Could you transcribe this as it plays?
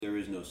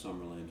know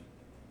Summerland.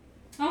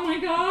 Oh my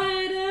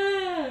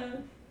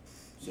god!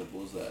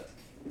 Simple as that.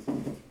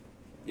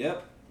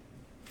 Yep.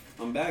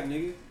 I'm back,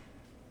 nigga.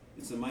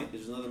 It's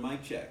another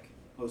Mik-Cheq,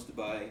 hosted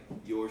by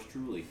yours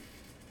truly.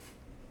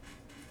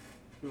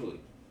 Truly.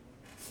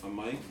 I'm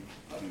Mike.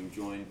 I'm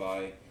joined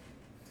by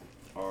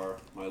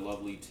my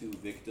lovely two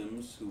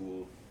victims who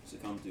will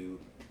succumb to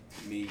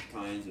many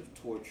kinds of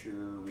torture,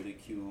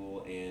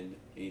 ridicule, and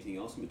anything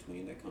else in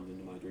between that comes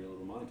into my dirty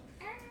little mind.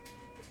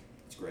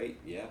 It's great,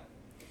 yeah.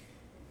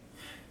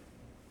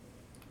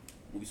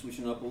 We'll be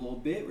switching up a little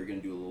bit. We're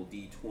going to do a little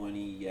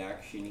D20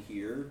 action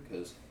here,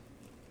 because,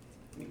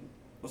 I mean,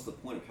 what's the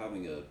point of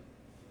having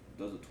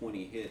does a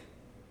 20 hit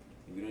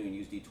if we don't even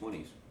use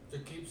D20s? To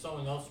keep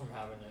someone else from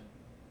having it.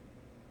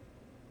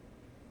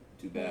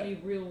 Too bad. Only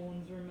real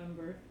ones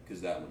remember.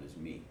 Because that one is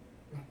me.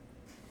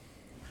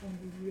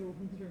 Only real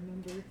ones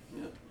remember.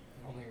 Yeah.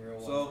 Only real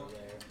ones So, are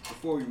there.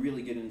 before we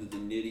really get into the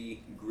nitty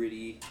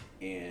gritty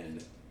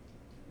and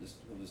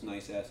this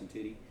nice ass and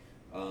titty,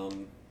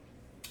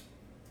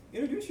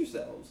 introduce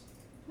yourselves.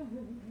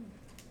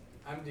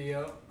 I'm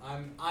Dio.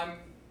 I'm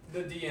the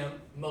DM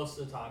most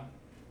of the time.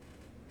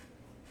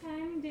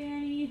 I'm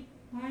Danny.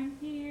 I'm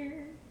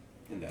here.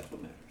 And that's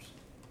what matters.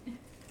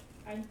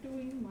 I'm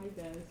doing my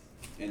best.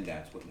 And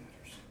that's what matters.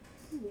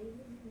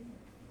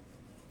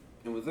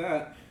 And with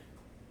that,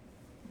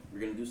 we're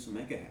going to do some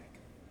mecha hack.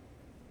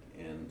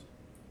 And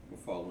we're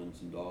following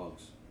some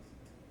dogs.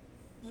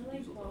 Some I like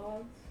weasel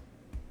dogs.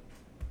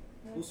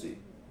 We'll see.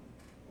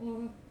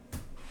 Found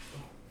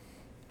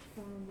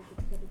with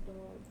a pet of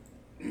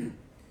dog.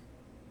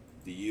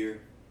 The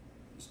year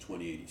is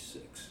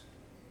 2086.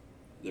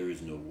 There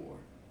is no war.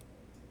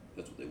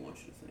 That's what they want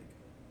you to think.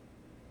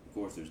 Of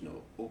course, there's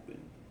no open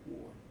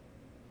war.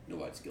 No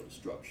wide-scale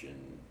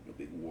destruction, no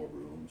big war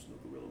rooms, no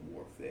guerrilla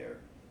warfare,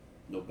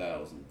 no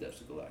battles in the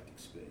depths of galactic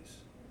space.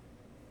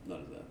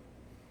 None of that.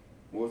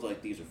 Wars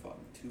like these are fought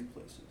in two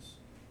places.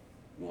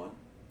 One,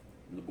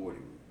 in the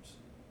boarding rooms.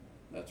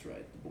 That's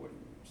right, the boarding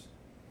rooms.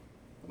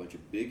 A bunch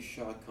of big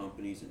shot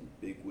companies and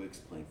big wigs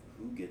playing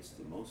for who gets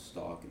the most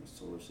stock in the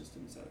solar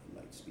system inside of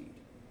light speed.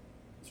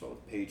 It's all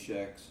with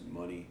paychecks and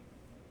money,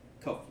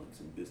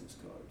 cufflinks and business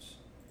cards.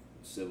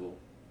 It's civil,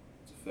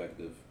 it's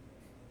effective,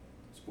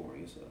 it's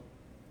boring as hell.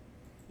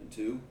 And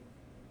two,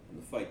 in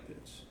the fight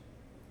pits.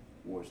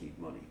 Wars need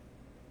money.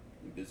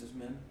 And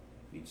businessmen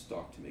need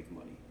stock to make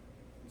money.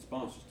 And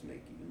sponsors to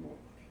make even more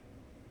money.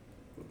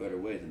 What better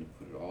way than to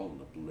put it all in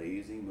the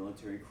blazing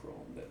military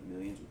chrome that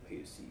millions would pay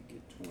to see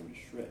get torn to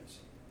shreds,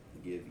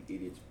 and give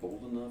idiots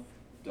bold enough,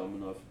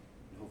 dumb enough,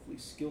 and hopefully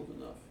skilled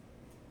enough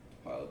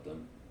to pilot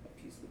them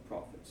a piece of the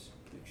profits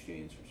in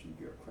exchange for some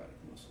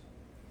bureaucratic muscle.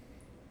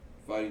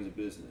 Fighting's a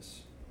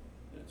business,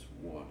 and it's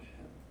one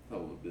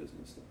hell of a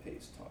business that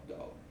pays top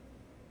dollar.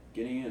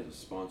 Getting in as a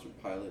sponsored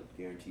pilot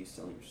guarantees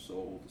selling your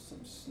soul to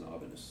some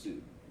snob in a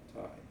suit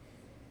and tie,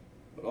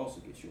 but also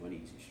gets you on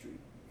easy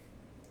street.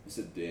 It's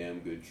a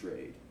damn good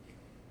trade,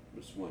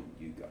 but it's one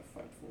you gotta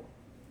fight for.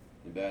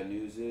 The bad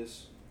news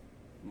is,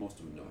 most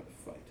of them know how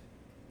to fight.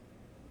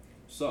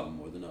 Some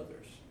more than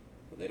others,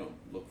 but they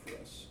don't look for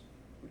us.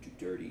 We're too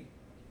dirty,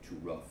 too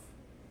rough.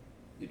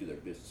 They do their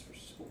business for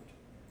sport.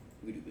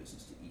 We do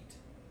business to eat.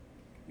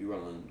 We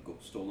run on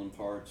stolen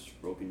parts,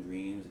 broken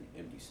dreams, and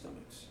empty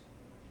stomachs.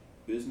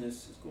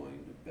 Business is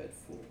going to bed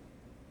full.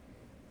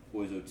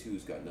 Boys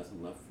 02's got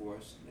nothing left for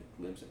us, and a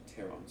glimpse at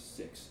Terron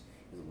 6 is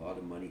a lot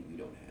of money we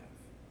don't have.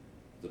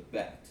 The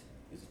bet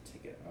is a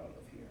ticket out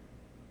of here.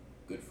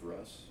 Good for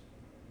us,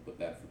 but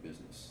bad for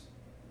business.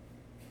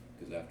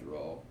 Because after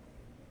all,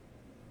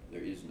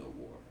 there is no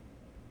war.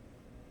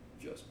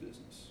 Just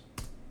business.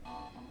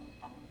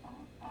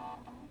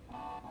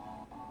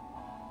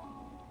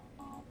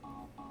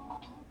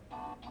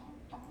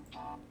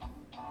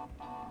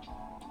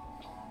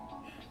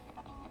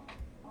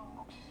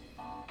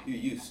 You're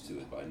used to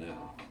it by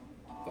now.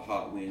 The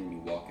hot wind when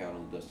you walk out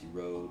on the dusty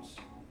roads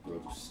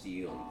of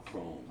steel and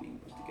chrome being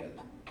put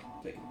together,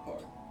 taken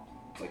apart.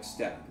 It's like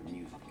static or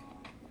music.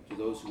 To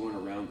those who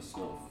weren't around to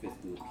smell a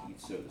fifth wheel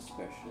pizza or the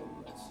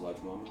special that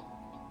sludge moment,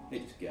 they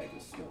just gagged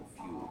the smell of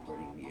fuel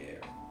burning in the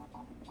air.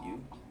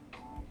 You?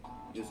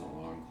 Here's an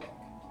alarm clock.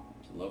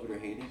 Love it or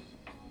hate it,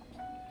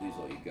 please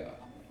all you got.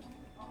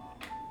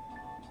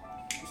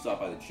 We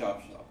stopped by the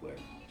chop shop where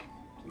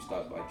we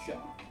stopped by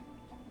Chop.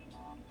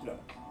 No.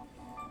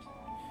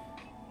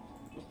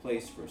 A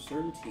place for a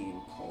certain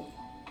team called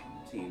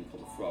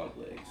the Frog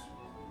Legs.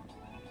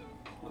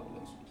 Not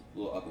legs.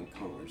 Little up and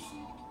comers.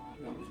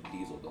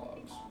 Diesel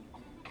dogs.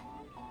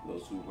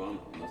 Those who run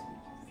on nothing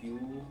but fuel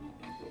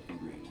and broken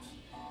dreams.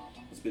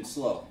 It's been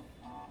slow.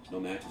 No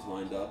matches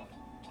lined up.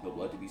 No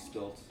blood to be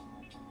spilt.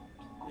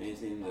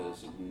 Anything that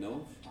is of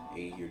note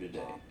ain't here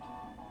today.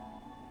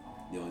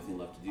 The only thing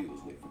left to do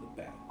is wait for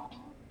the battle.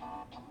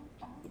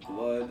 The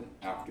blood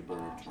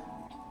afterburner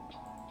tournament.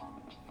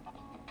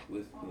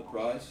 With in the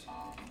prize,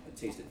 a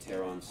taste of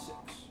Terron 6.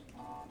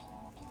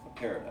 A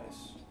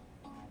paradise.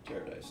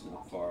 Paradise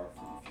not far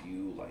from a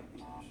few light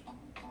years.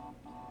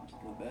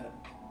 Not bad.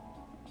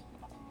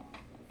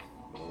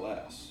 But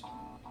alas,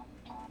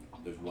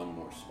 there's one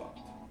more your spot.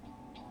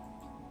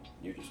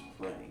 You're just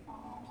praying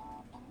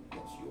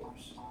what's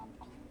yours.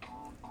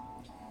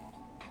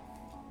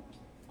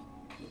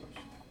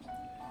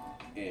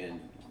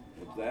 And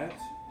with that,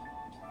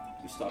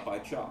 we stop by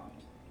Chop,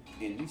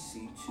 and we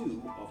see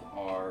two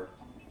of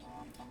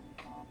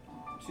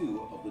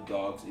the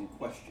dogs in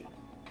question.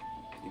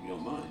 If you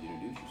don't mind,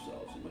 introduce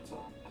yourselves and what's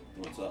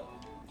up.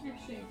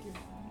 Actually, I do.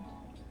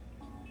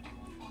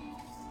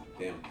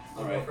 Damn. I'll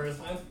All go right. first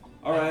then.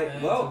 All right.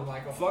 And Well, to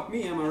Michael. fuck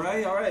me. Am I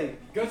right? All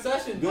right. Good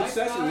session. Good Thanks,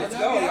 session. guys. Let's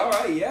go. Yeah. All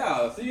right.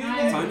 Yeah. See you I'm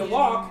later. Time to DM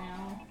walk.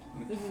 now.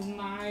 This is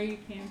my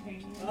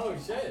campaign. Oh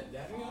shit.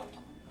 That me up.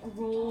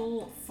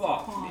 Roll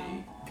Fuck con.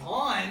 me.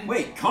 Con.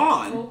 Wait,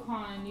 con. Roll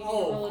con. You Oh,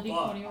 can roll a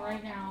fuck. d20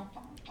 right now.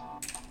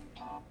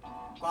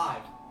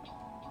 5.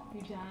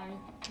 You die.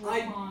 Roll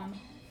I- con.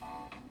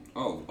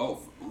 Oh,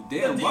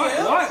 damn. The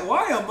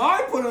Why am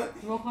I putting?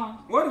 Roll con.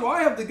 Why do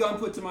I have the gun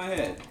put to my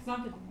head? It's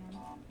not the DM.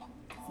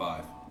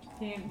 5.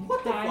 Damn, you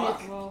What the died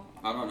fuck? as well.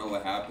 I don't know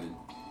what happened.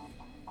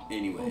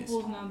 Anyways,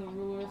 Opal's now the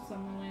ruler of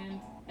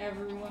Summerland.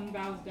 Everyone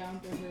bows down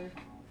to her.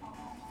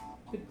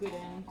 The good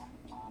end.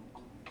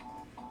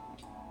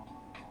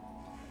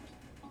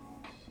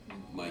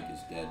 Mike is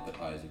dead, but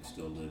Isaac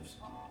still lives.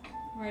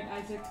 Alright,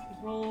 Isaac,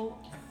 roll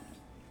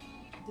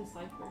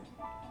Decipher.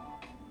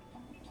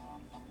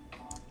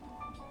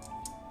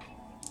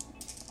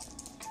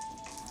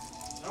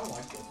 I don't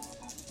like this.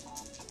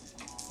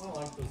 I don't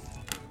like this.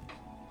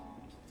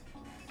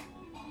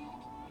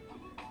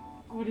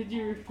 What did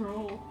you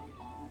roll?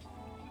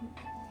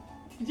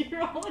 Did you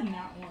roll a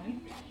nat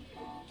one?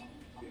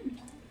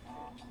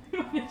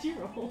 What did you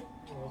roll?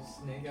 Well,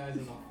 Snake Eyes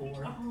is a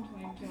 4. Oh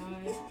my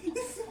god.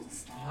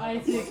 How the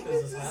Isaac. fuck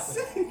does this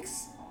happen?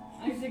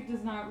 Isaac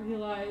does not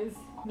realize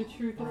the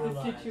truth of the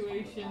Realize.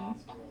 situation.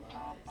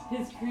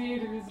 His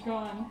creator is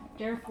gone,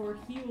 therefore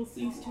he will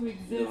cease to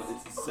exist.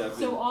 No, it's a 7.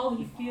 So all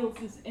he feels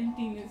is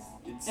emptiness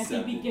It's as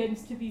 7. he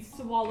begins to be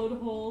swallowed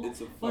whole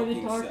It's a by the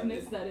fucking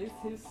darkness 7. that is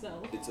his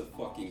self. It's a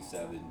fucking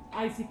 7.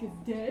 Isaac is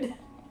dead.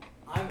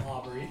 I'm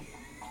Aubrey.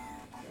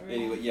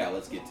 Anyway, yeah,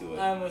 let's get to it.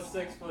 I'm a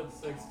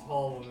 6'6"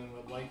 tall woman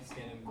with light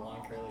skin and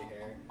blonde curly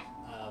hair,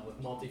 with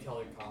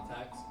multicolored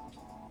contacts.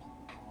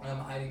 I'm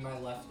hiding my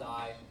left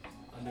eye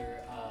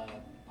under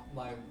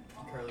my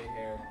curly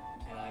hair,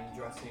 and I'm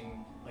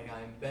dressing like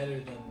I'm better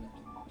than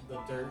the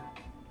dirt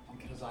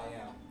because I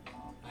am.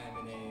 I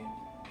am in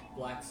a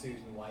black suit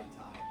and white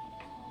tie.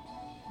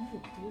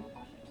 Oh, cool.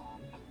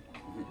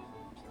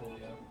 Cool,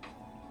 yeah.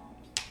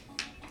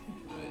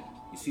 Right.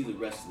 You see the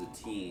rest of the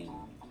team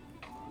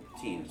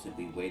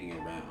simply waiting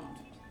around,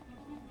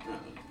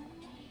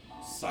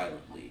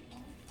 silently.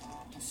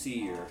 You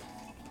see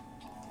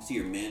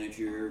your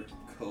manager,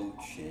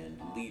 coach, and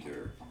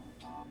leader,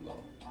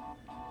 well,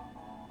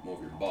 more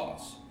of your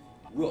boss,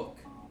 Rook,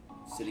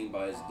 sitting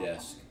by his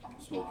desk,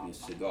 smoking a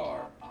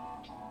cigar,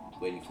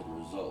 waiting for the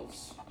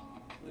results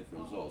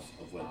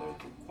of whether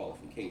the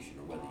qualification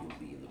or whether you'll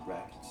be in the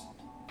brackets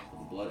of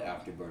the Blood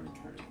Afterburner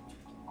tournament.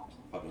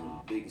 Probably one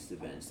of the biggest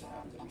events that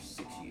happens every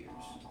 6 years.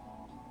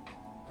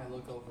 I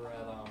look over at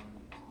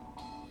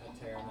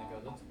Tara and I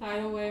go, that's... By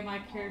the way, my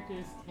character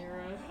is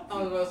Tara. I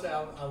was about to say,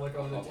 I look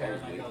over Oh, to Tara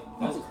and I wait. go,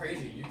 that's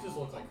crazy, you just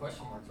look like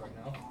question marks right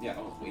now. Yeah,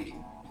 I was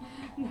waiting.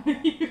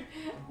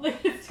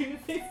 Like, as soon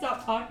as they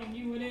stopped talking,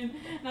 you went in,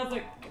 and I was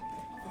like,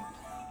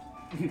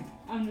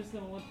 I'm just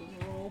gonna let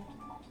this roll.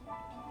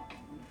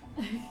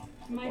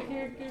 My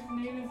character's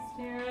name is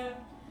Tara.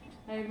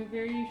 I have a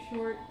very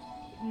short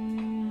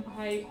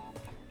height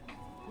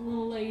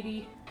little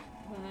lady.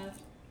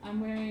 I'm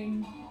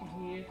wearing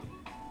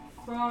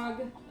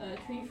a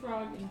tree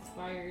frog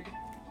inspired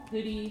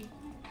hoodie,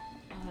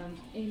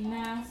 a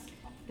mask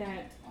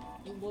that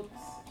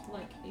looks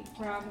like a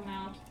frog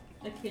mouth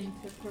akin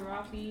to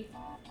Karapi.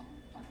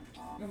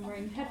 I'm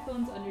wearing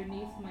headphones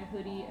underneath my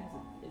hoodie as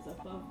it is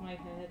above my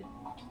head,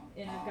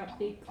 and I've got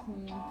big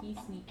clunky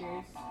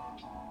sneakers.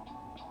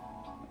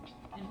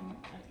 And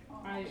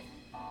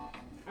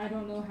I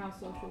don't know how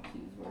social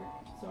cues work,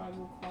 so I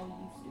will call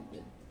you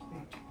stupid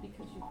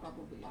because you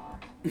probably are.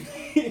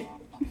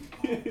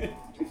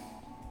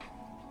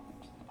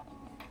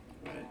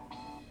 Right.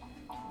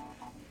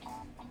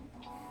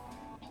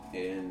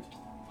 And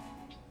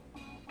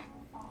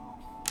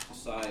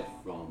aside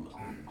from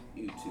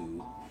you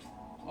two,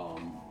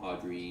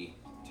 Audrey,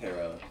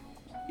 Tara,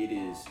 it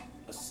is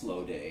a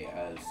slow day.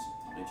 As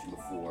mentioned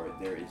before,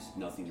 there is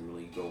nothing to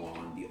really go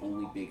on. The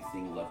only big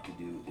thing left to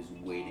do is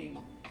waiting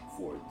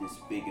for this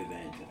big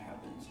event that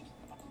happens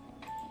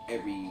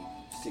every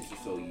 6 or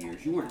so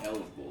years. You weren't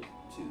eligible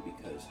to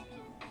because,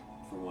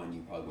 for one,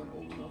 you probably weren't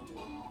old enough to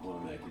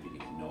automatically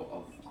even know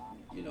of,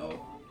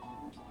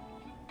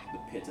 the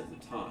pits at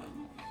the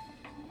time.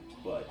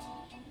 But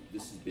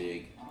this is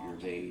big. You're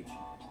of age.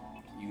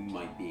 You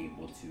might be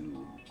able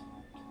to,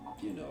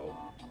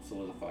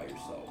 solidify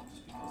yourself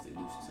just because they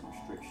loosen some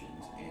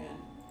restrictions and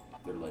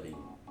they're letting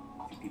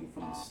a few people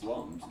from the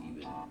slums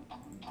even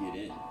get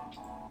in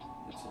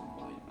at some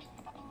point.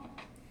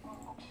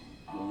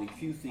 The only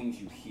few things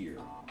you hear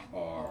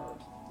are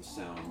the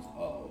sounds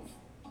of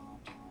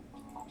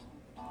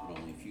not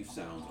only few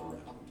sounds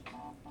around.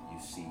 You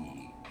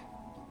see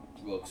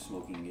Rook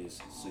smoking his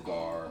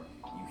cigar.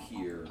 You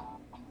hear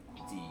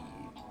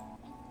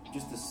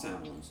the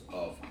sounds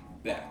of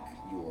Beck,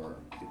 your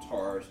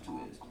guitarist,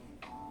 who is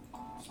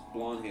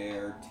blonde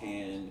hair,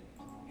 tan,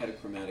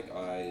 heterochromatic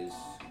eyes,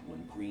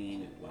 one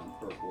green, one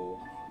purple,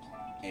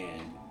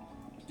 and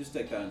just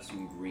decked out in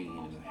some green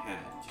and a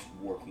hat, just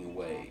working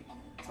away,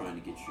 trying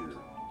to get your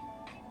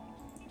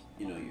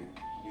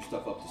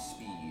stuff up to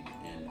speed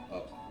and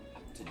up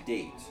to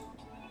date,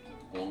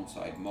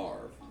 alongside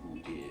Marv, who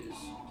is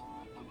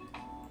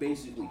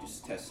basically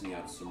just testing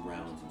out some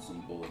rounds and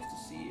some bullets to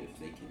see if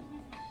they can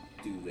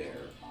do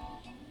their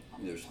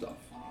stuff.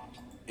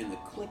 And the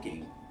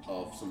clicking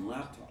of some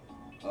laptop,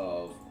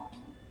 of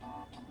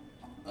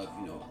a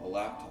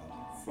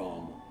laptop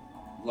from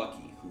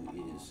Lucky, who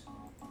is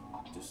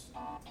just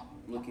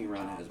looking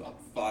around, has about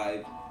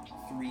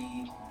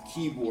three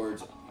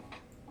keyboards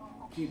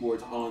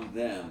on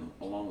them,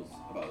 along with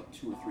about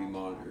 2 or 3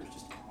 monitors,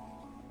 just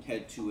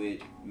head to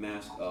it,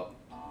 masked up,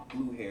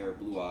 blue hair,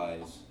 blue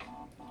eyes,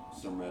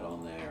 some red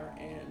on there,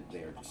 and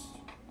they're just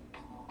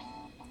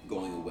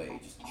going away,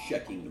 just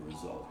checking the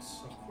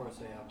results. Of course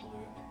they have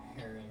blue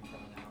hair and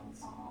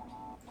pronouns.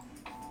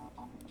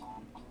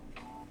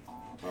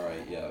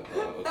 Alright, yeah,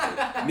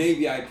 okay.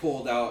 Maybe I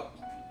pulled out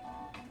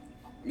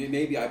an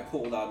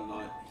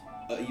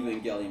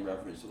Evangelion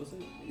reference. Is it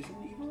an Eva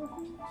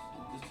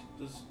reference?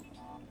 Does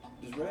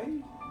Ray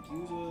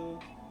use a... No.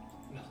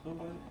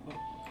 Nobody? Oh.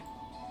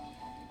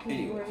 Anyways.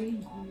 Anyways. Ray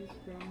use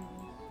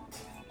pronouns.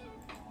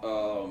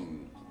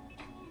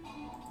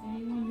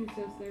 Anyone who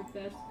says their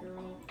best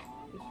girl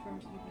is from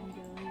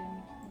Evangelion,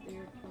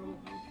 they're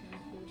probably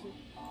transphobic.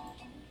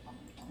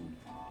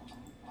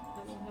 I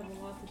don't have a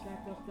lot to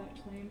back up that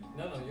claim.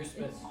 No, you're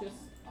spit. It's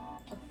just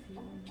a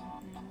feeling I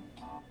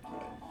have.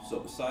 Right. So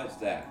besides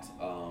that,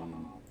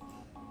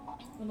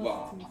 Unless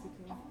it's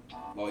musical.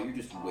 while you're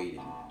just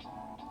waiting,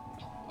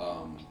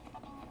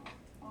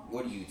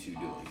 what are you two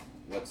doing?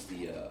 What's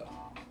the,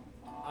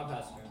 I'm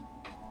past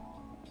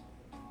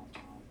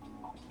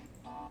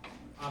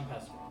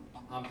her.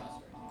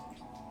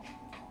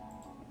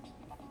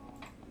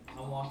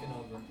 I'm walking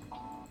over.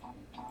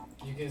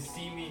 You can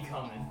see me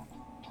coming.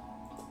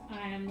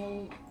 I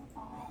am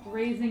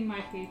raising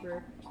my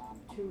paper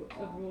to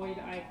avoid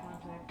eye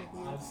contact with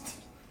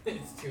you.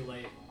 It's too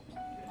late.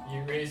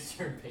 You raised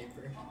your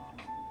paper.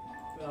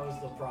 That was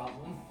the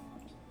problem.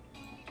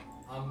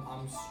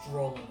 I'm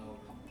strolling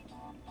over.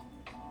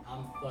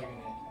 I'm thugging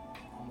it.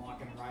 I'm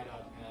walking right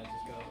up and I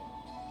just go.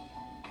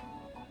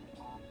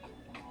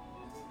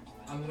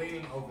 I'm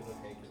leaning over the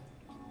paper.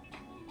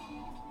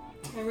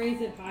 I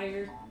raise it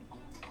higher.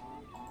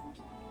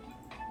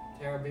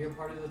 Tara, be a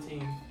part of the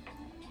team.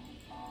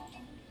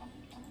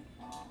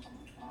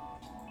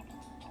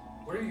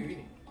 What are you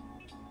eating?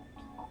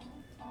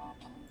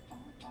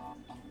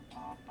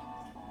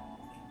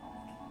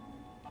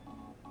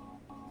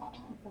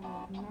 If I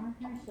ignore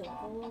her, she'll go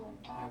away.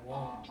 I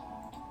won't. I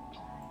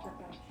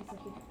forgot. She's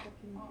like a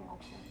fucking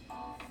character.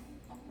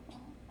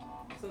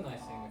 It's a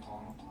nice thing to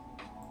call me.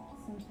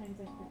 Sometimes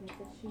I forget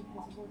that she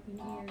has working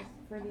ears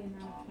for the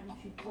amount of time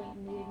she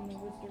blatantly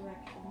ignores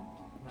direction.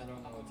 I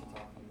don't know what you're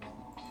talking about.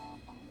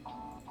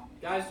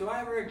 Guys, do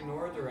I ever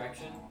ignore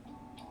direction?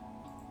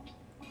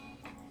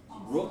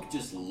 Rook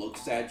just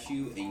looks at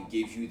you and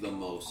gives you the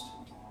most,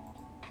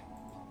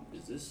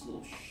 is this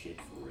little shit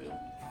for real?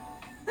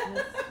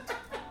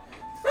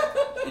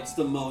 It's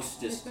the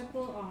most just,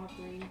 typical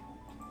Aubrey.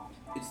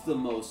 it's the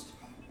most,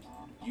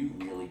 you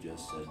really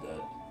just said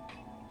that.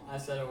 I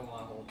said it with my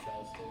whole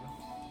chest, too.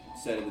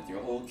 Said it with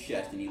your whole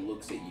chest and he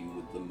looks at you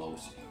with the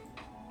most,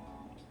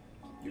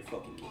 you're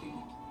fucking kidding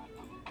me.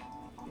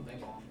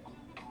 Thank God.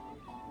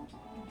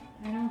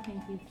 I don't think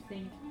you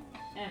think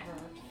ever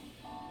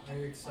Are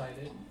you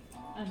excited?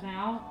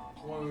 about.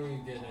 When will we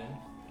get in?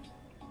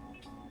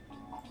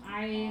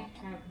 I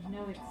have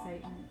no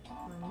excitement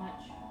for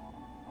much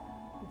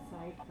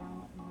aside from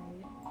my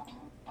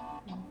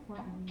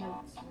important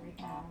notes right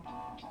now.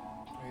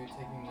 Are you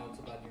taking notes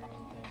about your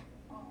own thing?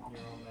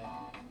 Your own thing?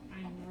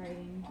 I'm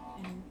writing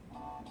and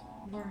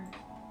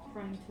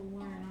trying to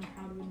learn on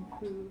how to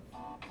improve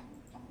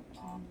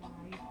on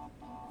my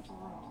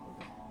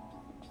frog.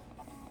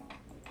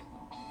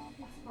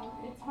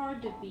 It's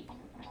hard to beat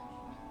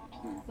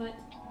perfection, but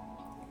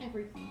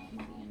everything can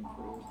be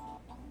improved.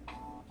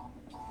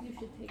 You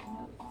should take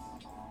notes.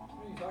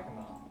 What are you talking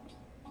about?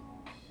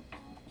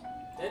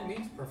 Dead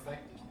means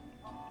perfected.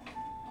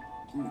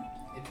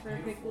 It's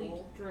Perfectly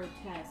beautiful.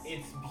 grotesque.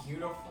 It's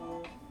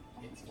beautiful.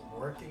 It's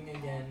working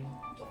again.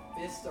 The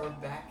fists are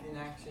back in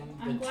action.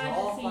 I'm The glad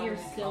jaw to see you're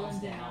finally still in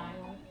comes down.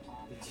 denial.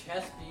 The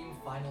chest beam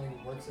finally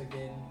works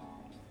again.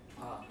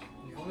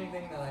 The only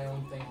thing that I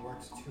don't think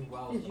works too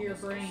well Is the your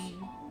missiles.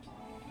 brain.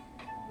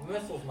 The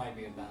missiles might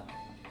be a bad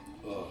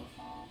thing. Ugh.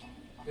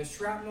 The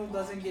shrapnel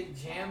doesn't get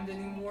jammed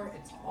anymore.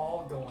 It's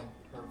all going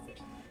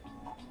perfect.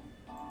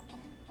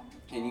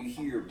 And you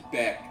hear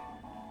Beck,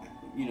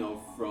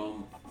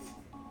 from,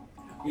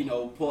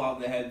 pull out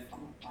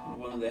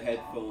one of the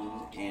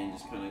headphones and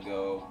just kind of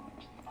go,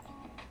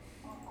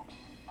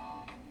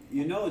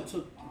 You know, it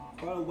took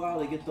quite a while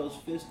to get those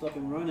fists up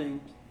and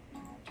running.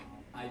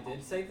 I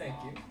did say thank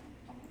you.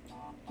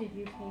 Did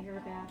you pay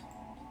her back?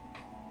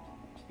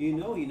 You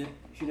know,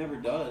 she never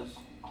does.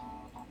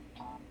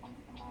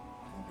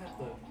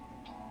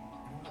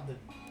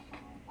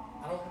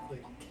 I don't have the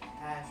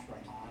cash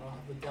right now. I don't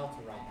have the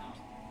Delta right now.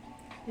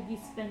 Did you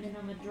spend it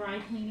on the dry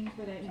cleaning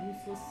for that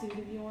useless suit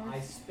of yours? I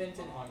spent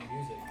it on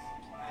music,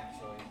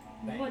 actually.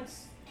 What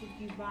Thanks. did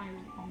you buy?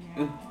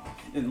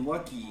 And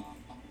Lucky,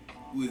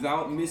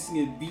 without missing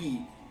a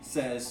beat,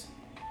 says,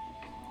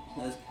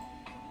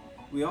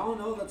 we all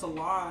know that's a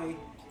lie.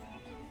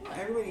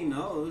 Everybody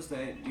knows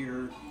that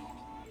you're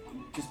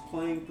just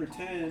playing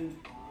pretend.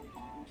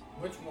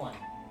 Which one?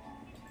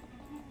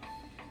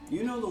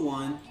 You know the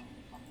one.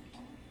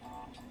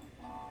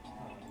 I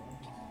don't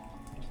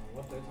know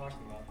what they're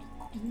talking about.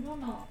 You don't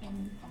know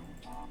anything.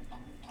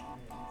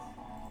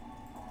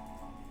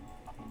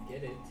 You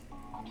get it.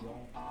 You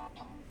don't.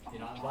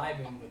 You're not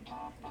vibing with.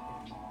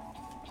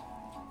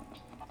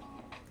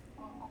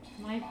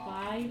 My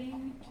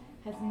vibing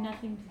has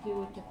nothing to do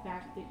with the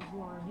fact that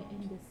you are an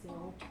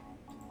imbecile.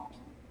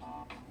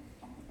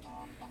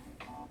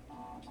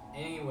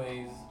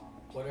 Anyways,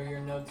 what are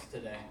your notes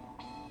today?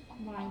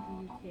 Why do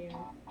you care?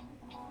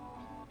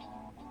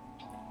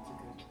 That's a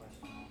good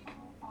question.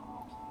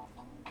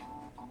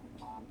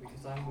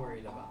 Because I'm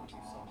worried about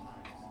you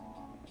sometimes.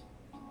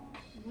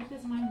 What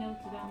does my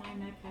notes about my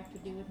neck have to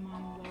do with my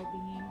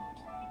well-being?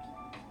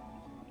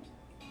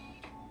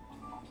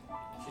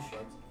 She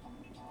shrugs.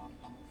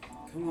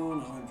 Come on,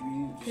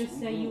 Audrey. Just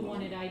say you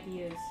wanted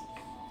ideas.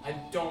 I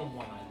don't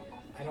want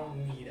ideas. I don't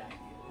need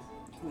ideas.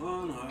 Come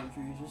on,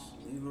 Audrey. Just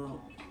leave her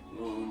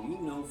alone. You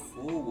know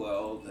full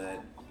well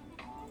that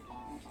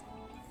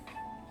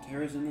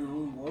Tara's in her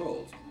own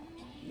world.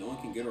 No one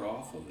can get her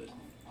off of it.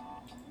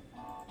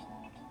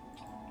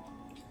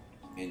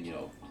 And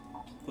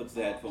puts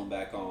the headphone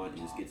back on and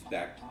just gets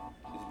back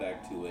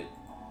to it.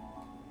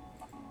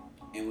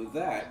 And with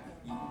that,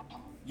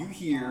 you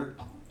hear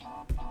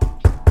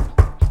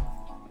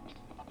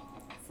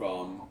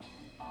from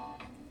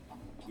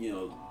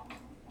the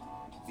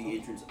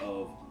entrance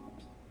of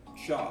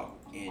shop,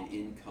 and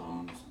in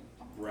comes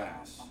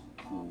Brass,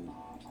 who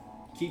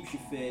keeps you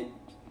fit.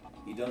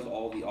 He does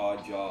all the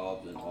odd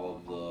jobs and all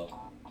of the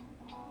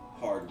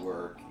hard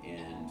work,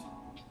 and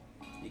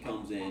he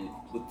comes in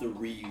with the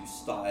Ryu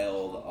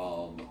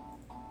styled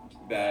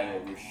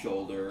bag over his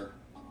shoulder,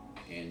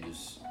 and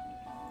just,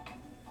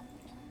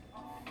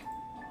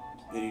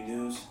 any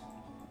news?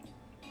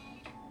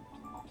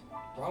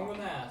 Wrong one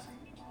to ask.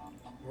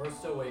 We're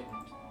still waiting.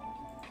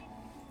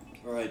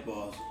 All right,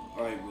 boss.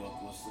 All right,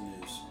 Rook. What's the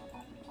news?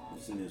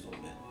 What's the news, old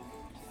man?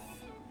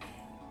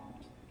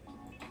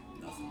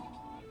 Nothing.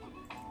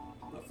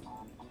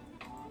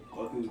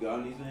 Lucky, we got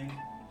anything?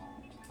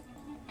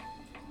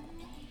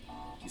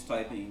 He's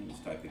typing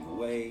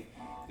away.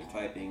 They're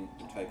typing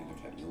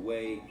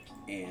away,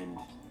 and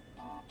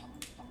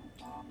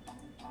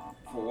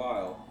for a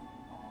while,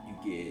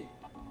 you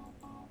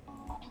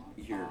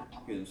hear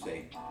them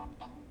say,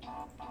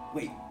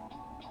 wait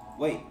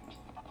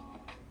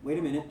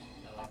a minute.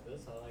 I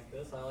like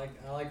this.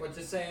 I like what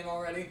you're saying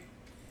already.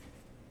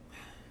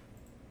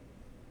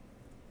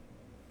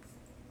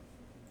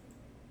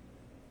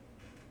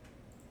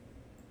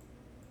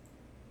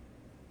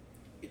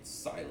 It's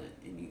silent,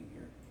 and you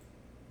hear,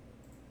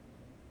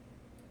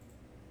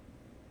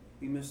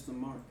 we missed the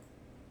mark.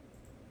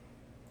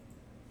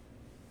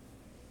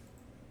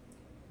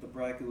 The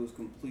bracket was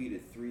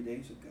completed 3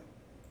 days ago.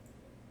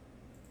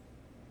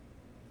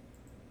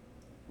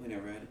 We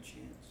never had a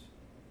chance.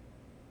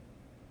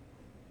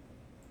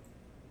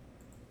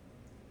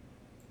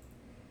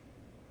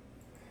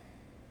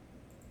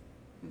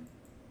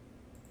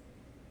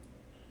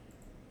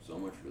 So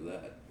much for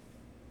that.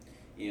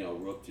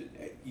 Rook,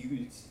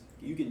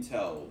 you can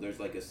tell there's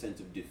like a sense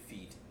of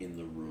defeat in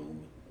the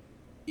room.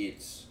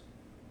 It's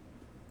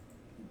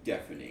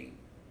deafening.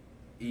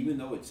 Even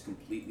though it's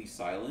completely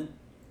silent,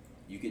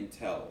 you can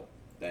tell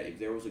that if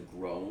there was a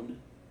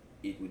groan,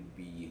 it would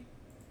be,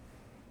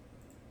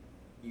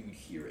 you'd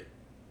hear it.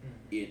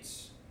 Mm-hmm.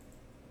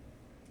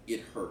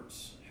 It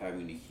hurts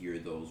having to hear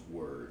those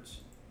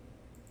words.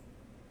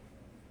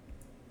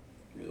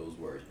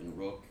 And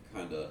Rook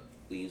kind of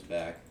leans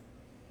back.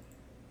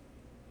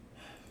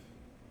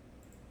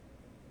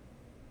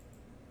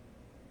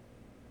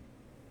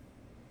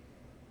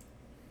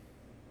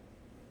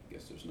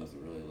 Guess there's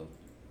nothing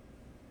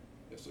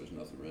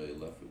really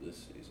left for this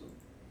season.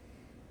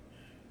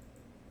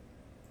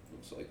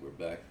 Looks like we're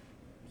back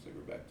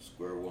to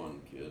square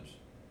one, kids.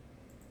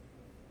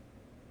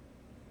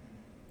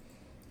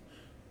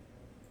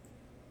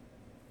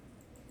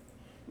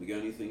 We got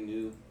anything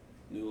new,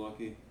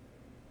 Lucky?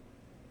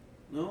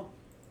 No?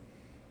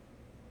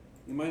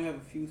 We might have a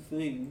few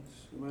things.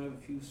 We might have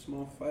a few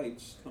small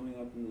fights coming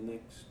up in the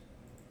next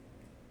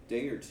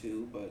day or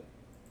two, but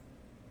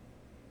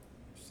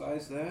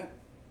besides that,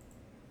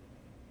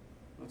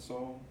 that's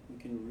all we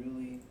can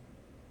really...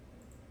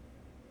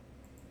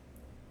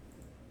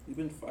 We've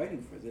been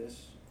fighting for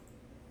this.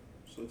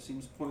 So it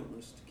seems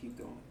pointless to keep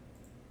going.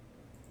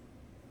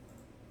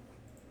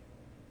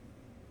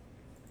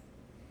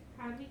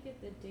 How did you get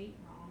the date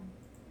wrong?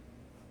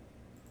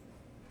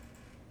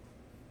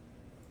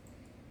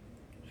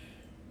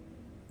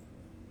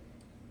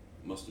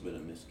 Must have been a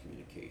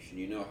miscommunication.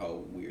 You know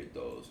how weird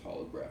those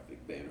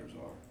holographic banners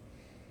are.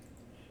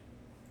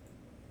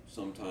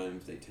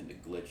 Sometimes they tend to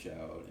glitch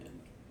out and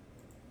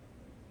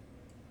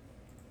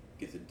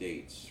get the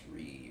dates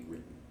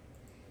rewritten.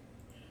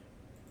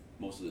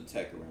 Most of the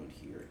tech around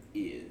here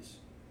is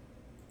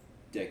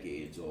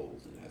decades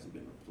old and hasn't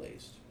been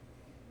replaced.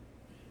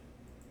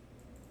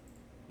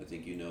 I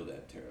think you know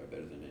that, Tara,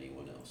 better than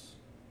anyone else,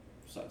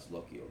 besides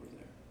Lucky over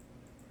there.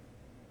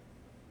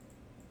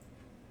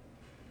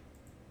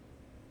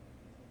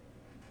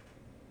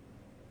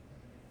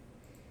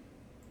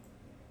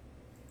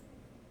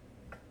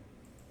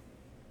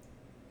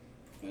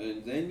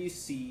 And then you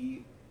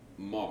see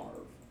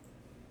Marv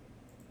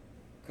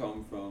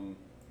come from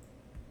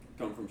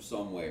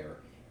somewhere,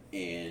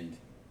 and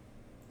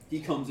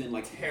he comes in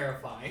like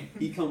Terrifying.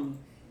 he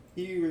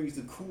brings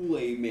the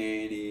Kool-Aid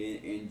man in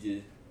and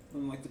just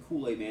like the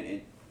Kool-Aid man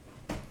and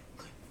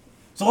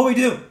so what we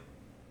do?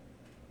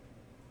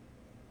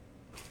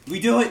 We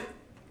do it.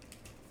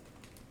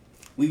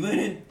 We went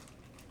in.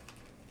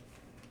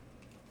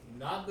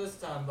 Not this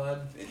time,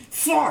 bud.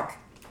 Fuck!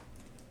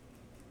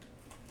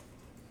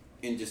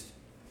 And just,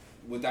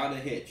 without a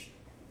hitch,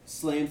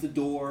 slams the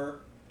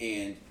door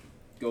and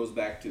goes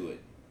back to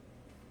it.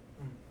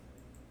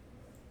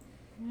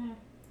 Yeah,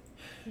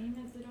 same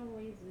as it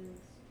always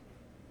is.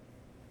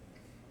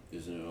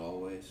 Isn't it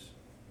always?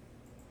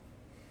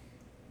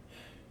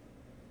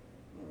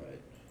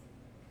 Alright.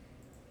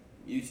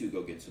 You two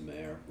go get some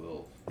air.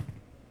 We'll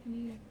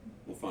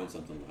find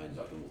something lined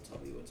up and we'll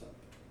tell you what's up.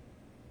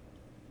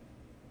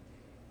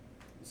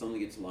 If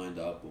something gets lined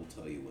up, we'll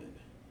tell you when.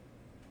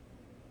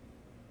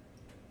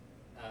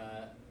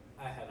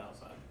 I head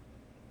outside.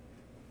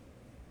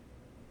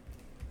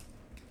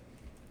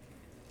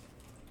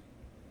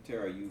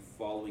 Tara, are you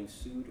following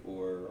suit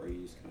or are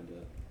you just kind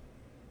of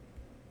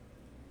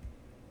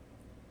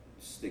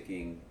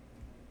staying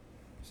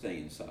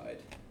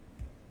inside?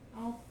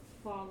 I'll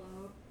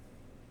follow.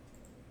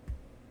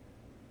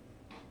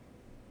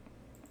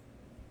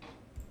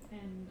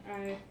 And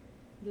I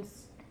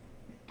just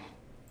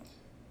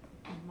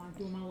do my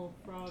little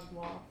frog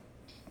walk.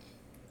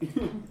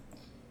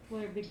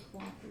 What are big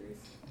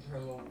clunkers? Her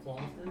little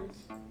clunkers.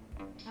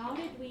 How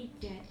did we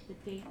get the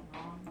date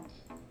wrong?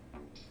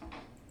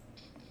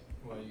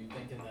 What, are you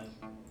thinking that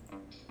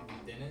we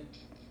didn't?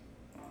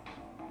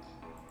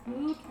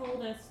 Who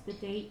told us the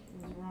date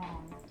was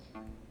wrong?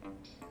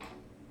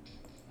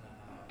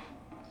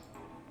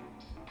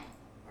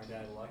 Our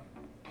dad Luck.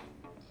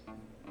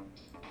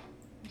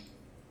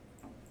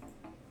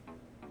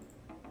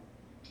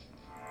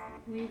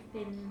 We've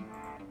been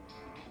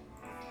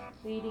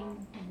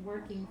waiting and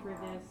working for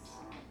this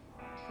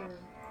for a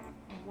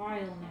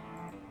while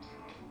now.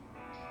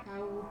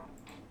 How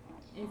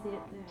is it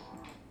that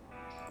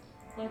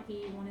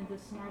Lucky, one of the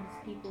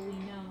smartest people we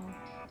know,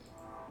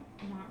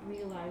 not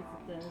realize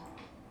that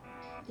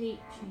the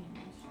date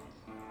changed?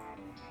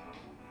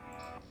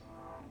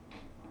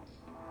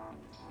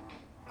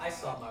 I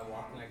stop my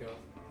walk and I go,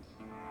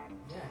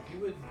 yeah, he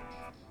would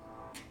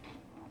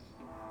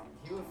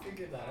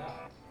figure that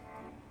out.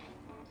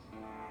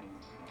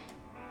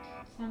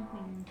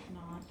 Something's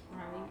not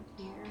right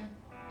here.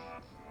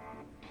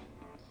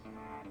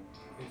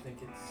 You think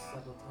it's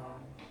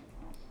sabotage?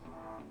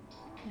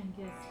 I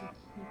guess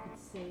you could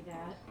say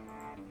that.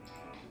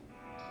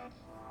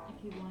 If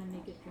you want to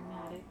make it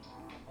dramatic.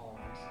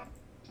 Always.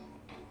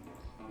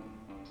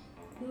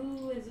 Who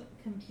is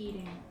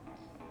competing?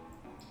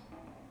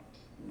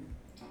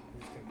 Who's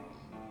competing?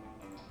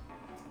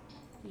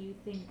 Do you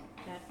think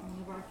that one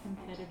of our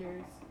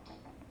competitors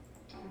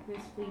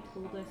purposely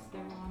told us the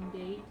wrong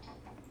date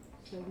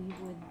so we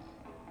would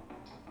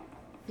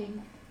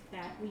think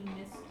that we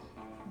missed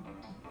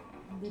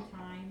the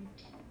time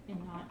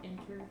and not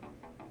enter?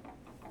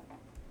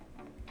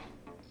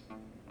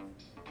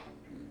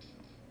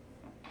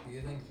 Do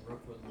you think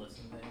Rook would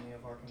listen to any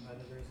of our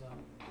competitors though?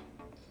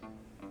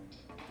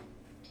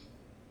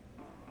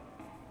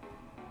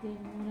 Did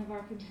one of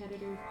our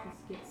competitors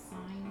just get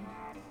signed?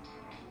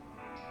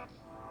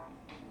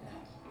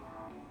 Yeah.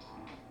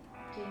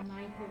 They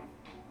might have,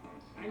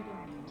 I don't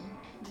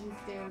know,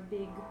 used their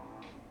big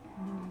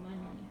new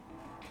money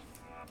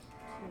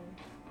to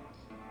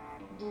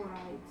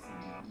bribe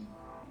someone.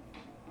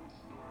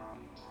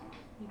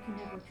 You can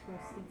never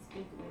trust these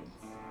bigwigs.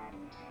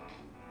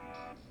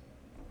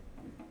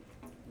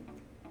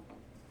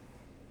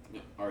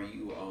 Now, are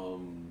you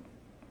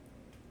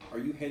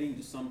heading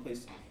to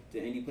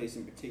any place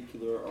in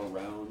particular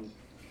around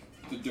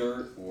the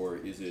dirt, or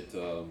is it,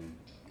 or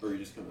are you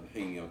just kind of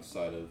hanging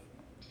outside of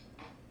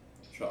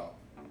shop?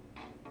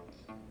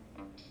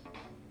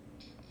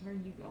 Where are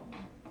you going?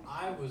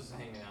 I was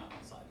hanging out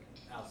outside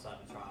outside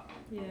the shop.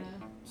 Yeah,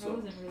 So- I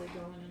wasn't really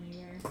going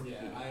anywhere.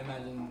 Yeah, I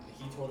imagine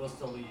he told us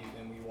to leave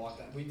and we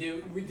walked out. We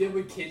did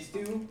what kids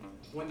do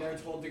when they're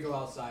told to go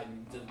outside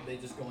and they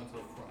just go into the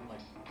front, like,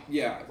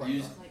 Yeah,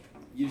 Right. Like,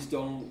 you just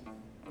don't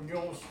you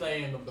don't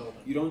stay in the building.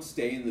 you don't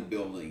stay in the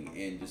building,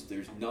 and just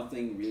there's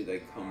nothing really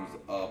that comes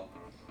up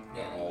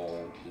at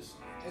all. Just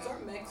Is our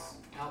mix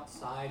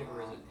outside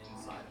or is it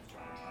inside of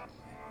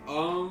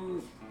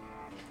shop?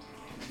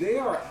 they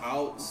are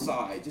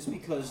outside just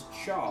because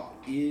Chop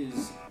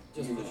is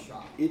Just you the know,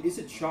 shop. It is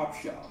a chop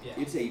shop. Yeah.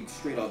 It's a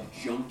straight up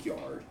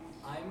junkyard.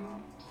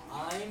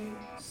 I'm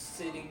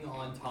sitting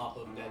on top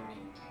of dead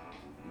meat.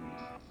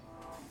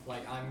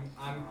 Like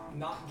I'm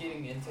not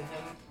getting into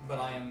him, but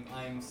I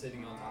am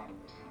sitting on top of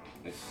it.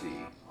 I see.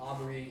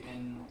 Aubrey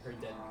and her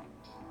dead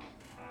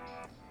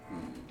meat.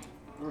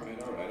 All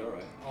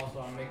right. Also,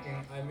 I made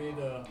I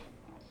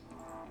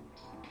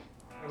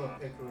have a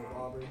picture of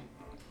Aubrey.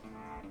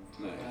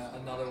 Nice.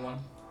 Another one.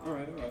 All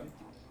right.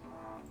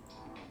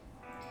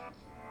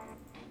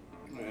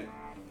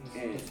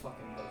 And- This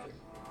fucking buzzer.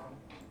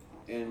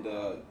 And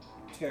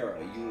Tara,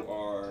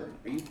 are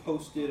you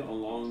posted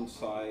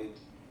alongside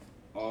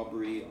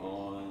Audrey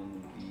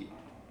on the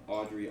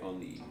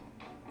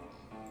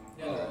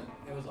Yeah,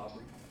 it was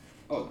Aubrey.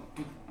 oh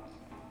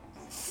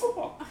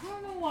fuck. I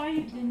don't know why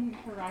you didn't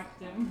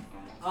correct him.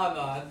 I'm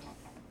not.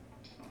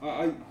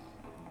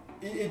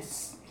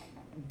 It's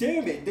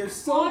damn it. There's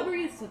so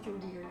Aubrey is such a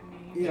weird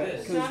name. Yeah, It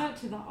is. because Shout out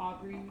to the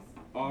Aubreys.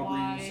 Aubrey.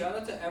 Why? Shout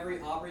out to every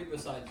Aubrey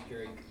besides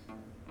Drake.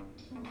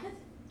 What?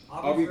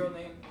 Aubrey's Aubrey- real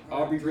name.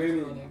 Aubrey Drake's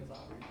Graham. real name is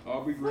Aubrey.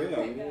 Aubrey Fuck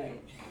Gray. that guy.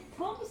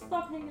 Tell him to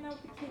stop hanging out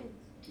with the kids.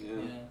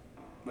 Yeah.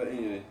 But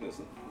anyway,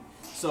 listen.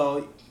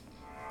 So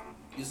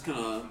just kind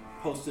of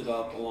posted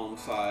up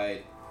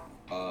alongside.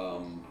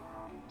 I'm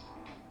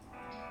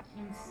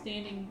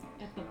standing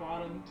at the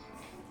bottom,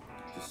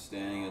 Just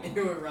standing at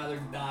You would rather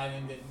die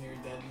than get near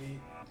dead meat.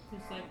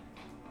 just like,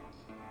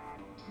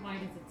 why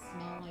does it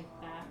smell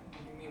like that?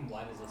 What do you mean,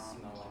 why does it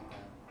smell like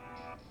that?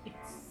 It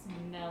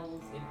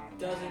smells It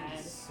doesn't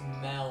bad.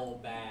 smell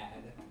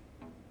bad.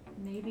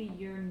 Maybe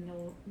you're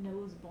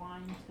nose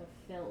blind to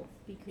filth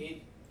because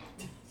It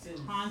you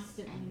doesn't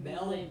constantly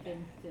smell live bad.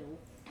 in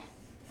filth.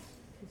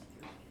 Because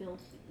you're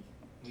filthy.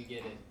 We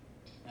get it.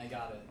 I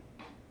got it.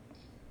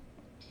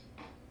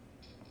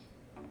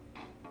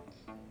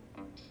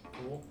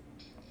 Cool.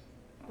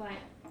 But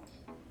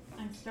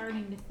I'm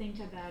starting to think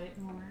about it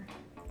more.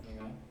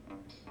 Okay.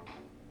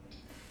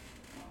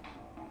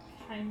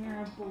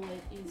 Chimera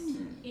Bullet is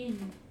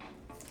in,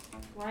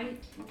 right?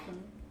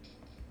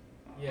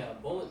 Yeah,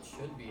 Bullet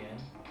should be in.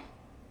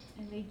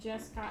 And they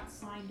just got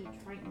signed to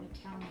Triton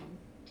Accounting.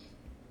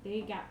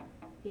 They got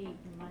big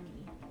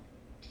money.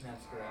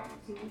 That's correct.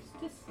 Who's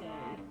to say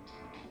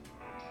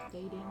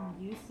they didn't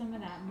use some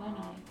of that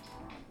money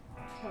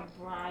to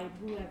bribe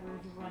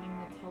whoever's running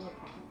the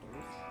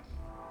teleprompters?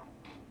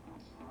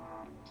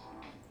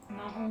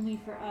 Not only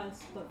for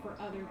us, but for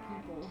other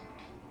people,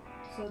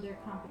 so their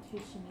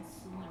competition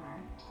is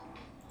slimmer.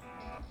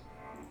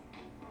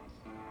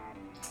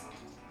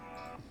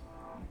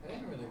 I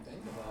didn't really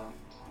think about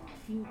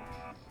You it.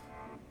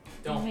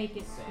 don't make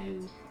it say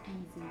too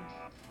it.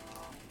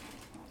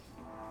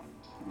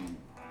 easy.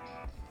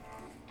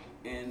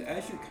 And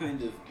as you're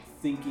kind of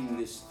thinking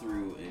this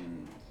through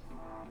and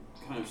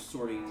kind of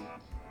sorting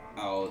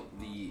out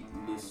the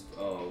list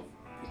of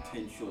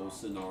potential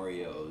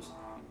scenarios,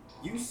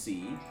 you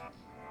see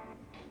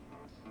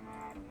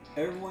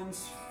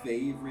everyone's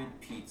favorite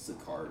pizza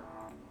cart.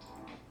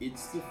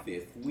 It's the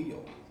fifth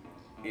wheel.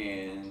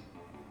 And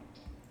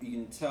you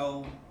can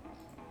tell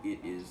it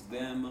is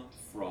them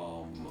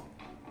from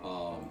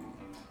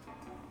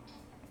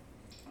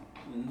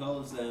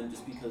knows them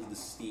just because of the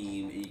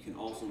steam, and you can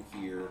also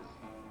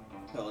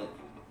tell it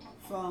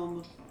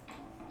from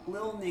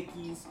Lil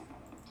Nicky's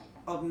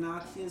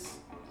obnoxious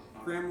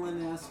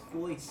gremlin-ass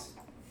voice,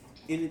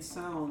 and it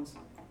sounds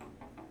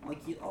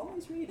like he's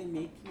always ready to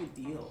make you a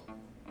deal.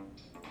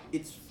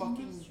 It's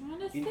fucking I'm just trying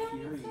to sell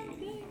you infuriating.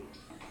 something.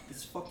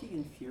 It's fucking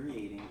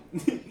infuriating.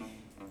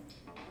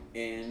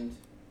 and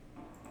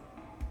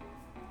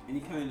he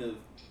kind of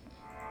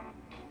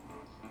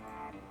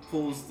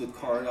pulls the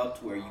card up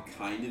to where you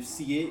kind of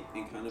see it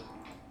and kind of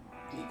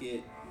take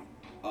it.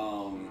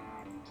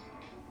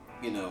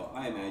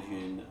 I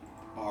imagine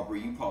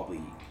Aubrey, you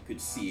probably could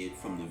see it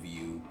from the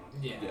view.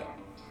 Yeah.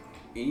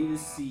 And you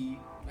just see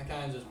I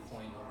kind of just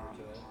point over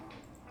to it.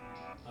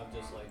 I'm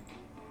just like,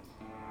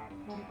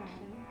 What about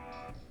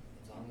it?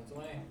 it's on its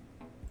way.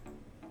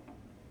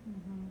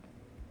 Mm-hmm.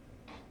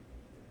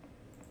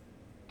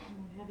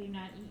 What have you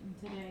not eaten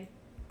today?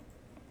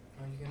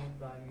 Are you gonna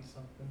buy me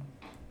something?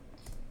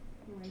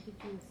 Why did you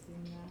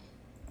assume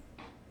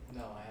that?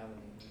 No, I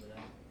haven't eaten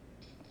today.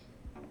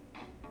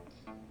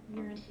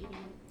 You're an idiot.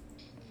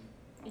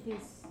 It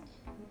is.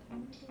 What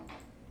time is it?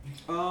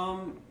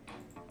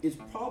 it's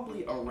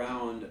probably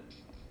around,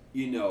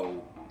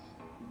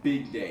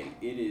 big day.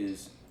 It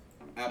is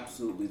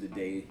absolutely the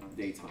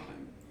daytime.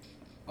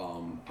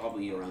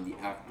 Probably around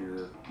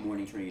the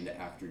morning turning into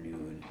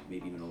afternoon,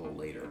 maybe even a little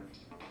later.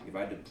 if I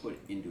had to put it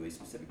into a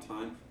specific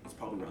time, it's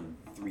probably around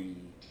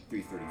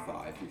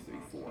 3:35,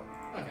 3:34.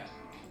 Okay.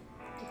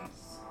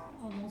 It's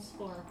almost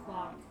 4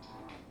 o'clock.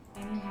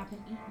 And you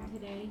haven't eaten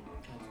today.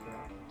 That's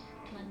correct.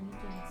 Let me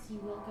guess, you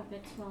woke up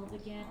at 12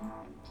 again?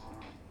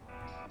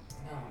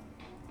 No.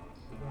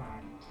 Good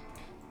morning.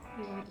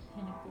 You are the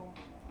pinnacle.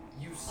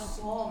 You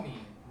saw me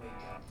wake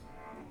up.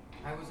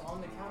 I was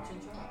on the couch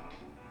and dropped.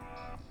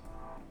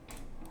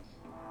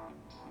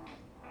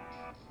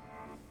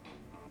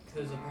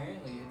 Because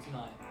apparently it's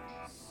not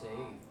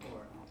safe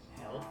or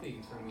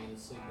healthy for me to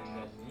sleep in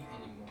dead meat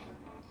anymore.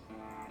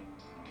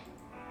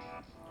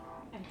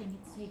 I think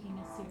it's taking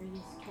a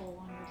serious toll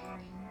on your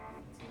brain.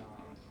 It's not.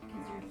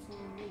 Because you're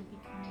slowly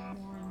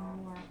becoming more and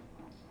more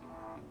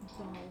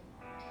dull.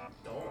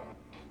 Dull.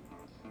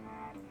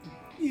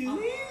 You. Oh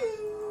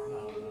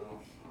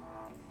no.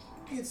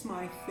 It's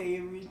my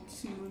favorite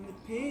two in the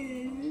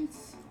pits.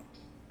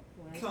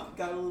 What?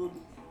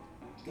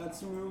 Got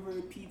some room for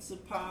a pizza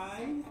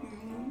pie.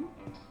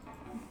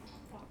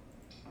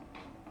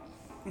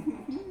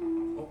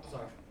 Oh,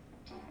 sorry.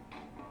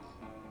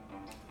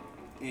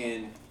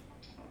 And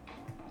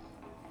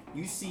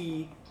you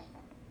see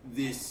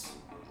this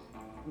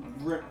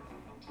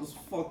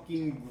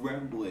fucking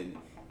gremlin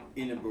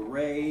in a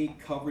beret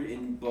covered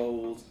in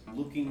bowls,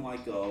 looking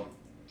like a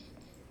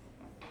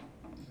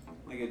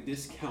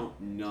discount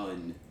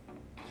nun,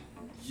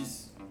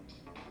 just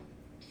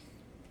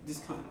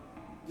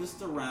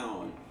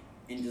around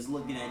and just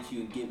looking at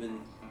you and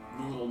giving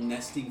the little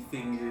nesting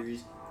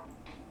fingers,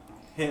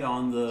 head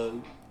on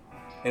the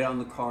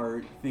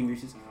card,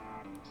 fingers just.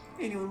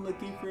 Anyone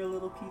looking for a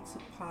little pizza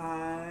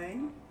pie?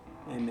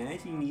 I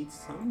imagine you need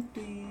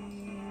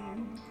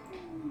something.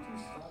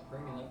 Just stop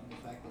bringing up the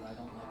fact that I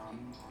don't like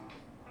you.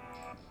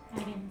 I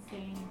didn't say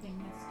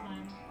anything this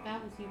time.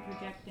 That was you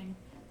projecting.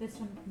 This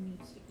one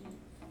needs to eat.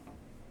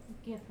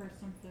 Give her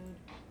some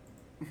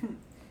food.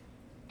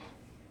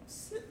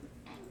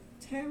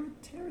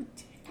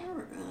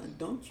 Tara,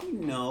 don't you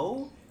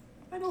know?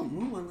 I don't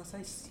move unless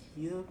I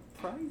see a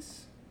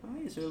price.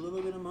 Is there a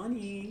little bit of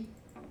money?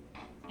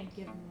 I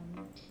give her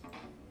money.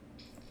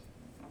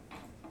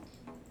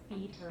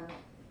 Feed her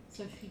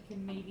so she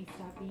can maybe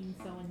stop being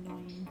so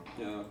annoying.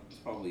 Yeah, it's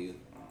probably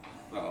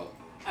about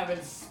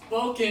Haven't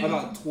spoken.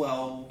 about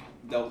 12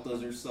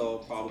 deltas or so,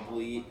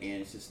 probably,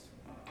 and it's just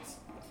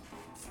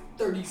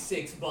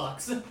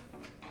 $36.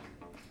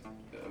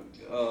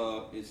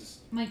 it's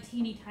just My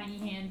teeny tiny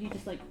hand, you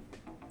just like.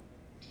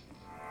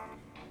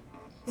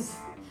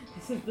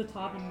 This is the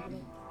top and the.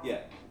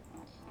 yeah.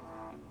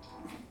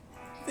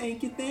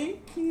 Thank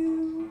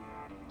you.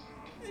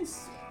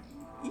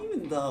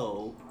 Even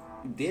though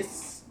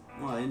this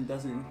one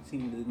doesn't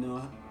seem to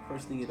know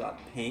first thing about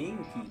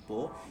paying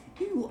people,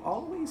 you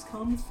always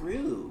come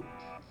through.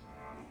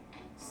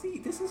 See,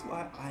 this is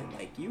why I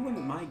like you. You're one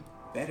of my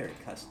better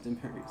customers.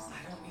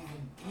 I don't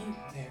even eat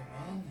there,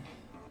 man.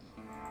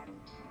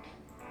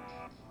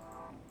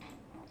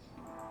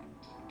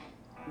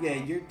 Yeah,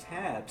 your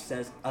tab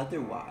says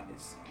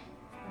otherwise.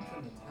 I'm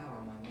putting a tab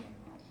on my name.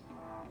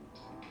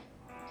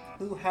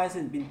 Who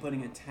hasn't been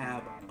putting a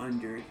tab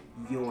under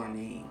your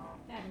name?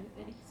 That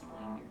would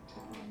explain your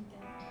crippling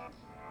debt.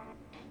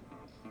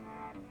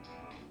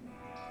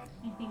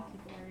 I think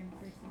people are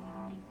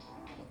impersonating me.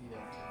 What you do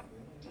for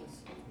free like this?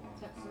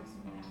 That person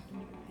who hacked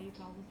into your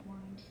PayPal this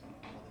morning.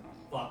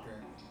 Motherfucker.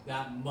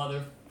 That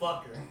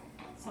motherfucker.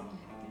 Someone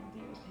hacked into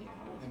your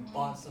PayPal this And morning.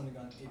 bought something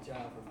on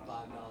HI for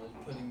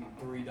 $5, putting me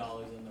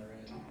 $3 in the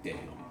red. Damn.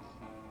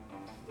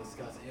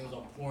 Disgusting. It was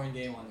a porn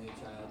game on HI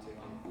too.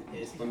 I'm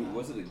pissed.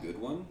 Was it a good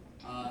one?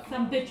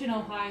 Some bitch in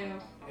Ohio.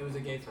 It was a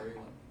gay furry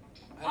one.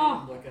 I Oh.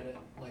 didn't look at it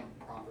like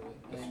properly.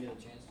 I didn't get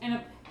a chance to. And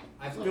a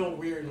I feel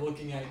weird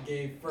looking at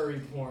gay furry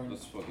porn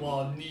That's fucking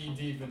while knee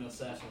deep in a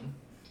session.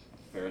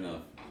 fair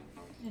enough.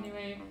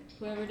 Anyway,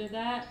 whoever did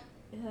that,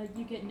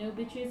 you get no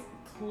bitches.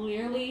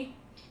 Clearly,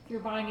 if you're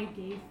buying a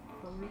gay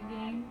furry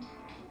game,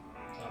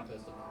 I'm pissed about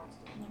this stuff.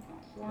 like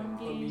a porn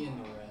Put me game, in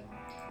the red.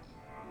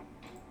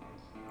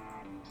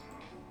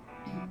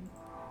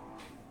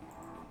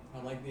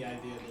 I like the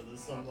idea that there's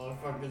some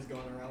motherfuckers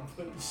going around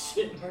putting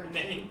shit in her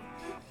name.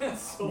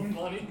 That's so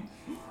funny.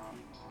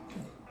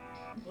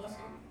 Bless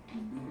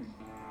you.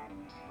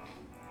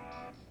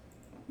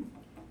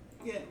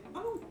 Yeah,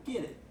 I don't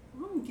get it. I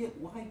don't get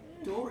why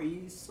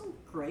Dory is so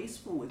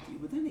graceful with you.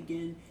 But then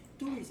again,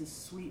 Dory's a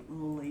sweet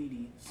little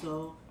lady,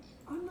 so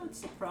I'm not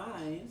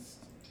surprised.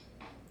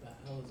 The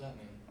hell does that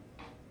mean?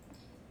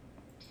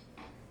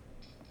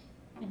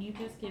 and you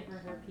just give her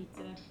her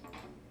pizza.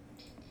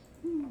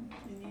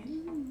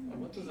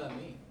 What does that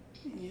mean?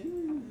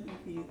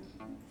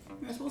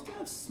 You're supposed to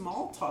have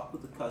small talk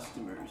with the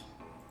customers.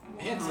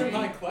 Answer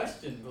my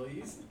question,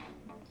 please.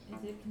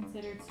 Is it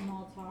considered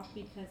small talk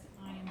because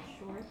I am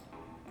short?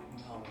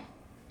 No.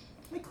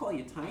 I call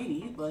you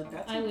tiny, but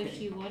that's I okay. wish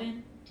you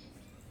wouldn't.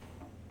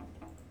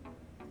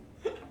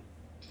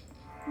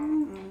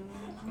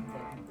 I'm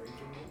fucking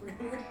breaking over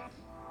here.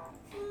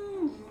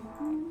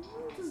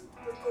 Just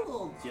a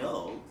little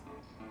joke.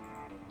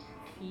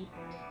 Feed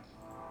her.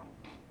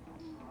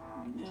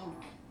 You know,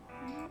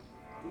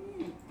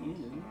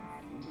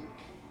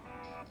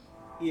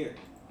 Here.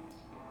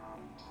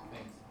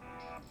 Thanks.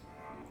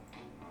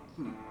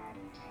 Hmm.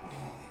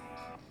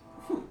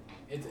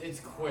 It's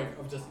quick.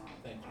 I'm just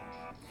thank you.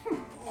 Thank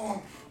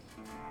you.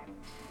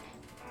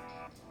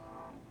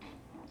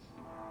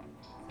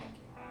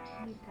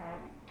 You got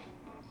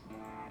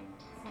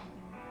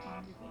something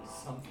on your face.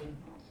 Something.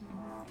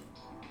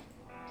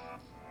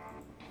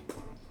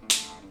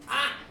 I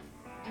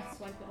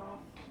swipe it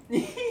off.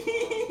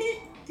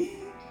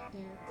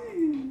 There.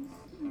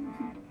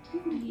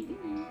 You need to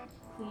eat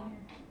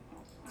cleaner.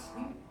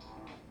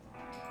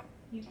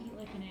 You eat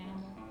like an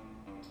animal.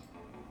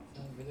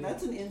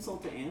 That's an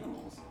insult to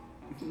animals.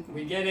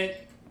 We get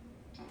it.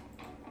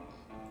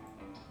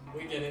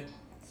 We get it.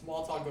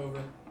 Small talk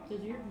over.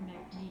 Does your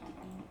neck need to eat?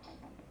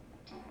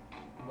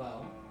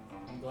 Well,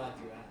 I'm glad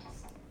you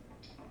asked.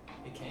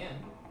 It can.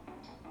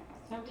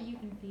 Is that what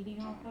you've been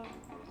feeding off of?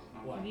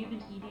 What? Have you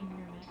been eating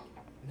your neck?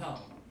 No.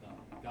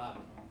 God,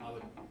 no. I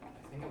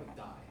think I would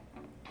die.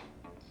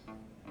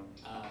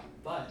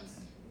 But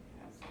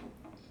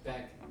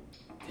Beck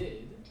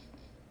did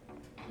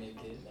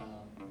make it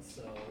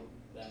so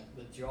that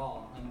the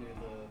jaw under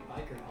the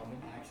biker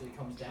helmet actually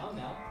comes down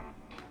now.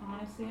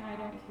 Honestly, I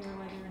don't care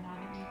whether or not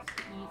it needs to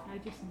eat. I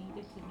just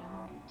needed to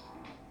know.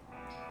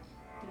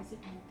 Does it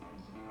need to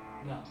eat?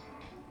 No.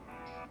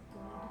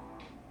 Good.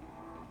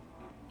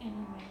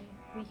 Anyway,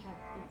 we have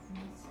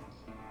business.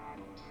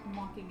 I'm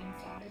walking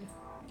inside.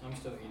 I'm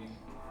still eating.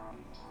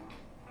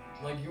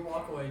 Like, you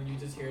walk away and you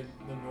just hear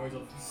the noise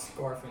of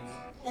scarf and just,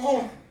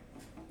 oh!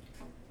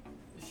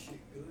 Is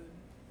shit good?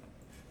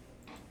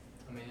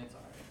 I mean, it's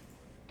alright.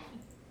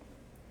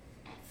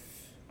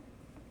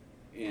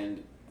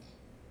 And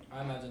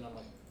I imagine I'm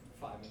like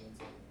 5 minutes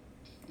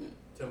in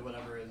to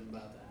whatever is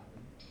about to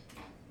happen.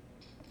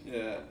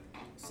 yeah,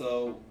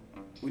 so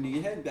when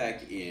you head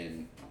back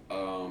in,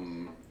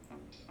 You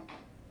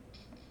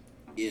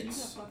got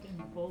it's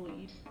fucking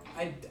bullied.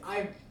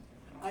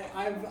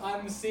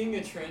 I'm seeing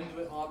a trend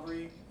with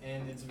Aubrey,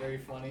 and it's very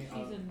funny.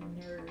 She's a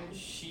nerd.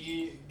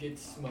 She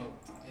gets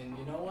smoked, and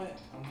you know what?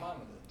 I'm fine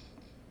with it.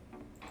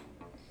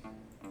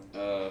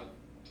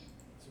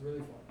 It's really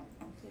fun.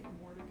 It's like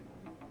Mordecai.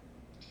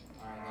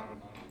 Alright, never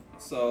mind.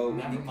 so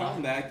when you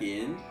come back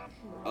in,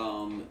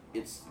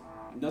 it's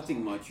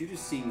nothing much. You're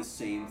just seeing the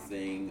same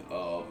thing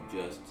of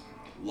just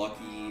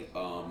Lucky,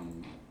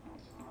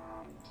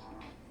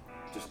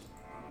 just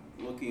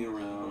looking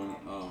around.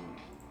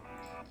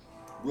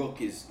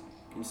 Rook is,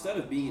 instead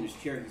of being in his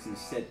chair, he's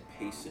instead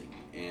pacing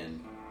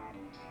and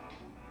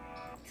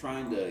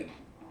trying to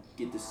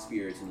get the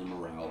spirits and the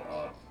morale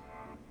up.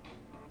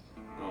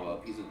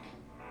 He's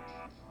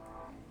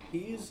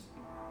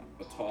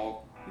a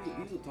tall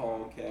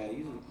cat.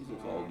 He's a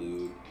tall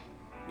dude.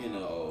 You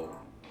know,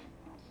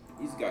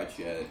 he's got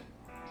you.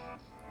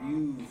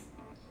 You've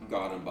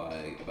got him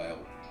by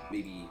about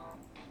maybe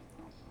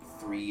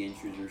 3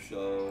 inches or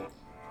so.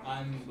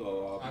 I'm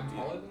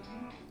taller than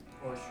him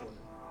or shorter?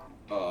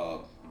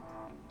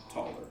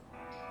 Taller,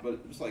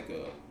 but just like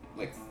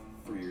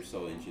 3 or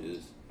so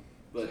inches.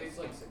 But so he's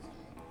like 6'2".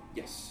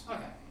 yes.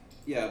 Okay.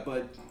 Yeah,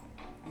 but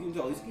you can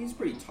tell he's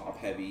pretty top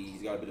heavy.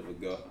 He's got a bit of a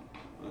gut,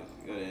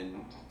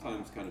 and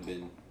times kind of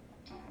been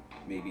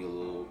maybe a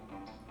little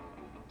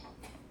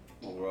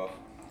rough.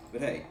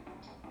 But hey,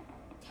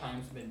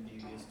 Time's been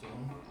devious to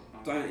him.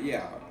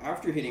 yeah.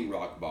 After hitting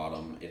rock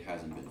bottom, it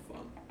hasn't been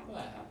fun. Well,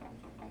 that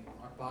happens.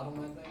 Rock bottom,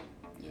 I think.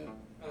 Yeah.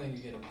 I think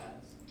you get a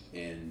pass.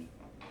 And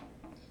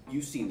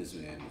you've seen this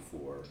man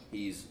before.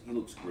 He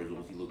looks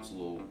grizzled. He looks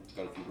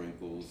got a few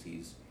wrinkles.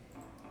 He's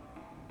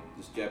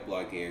this jet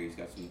black hair. He's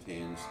got some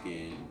tan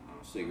skin,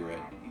 cigar.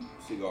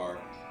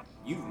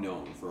 You've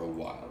known for a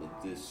while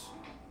that this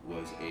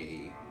was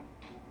he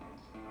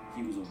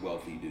was a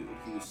wealthy dude.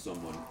 He was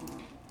someone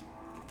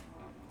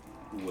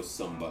who was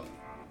somebody.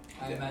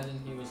 I imagine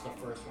he was the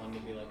first one to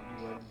be like,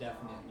 you are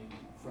definitely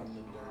from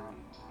the dirt.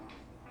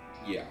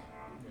 Yeah,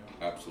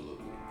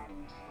 absolutely.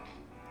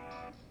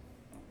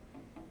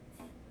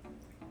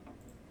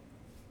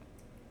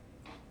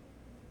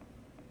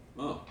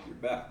 Oh, you're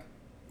back.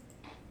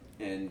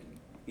 And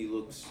he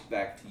looks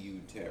back to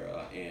you,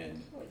 Tara,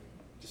 and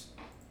just,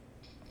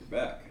 you're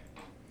back.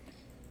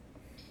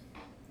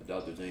 I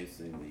doubt there's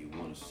anything that you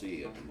want to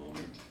see at the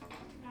moment.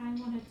 I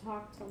want to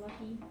talk to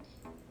Lucky.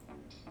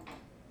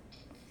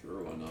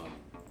 Sure, why not?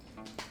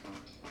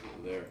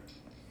 Over there.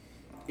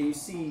 And you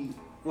see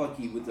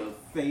Lucky with a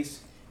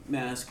face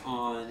mask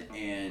on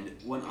and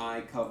one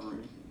eye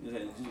covering.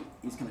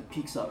 He just kind of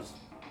peeks up.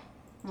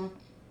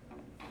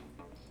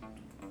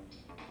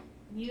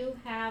 You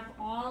have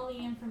all the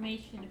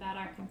information about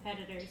our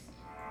competitors.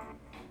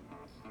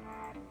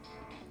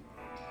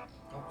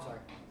 Oh, sorry.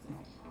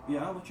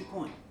 Yeah, what's your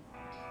point?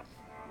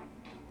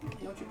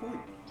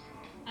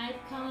 I've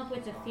come up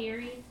with a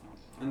theory.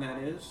 And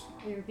that is?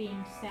 We're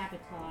being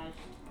sabotaged.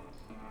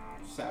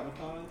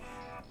 Sabotage?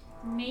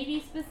 Maybe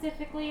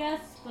specifically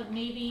us, but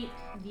maybe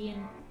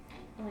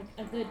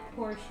a good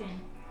portion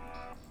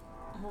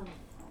of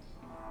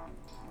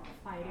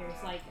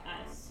fighters like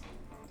us.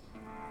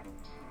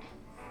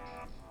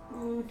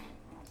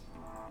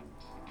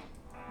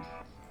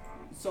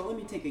 So let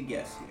me take a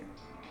guess here.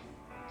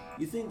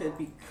 You think that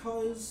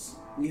because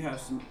we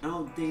have some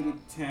outdated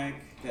tech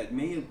that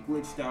may have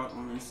glitched out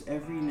on us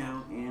every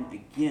now and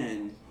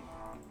again,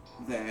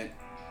 that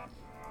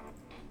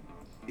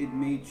it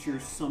made sure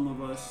some of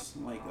us,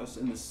 like us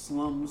in the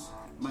slums,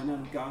 might not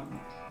have gotten,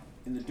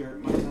 in the dirt,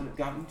 might not have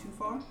gotten too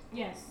far?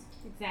 Yes,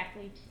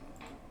 exactly.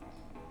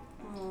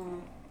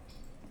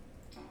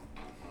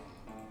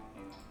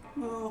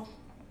 Well,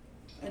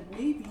 that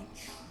may be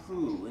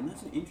true, and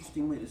that's an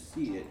interesting way to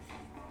see it.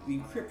 The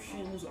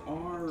encryptions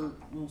are,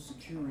 well,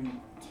 secure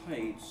and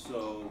tight,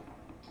 so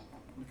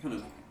we kind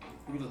of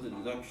brings up the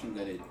deduction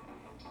that it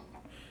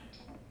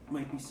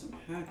might be some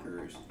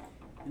hackers.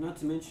 And not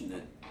to mention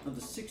that of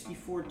the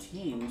 64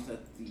 teams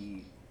that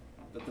the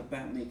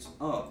BAT makes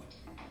up,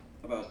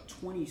 about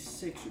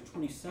 26 or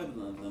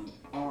 27 of them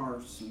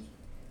are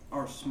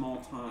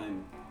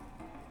small-time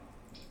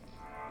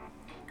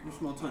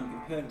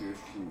competitors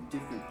from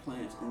different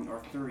planets in the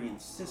Arthurian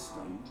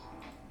system,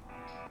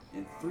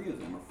 and 3 of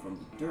them are from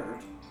the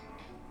dirt.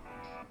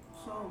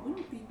 So it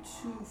wouldn't be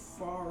too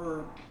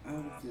far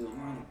out of the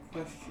line of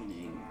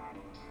questioning.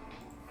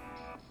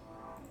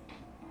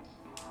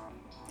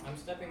 I'm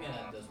stepping in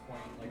at this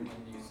point, like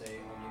when you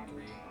say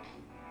only 3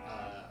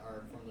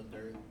 are from the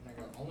dirt. I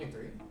go, only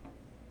 3?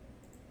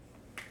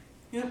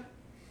 Yep.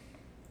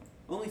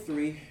 Only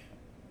 3.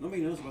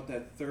 Nobody knows about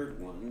that third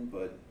one,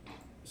 but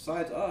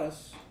besides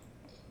us,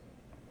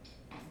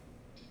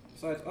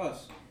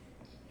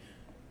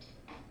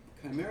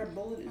 Chimera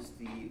Bullet is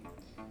the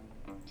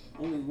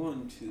only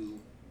one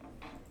to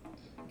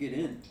get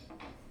in.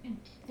 And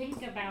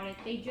think about it,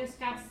 they just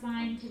got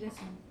signed to this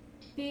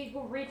big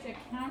rich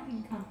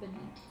accounting company.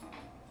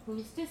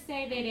 Who's to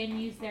say they didn't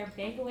use their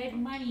big wig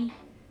money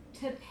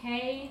to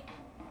pay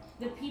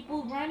the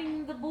people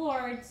running the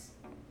boards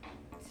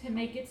to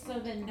make it so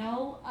that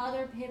no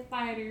other pit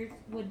fighters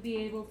would be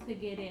able to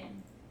get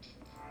in?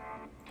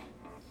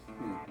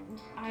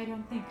 I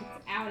don't think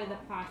it's out of the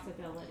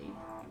possibility.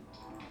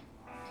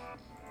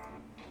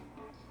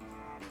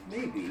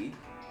 Maybe.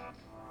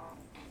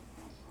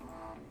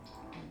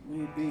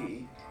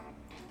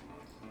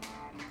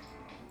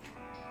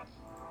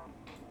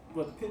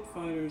 But pit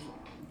fighters,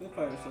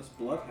 that's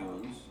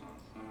bloodhounds.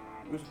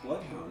 There's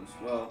bloodhounds.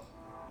 Well,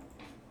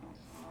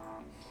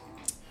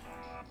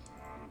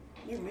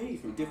 they're made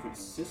from different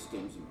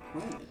systems and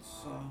planets,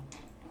 so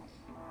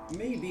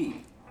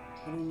maybe.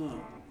 I don't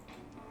know.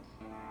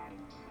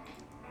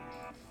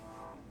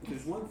 But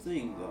there's one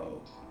thing,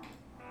 though.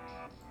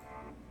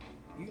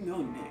 You know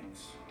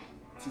Nyx.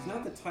 She's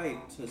not the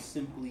type to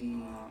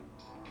simply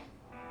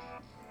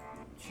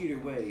cheat her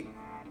way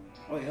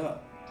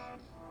up.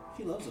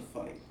 She loves a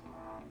fight.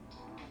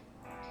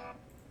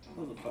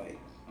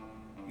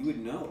 You would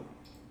know.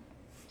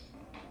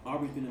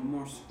 Aubrey's been in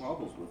more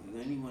squabbles with her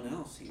than anyone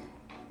else here.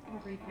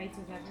 Aubrey fights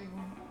with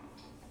everyone.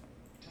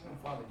 I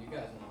haven't fought with you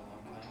guys in a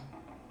long time.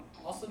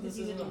 Also, this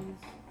isn't about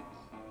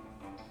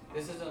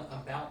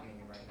me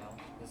right now.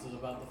 This is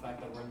about the fact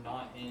that we're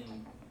not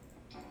in.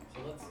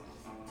 So let's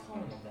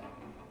tone it down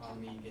on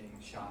me getting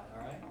shot,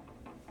 alright?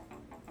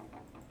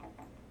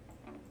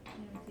 I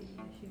don't see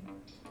the issue.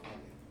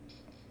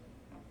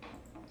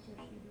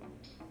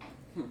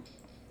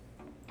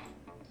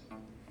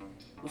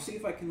 I'll see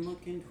if I can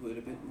look into it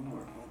a bit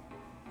more.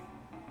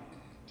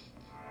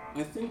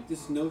 I think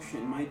this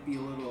notion might be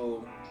a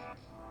little...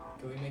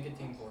 Can we make a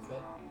team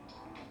forfeit?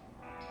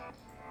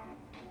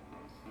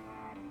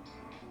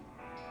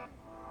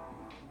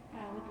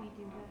 How would we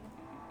do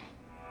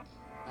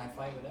that? I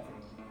fight with everyone.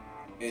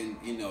 And,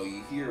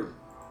 you hear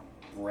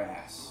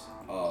brass.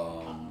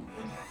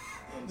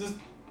 Just,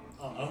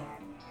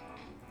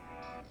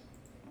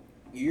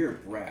 You hear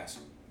brass,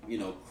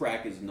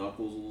 crack his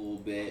knuckles a little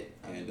bit,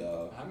 and,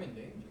 I'm in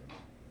danger.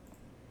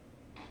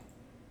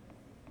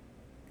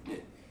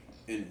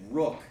 and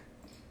Rook,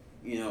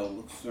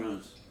 looks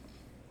around.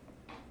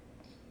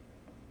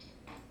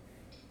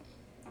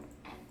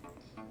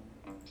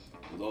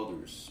 With all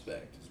due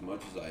respect, as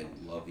much as I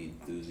love the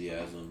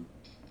enthusiasm,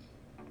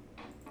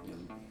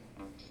 you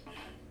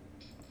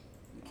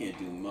can't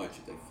do much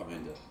if they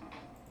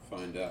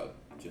find out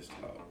just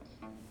how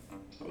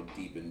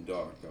deep and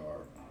dark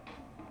our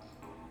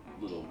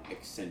little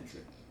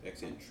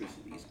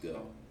eccentricities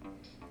go.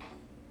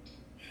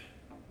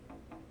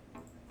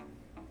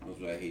 That's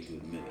what I hate to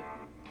admit it.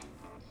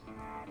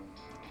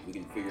 If we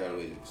can figure out a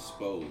way to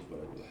expose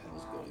whatever the hell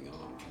is going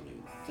on, which I don't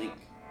even think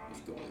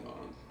is going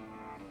on,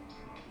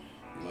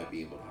 we might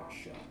be able to have a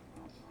shot.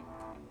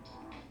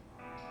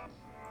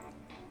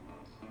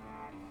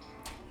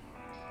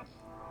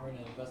 We're in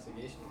an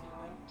investigation team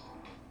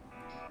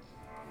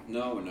now?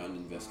 No, we're not an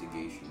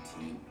investigation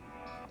team.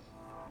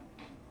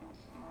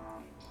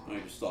 We're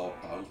not here to solve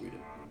problems. We're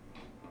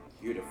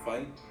here to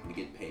fight and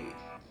to get paid.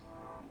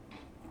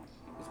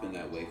 It's been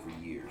that way for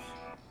years.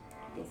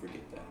 Don't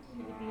forget that. It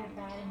would be a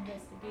bad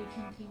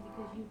investigation team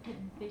because you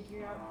couldn't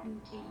figure out who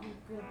ate your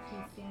grilled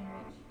cheese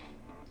sandwich.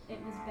 It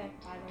was Beck,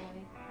 by the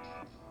way.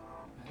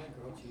 I had a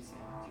grilled cheese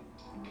sandwich.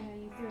 Yeah,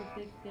 you threw a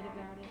big fit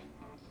about it.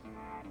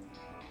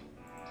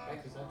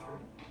 Mik-Cheq, is that true?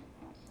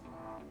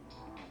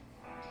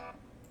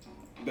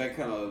 Beck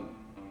kind of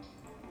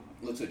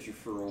looks at you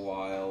for a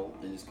while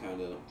and just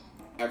kind of,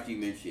 after you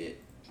mention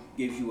it,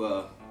 gives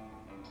you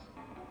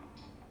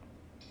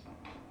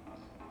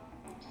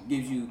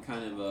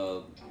kind of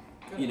a,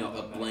 Couldn't a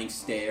have been blank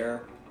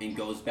stare and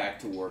goes back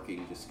to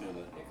working, just kind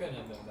of. Back. It couldn't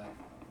have been back.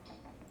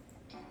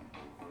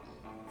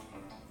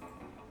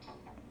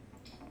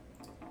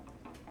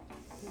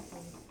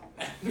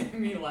 Made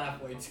me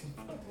laugh way too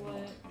much.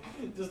 What?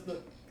 Just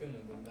the couldn't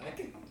have been back.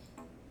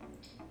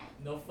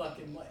 No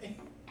fucking way.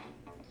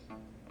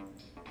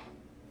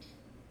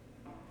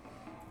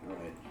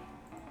 Alright.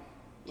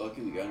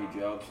 Lucky, we got any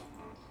jobs?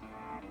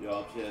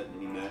 Jobs yet?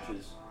 Any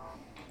matches?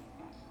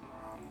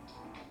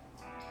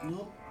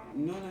 Nope,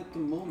 none at the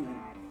moment.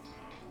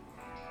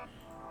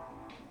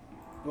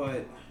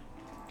 But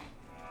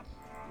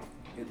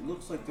it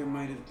looks like there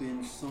might have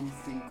been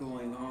something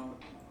going on.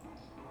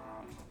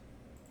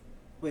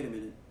 Wait a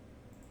minute.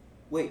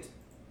 Wait.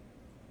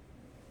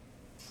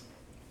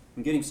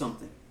 I'm getting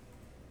something.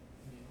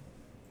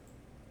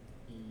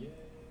 Yeah.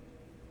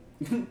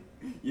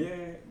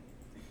 Yeah.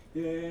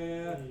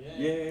 Yeah.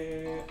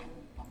 Yeah.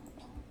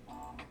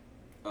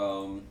 That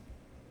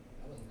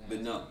was But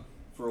nasty. no,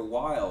 for a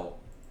while,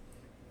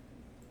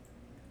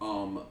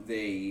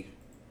 they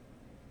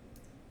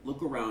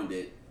look around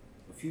it,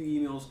 a few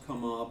emails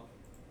come up,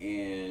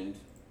 and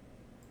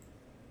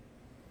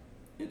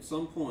at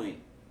some point,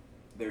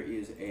 there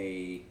is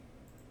at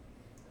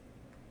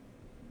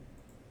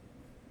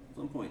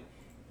some point,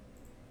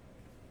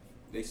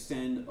 they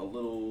send a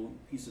little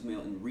piece of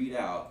mail and read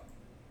out,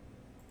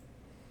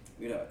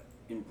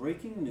 in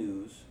breaking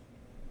news,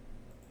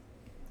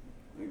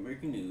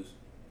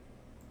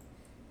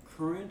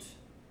 current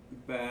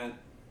bad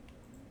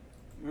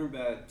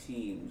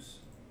teams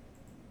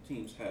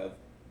have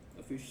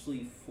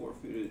officially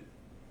forfeited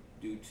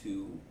due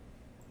to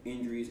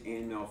injuries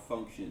and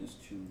malfunctions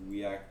to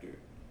reactor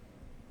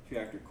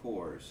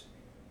cores.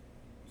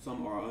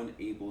 Some are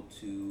unable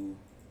to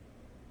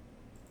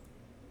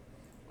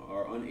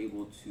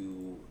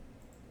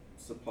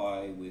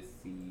supply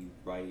with the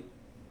right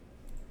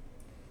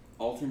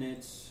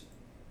alternates,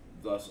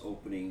 thus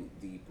opening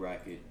the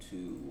bracket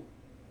to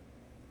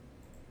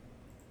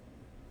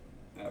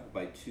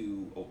by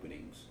 2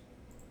 openings.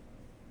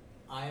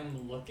 I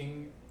am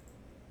looking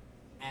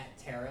at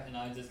Tara and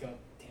I just go,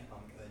 damn,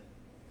 I'm good.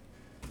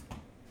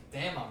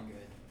 Damn, I'm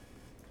good.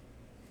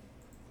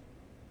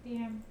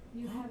 Damn,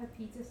 you have a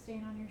pizza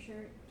stain on your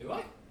shirt. Do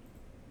I?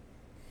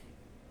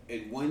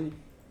 And when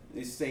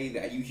they say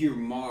that, you hear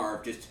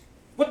Marv just,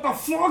 "What the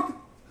fuck?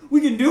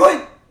 We can do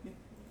it!"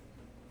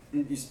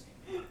 And just,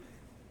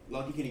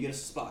 "Lucky, can you get a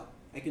spot?"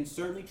 "I can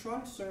certainly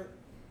try, sir.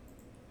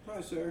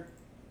 Try, sir.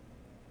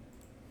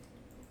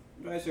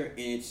 Try, sir."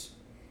 And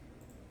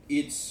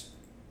it's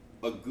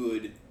a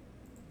good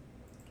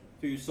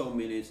 3 or so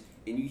minutes,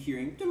 and you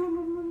hearing.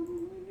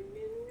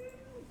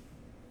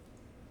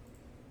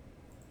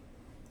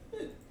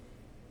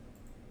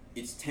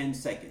 It's 10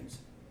 seconds.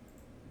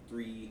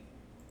 3,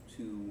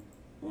 2,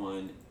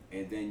 1,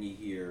 and then you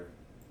hear,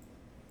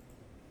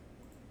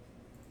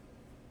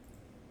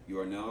 "You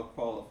are now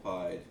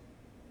qualified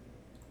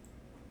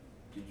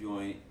to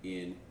join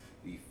in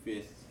the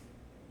 5th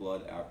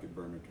Blood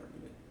Afterburner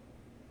tournament."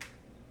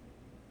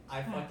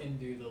 I fucking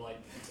do the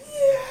like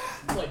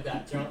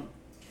that jump.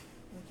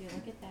 Would you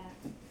look at that?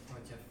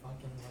 Would you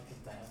fucking look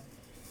at that?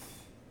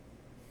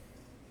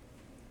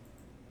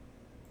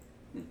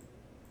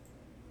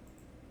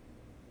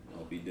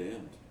 I'll be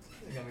damned.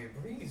 It's gonna be a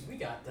breeze. We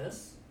got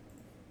this.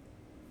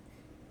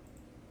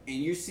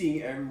 And you're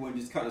seeing everyone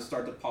just kind of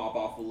start to pop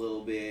off a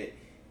little bit.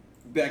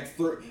 Beck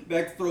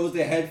throws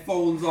the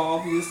headphones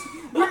off. And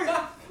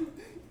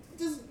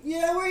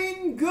we're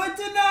eating good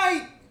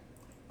tonight.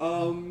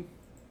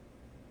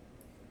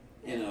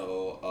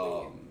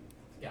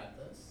 Got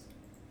this.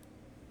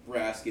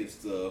 Brass gives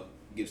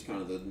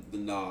kind of the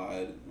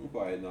nod,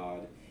 quiet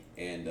nod,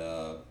 and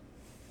I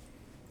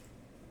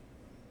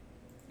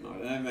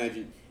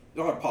imagine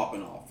y'all are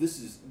popping off.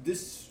 This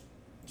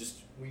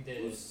just We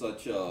did was it.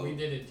 such a. We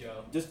did it,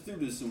 Joe. Just through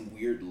to some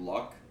weird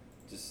luck,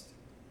 just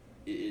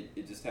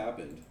it just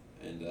happened,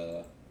 and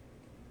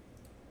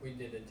We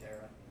did it,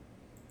 Tara.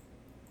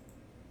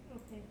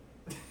 Okay.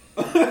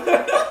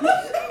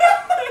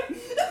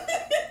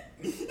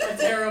 A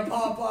Tara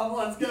pop off,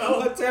 let's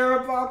go. a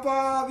Terra pop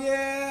up,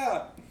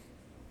 yeah.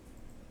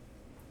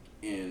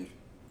 And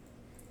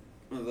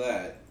with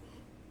that,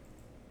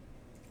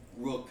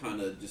 we'll kind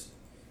of just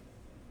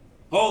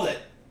hold it.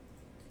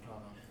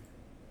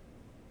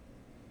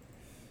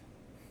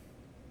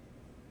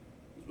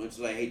 As much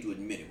as I hate to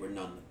admit it, we're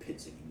not in the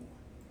pits anymore.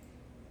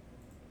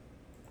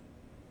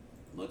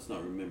 Let's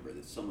not remember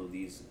that some of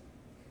these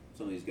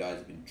guys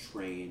have been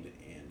trained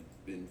and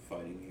been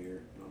fighting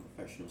here on a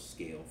professional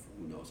scale for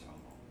who knows how long.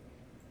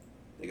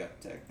 They got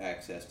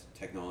access to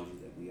technology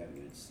that we haven't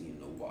even seen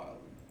in a while.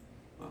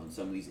 And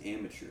some of these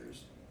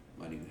amateurs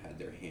might even had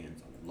their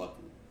hands on it.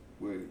 Luckily,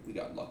 we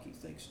got lucky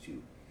thanks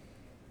to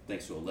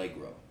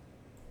Allegro.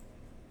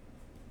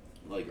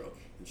 Allegro.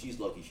 And she's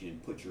lucky she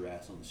didn't put your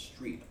ass on the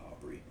street,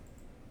 Aubrey.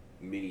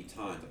 Many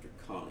times after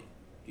conning.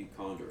 You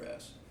conned her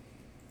ass.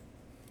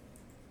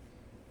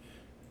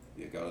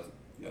 You got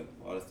a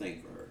lot to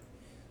thank for her.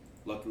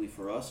 Luckily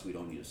for us, we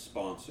don't need a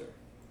sponsor.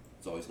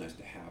 It's always nice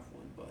to have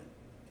one, but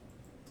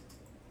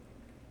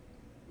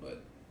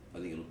I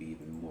think it'll be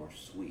even more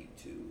sweet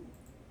to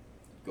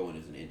go in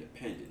as an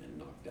independent and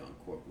knock down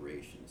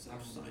corporations that I'm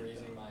have signed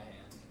raising up. my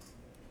hand,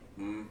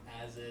 Hmm?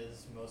 as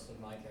is most of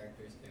my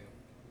characters do.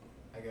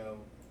 I go,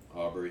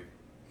 Aubrey.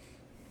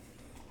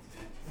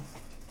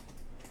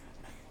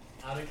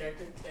 out of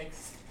character,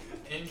 thanks.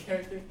 In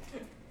character,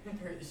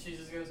 she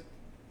just goes,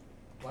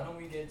 why don't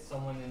we get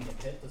someone in the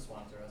pit to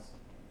sponsor us?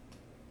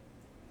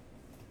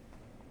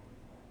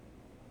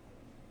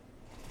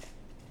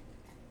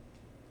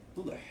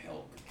 Who the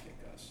hell could kick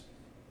us?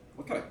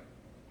 What kind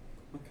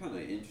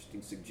of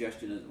interesting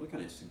suggestion is? What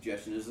kind of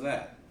suggestion is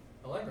that?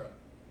 Allegra.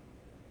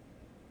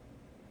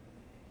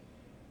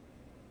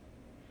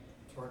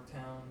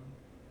 Torquetown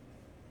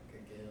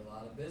could get a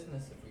lot of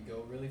business if we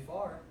go really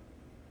far.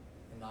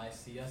 And I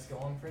see us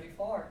going pretty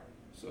far.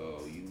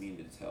 So you mean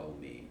to tell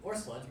me? Or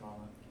Sledge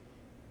Mama.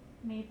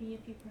 Maybe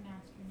if you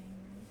pronounced her name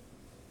right,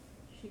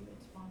 she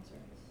would sponsor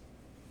us.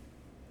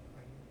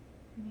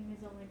 Her name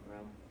is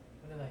Allegro.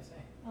 What did I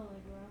say?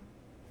 Allegro.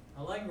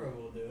 Allegra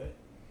will do it.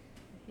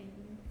 I hate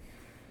you.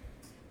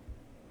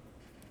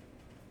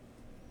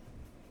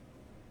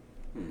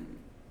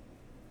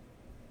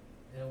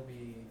 It'll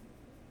be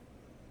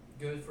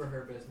good for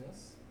her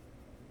business.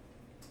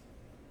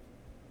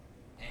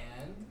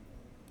 And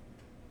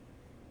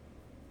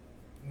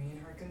me and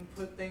her can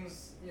put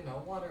things,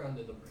 water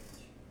under the bridge.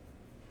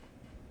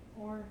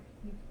 Or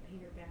you could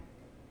pay her back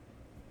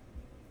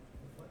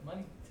With what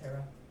money,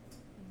 Tara?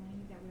 the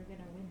money that we're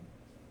gonna win.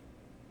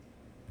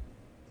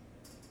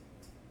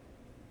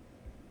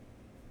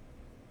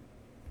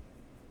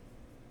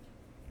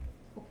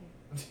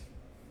 Okay.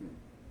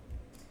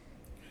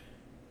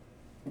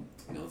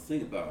 The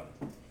thing about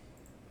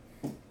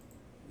it,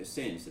 they're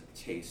saying it's the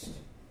taste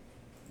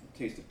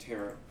of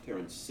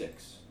Terran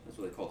 6. That's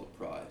what they call the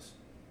prize.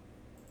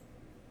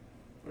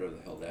 Whatever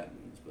the hell that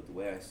means. But the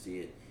way I see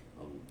it,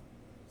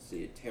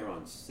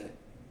 Terran 7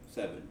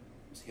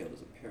 is hailed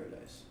as a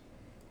paradise.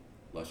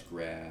 Lush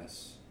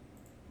grass,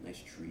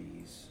 nice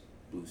trees,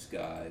 blue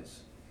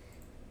skies.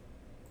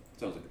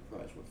 Sounds like a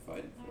prize worth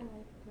fighting I for.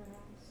 like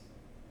grass.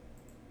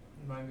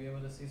 You might be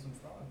able to see some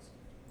frogs.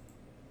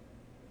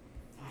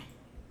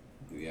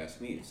 If you ask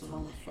me, it's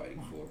something worth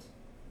fighting for. I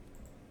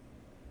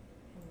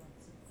want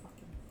some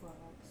fucking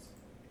frogs.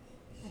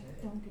 I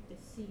Shit. don't get to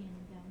see any of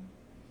them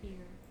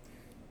here,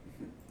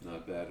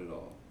 Not bad at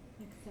all.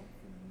 except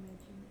for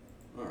Reggie.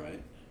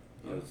 Alright.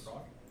 You have a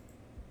frog?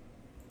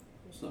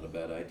 It's not a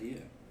bad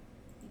idea.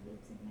 He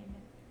lives in my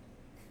neck.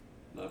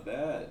 Not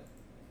bad.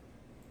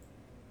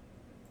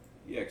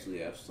 You actually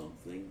have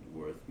something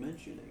worth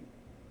mentioning.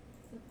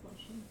 It's a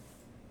plushie.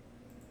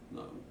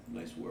 No,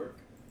 nice work.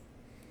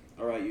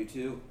 Alright, you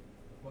two.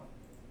 What?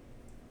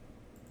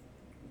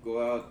 Go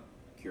out,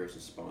 cure us a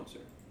sponsor.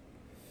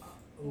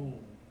 Ooh.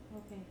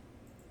 Okay.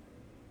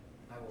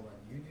 I will let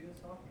you do the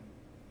talking.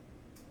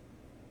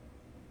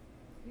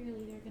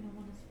 Clearly they're gonna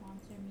want to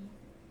sponsor me.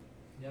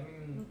 Yeah, I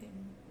mean, Look at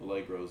me.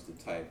 Allegro's the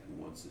type who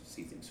wants to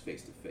see things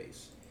face to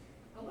face.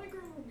 Allegra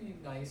will be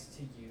nice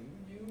to you.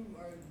 You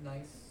are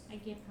nice. I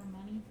give her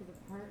money for the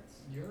parts.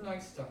 You're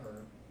nice to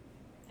her.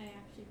 I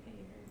actually pay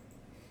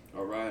her.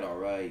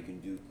 Alright,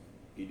 you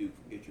do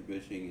get your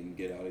bitching and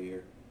get out of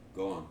here.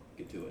 Go on,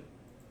 get to it.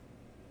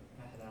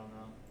 I don't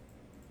know.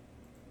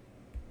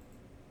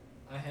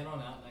 I head on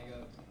out and I go,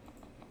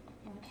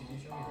 What? could you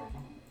show me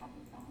Reggie?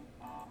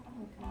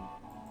 Okay.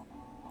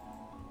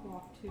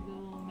 Walk to the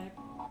little mech.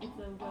 It's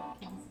a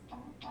Webkins.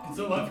 It's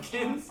a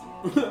Webkins?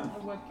 Yeah, a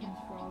Webkins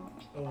frog.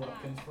 A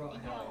Webkins frog?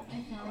 Hell I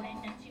found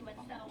him at the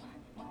dump.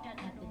 I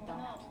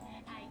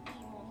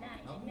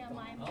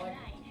like it.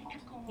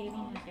 Hating a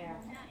bear.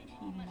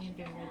 He named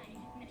him Reggie.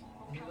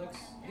 He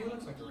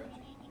looks like a Reggie. I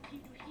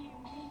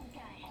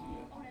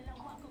want to have a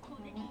real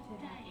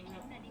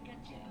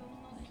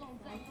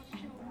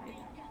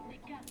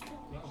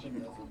I don't think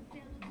that's it.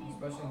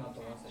 Especially not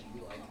the ones that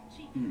you like.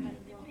 Hmm.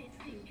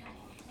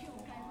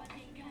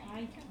 I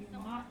do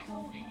not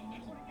know him. I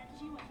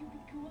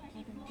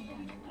don't think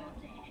I'm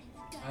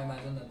allowed. I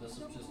imagine that this is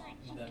just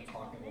them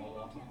talking while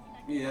walking.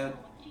 Yeah,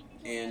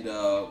 and Even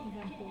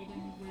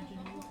holding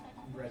original.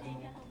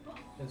 Reginald,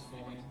 his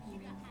full name.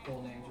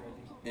 Full name's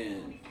Reggie.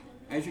 and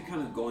as you're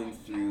kind of going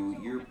through,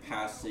 you're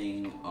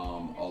passing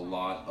a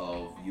lot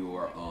of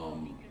your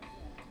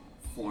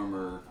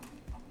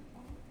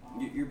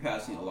you're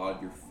passing a lot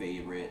of your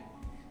favorite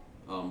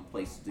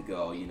places to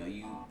go. You know,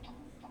 you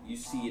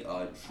see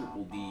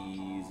Triple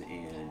D's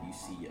and you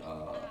see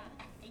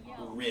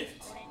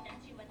Rift,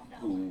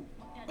 who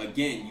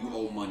again you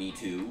owe money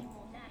to.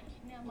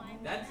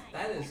 That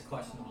is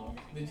questionable.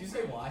 Did you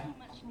say why? Owe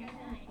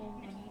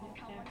money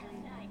to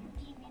everyone.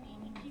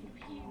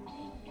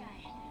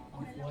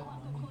 With what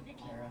money,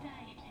 Tara?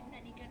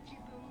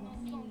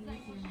 Money is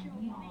your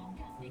meal.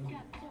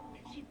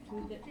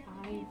 Food that that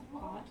I've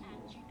bought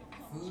you.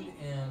 Food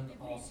and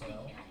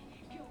also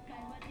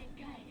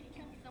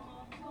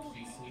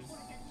pieces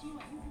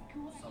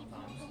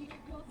sometimes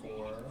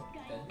for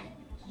bed.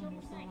 When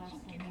was the last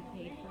time you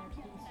paid for a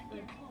piece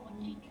for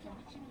Mik-Cheq?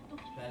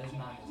 That is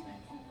not his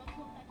name.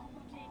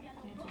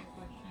 Answer the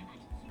question.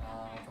 A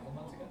couple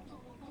months ago.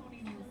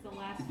 When was the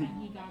last time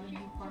he got a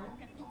new part?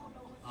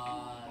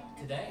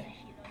 Today.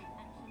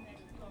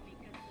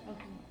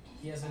 Okay.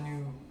 He has a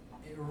new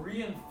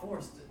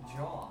reinforced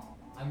jaw.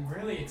 I'm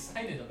really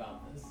excited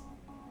about this.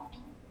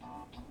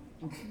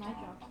 My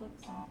jaw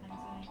clicks sometimes when I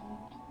eat.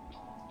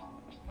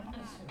 What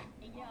is it?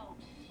 You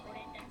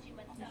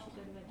should go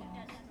to the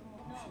dentist.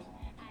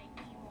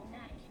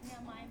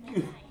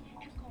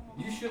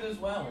 You should as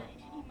well,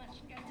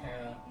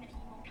 Tara.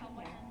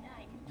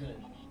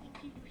 Good.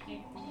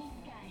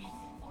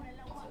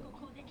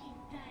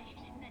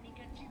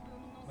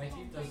 My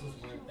teeth does this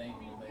weird thing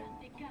where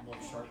they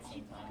look sharp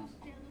sometimes.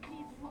 You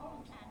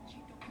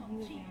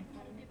a vampire.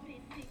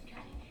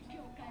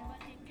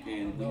 I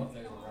don't know if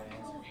there's a right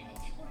answer for this.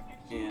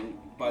 And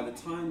by the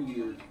time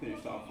you're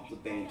finished off with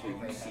the banter,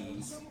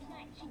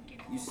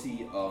 you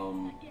see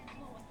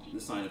the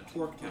sign of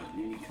Torque Town.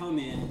 And when you come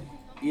in,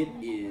 it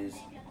is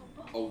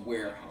a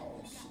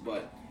warehouse,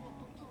 but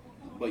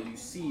you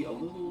see a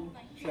little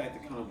shack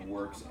that kind of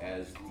works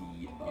as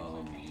the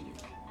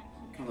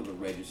kind of the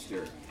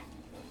register.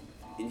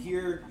 And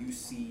here you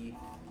see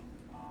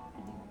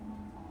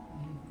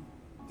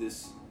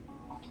this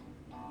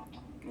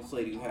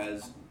lady who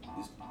is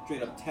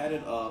straight up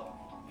tatted up,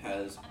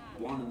 has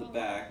blonde in the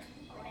back,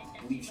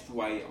 bleached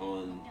white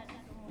on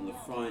the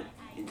front,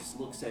 and just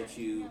looks at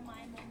you,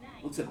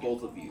 looks at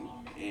both of you,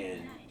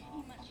 and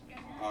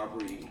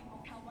Aubrey,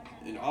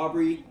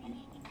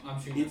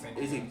 I'm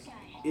shooting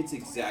it's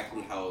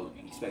exactly how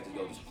you expect it to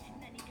go. Just,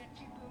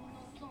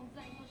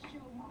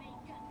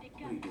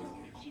 what are you doing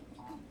here?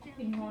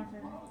 Ignore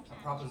her. a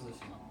proposition.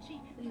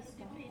 Please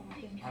stop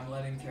talking. I'm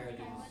letting Tara do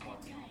this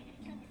talking.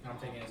 I'm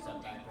taking a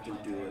step back.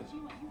 Don't do it.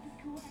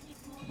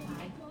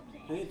 Hi.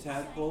 Hey,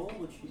 Tadpole,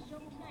 what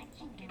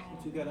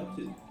you got up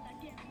to?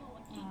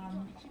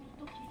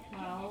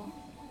 Well,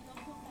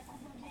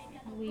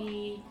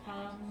 we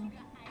come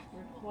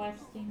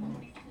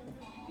requesting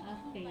a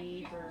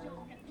favor.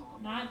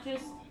 Not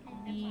just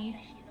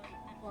me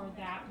or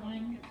that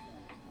one,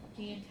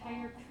 the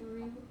entire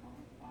crew,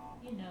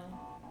 you know,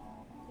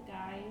 the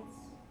guys.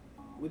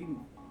 What do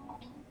you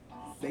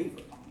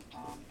favor?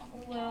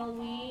 Well,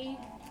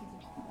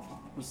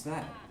 What's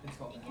that? It's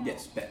called that.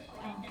 Yes, bet.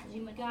 we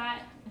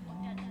got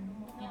into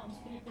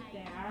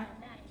that.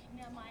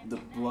 The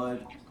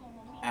blood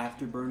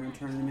afterburner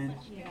tournament.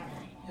 Yeah.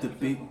 The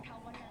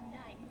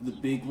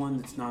big one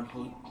that's not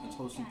that's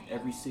hosted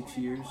every 6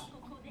 years.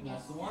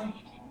 That's the one.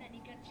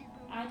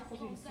 I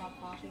told you to stop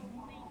talking.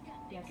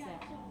 Yes,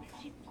 that one.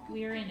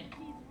 We're in it.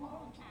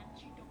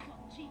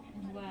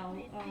 And well,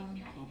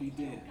 I'll be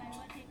damned.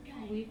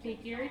 we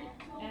figured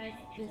that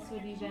this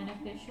would be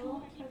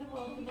beneficial for the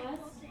both of us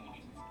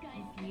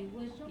if you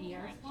would be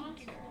our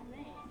sponsor.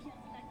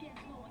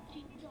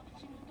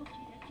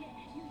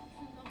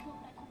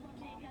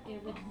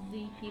 It would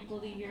lead people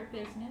to your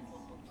business,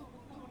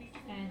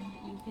 and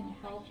you can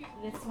help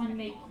this one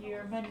make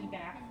your money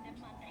back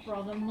for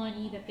all the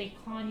money that they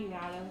con you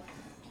out of.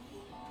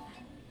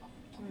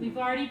 We've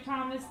already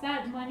promised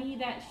that money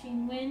that she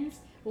wins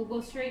will go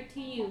straight to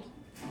you.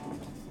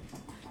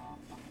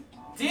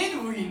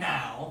 Did we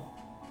now?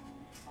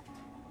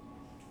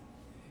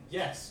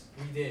 Yes,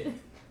 we did.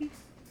 Is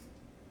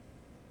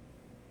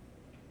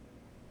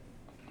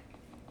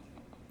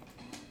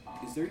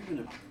there even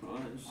a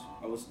prize?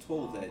 I was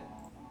told that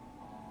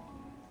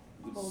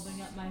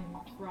Holding up my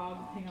frog.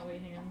 Hang on,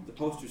 wait, hang on. the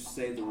posters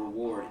say the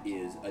reward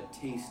is a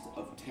taste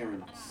of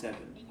Terran 7.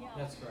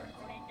 That's correct.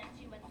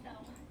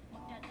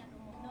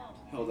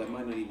 Hell, that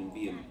might not even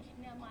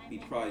be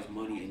prize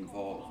money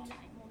involved.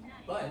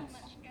 But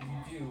you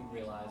do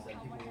realize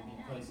that people will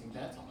be placing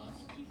bets on us.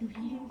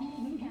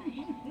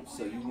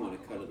 So you want a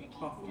cut of the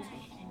profits, huh?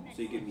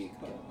 So you give me a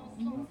cut.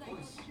 Of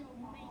course.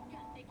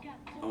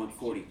 I want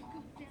 40.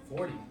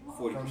 40.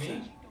 40%. From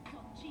me?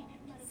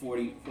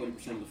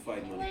 40% of the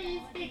fight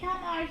money. Please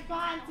become our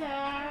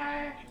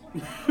sponsor.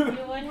 You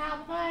would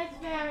help us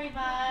very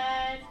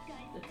much.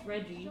 That's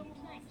Reggie.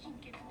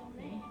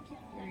 See?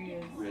 There he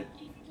is.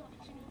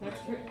 That's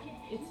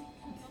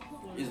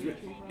it's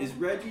Is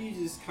Reggie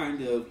just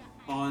kind of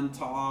on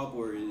top,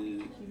 or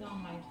is? He's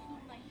on my.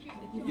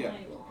 He's Yeah. on my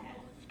little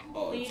head.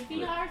 Oh, Please it's be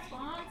great. our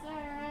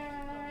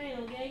sponsor.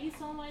 It'll get you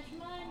so much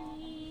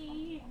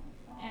money,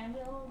 and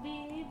we'll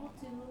be able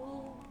to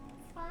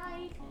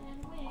fight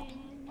and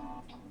win.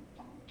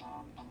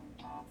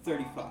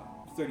 30%.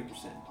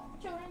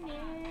 Join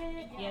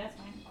it. Yeah, that's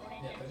fine.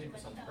 Yeah, 30%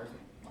 is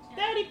perfect.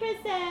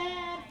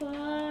 30%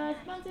 for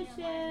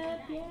sponsorship.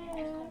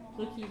 Yeah.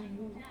 Look, he even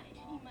moved.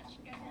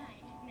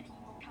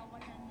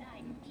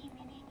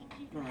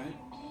 All right.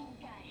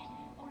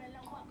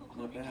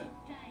 Not bad.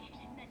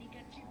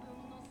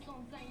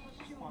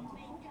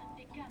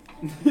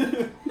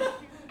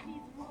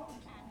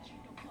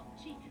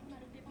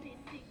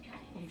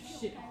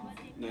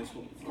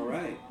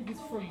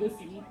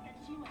 pussy.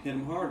 Hit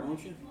him hard,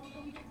 won't you?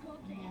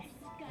 Yes.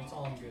 That's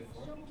all I'm good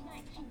for.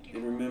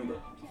 And remember,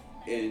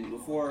 and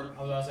before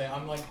I was about to say,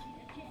 I'm like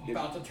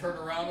about to turn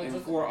around and and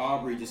just. before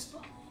Aubrey just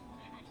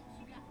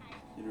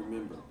and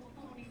remember,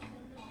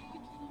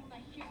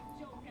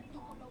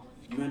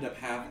 you end up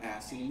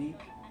half-assing me,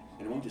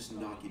 and I won't just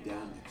knock you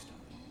down next time.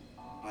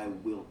 I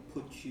will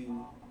put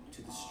you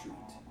to the street.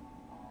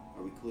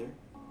 Are we clear?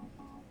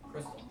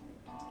 Crystal.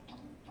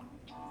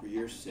 For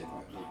your sake, I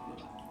hope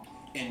not.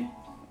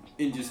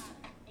 And just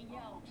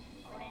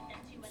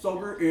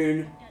sober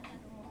in,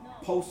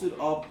 posted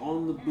up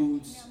on the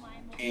boots,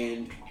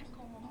 and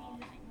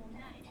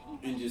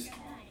just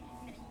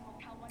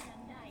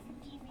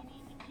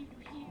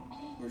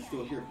we're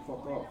still here.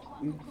 Fuck off.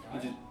 And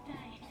just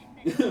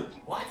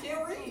Why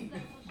can't read?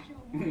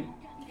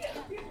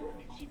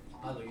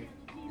 I leave.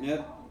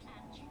 Yep.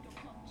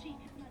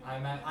 I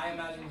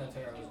imagine that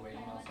Tara was waiting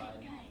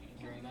outside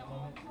during that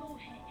moment.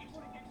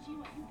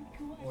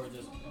 Or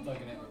just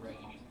thugging it with Rick.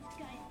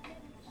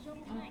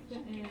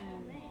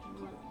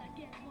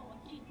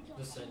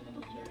 Just sitting in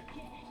the dirt.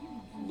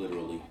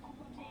 Literally.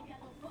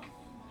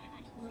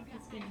 Work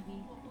is gonna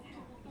be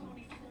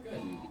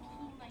Good.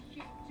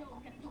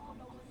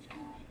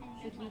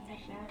 Should we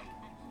take that?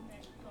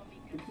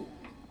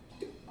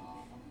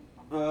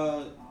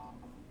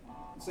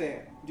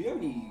 Say, do you have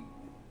any?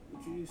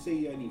 Would you say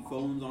you had any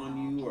phones on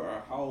you,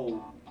 or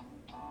how?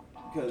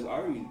 Because I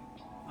already.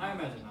 I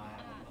imagine I have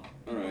it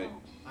though. All right.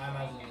 I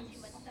imagine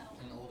it's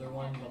an older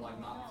one, but like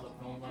not flip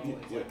phone level. Yeah,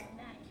 It's yeah. like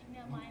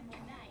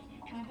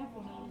I have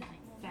one of those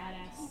fat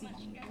ass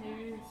CD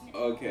players.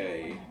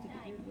 Okay. I have to get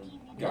rid of them.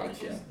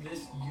 Gotcha. Is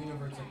this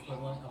universe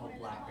equivalent of a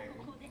BlackBerry?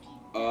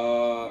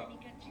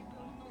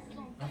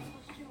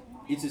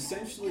 It's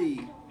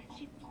essentially,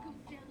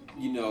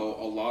 a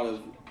lot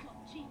of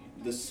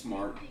the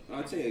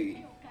I'd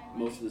say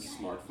most of the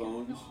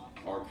smartphones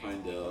are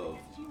kind of,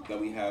 that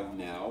we have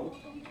now,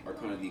 are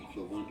kind of the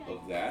equivalent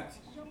of that,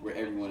 where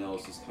everyone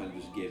else is kind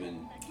of just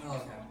given, Oh,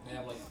 okay. They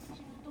have like.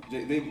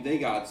 they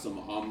got some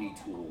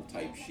Omni-tool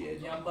type shit.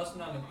 Yeah, I'm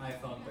busting out an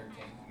iPhone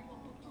 13.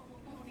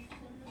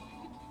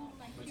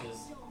 Which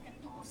is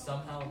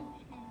somehow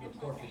the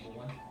poor people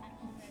one.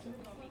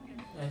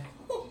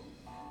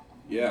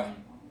 Yeah. I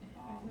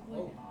have like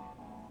Oh.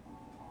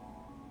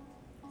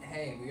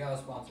 Hey, we got a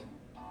sponsor.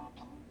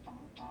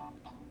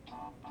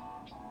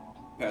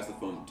 Pass the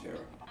phone to Tara.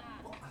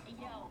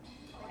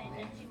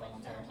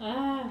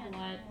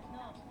 what?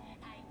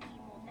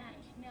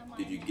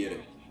 Did you get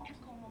it?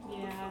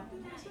 Yeah.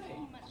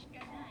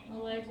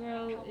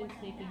 Allegro is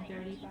taking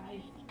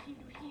 35.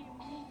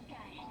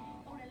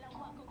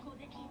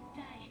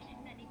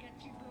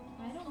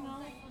 I don't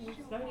know. It's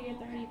 30 or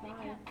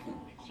 35.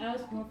 I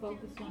was more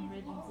focused on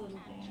Reggie's little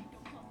dance.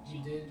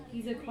 You did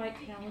He's a quite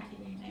talented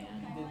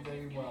man.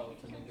 very well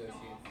to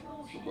negotiate.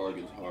 The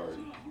bargain's hard.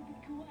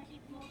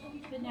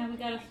 But now we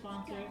got a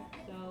sponsor,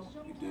 so.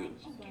 You do.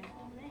 so.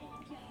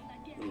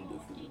 A little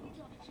different now.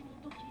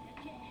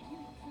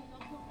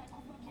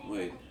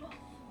 Wait.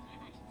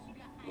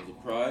 Of the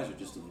prize or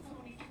just of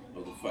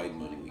the fight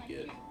money we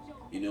get?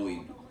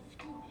 We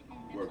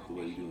work the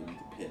way you do in the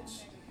pits.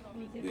 Is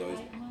it We always-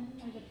 fight money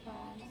or the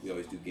prize? We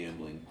always do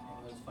gambling.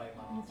 Let's fight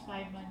money. It's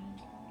 5 money.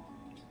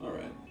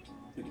 Alright.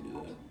 We can do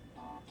that. Just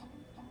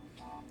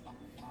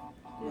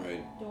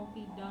Alright. don't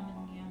be dumb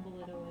and gamble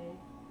it away.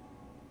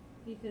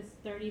 Because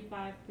 35%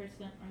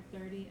 or 30, I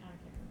can't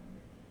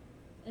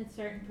remember. A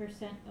certain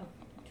percent of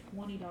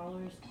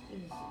 $20 is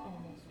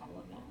almost all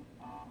of it.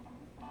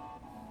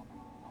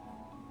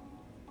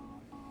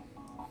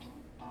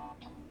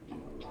 Yeah,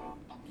 alright.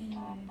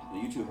 Anyway,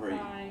 Now you two hurry.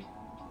 bye.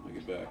 I'll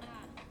get back.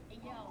 I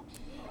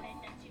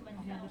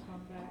had to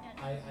come back.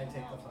 I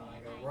take the phone. I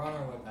go. We're on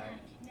our way back.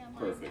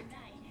 Perfect.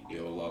 We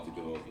have a lot to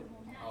go over.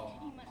 Oh,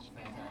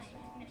 fantastic.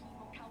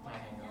 I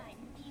hang up.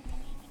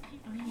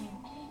 I'm a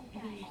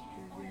beast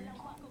trigger.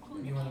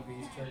 You want a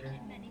beast trigger?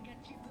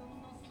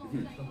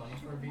 The money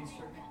for a beast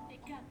trigger?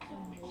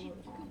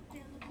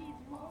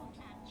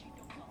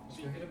 Let's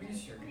go get a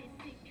beast trigger.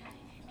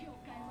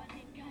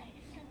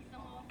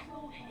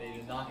 They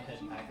did not head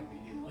back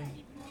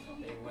immediately.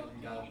 They went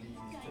and got a beast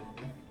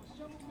trigger.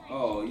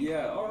 Oh,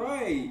 yeah,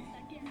 alright!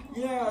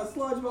 Yeah,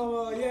 Sludge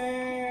Mama,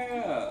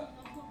 yeah!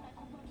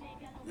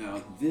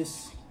 Now,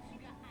 this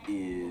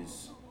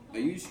is... Now,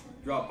 you just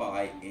drop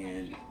by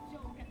and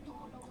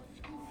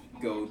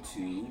go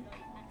to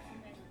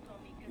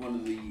one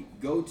of the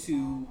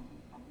go-to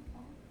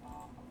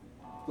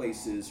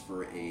places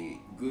for a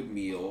good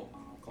meal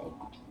called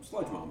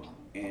Sludge Mama.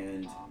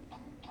 And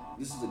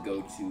this is a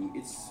go-to.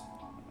 It's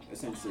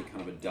essentially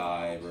kind of a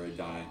dive or a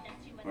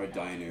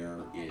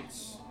diner.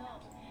 It's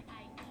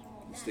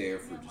there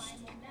for just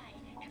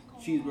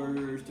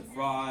cheeseburgers to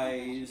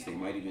fries. They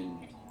might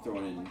even throw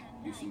in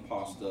do some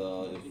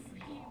pasta if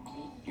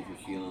you're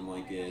feeling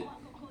like it.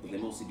 But they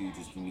mostly do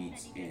just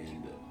meats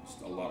and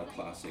just a lot of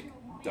classic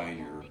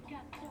diner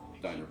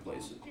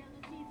places,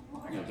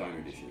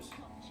 diner dishes.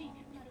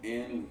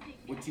 And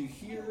what you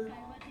hear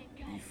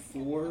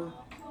before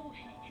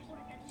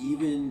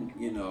even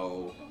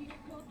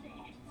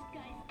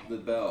the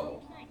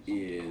bell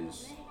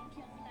is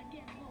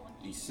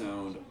the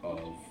sound of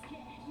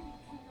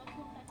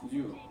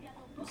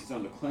it's the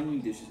sound of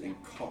clanging dishes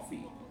and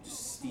coffee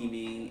just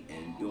steaming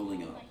and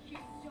building up,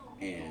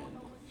 and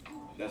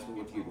that's what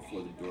you hear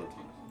before the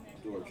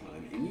door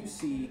chime. And you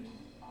see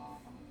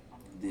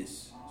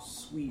this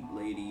sweet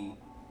looking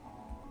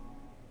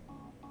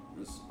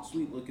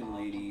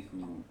lady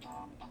who,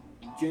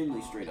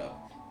 generally straight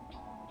up,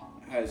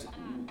 has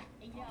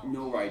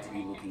no right to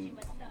be looking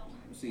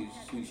see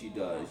sweet she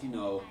does.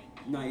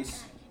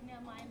 Nice,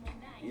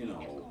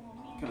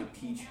 kind of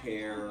peach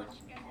hair,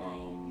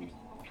 or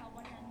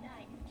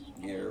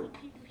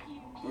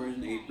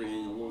an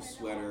apron, a little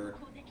sweater.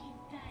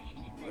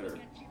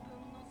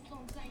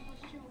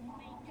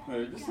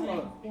 Just a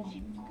lot,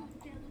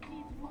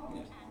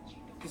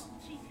 just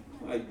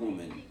a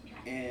woman,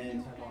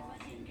 and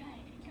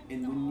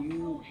when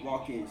you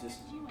walk in, it's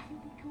just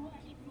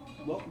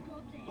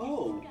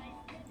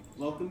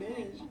welcome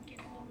in,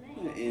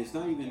 and it's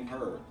not even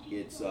her.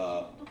 It's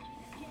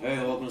hey,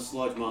 welcome to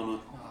Sludge, Mama.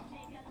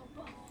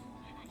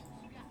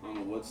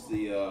 What's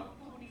the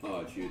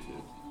it's you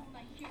two.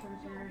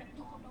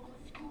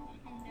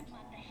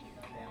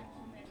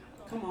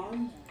 Come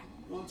on,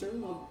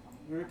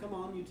 come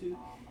on, you two.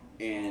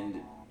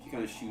 And she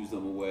kind of shoos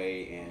them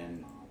away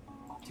and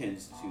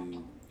tends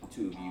to the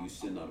two of you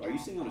sitting up. Are you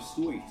sitting on a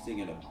stool, or are you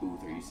sitting at a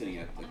booth, or are you sitting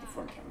at the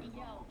front counter?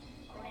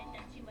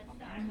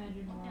 I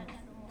imagine more.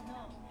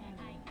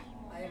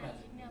 I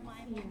imagine.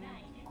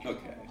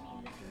 Okay.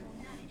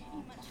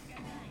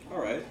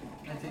 Alright.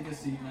 I take a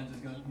seat and I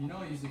just go,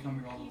 I used to come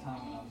here all the time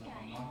when I was at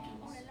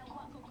Monoculus.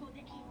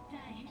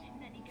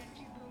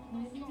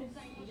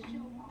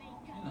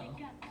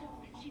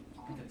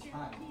 Like a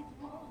child.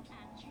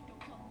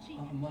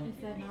 Is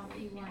that not what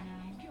you are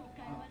now?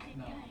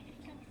 No.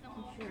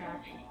 You sure are.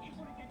 I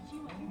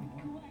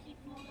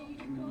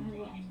wouldn't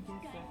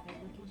guess that by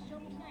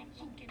looking at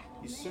you.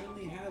 You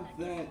certainly have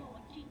that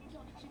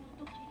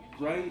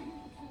bright,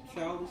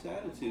 childish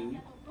attitude.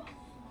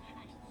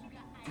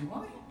 Do I?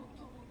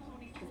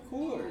 Of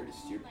course.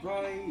 You're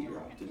bright, you're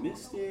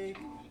optimistic,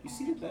 you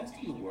see the best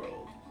in the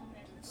world.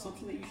 It's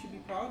something that you should be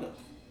proud of.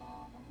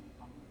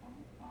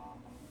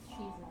 She's a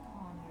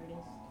con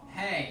artist.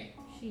 Hey!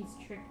 She's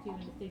tricked you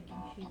into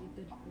thinking she's a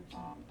good person.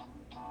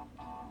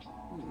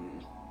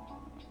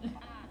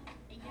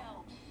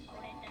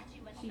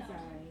 She's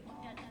alright.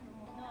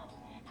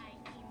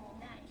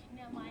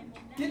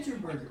 Get your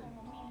burger!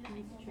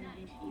 She's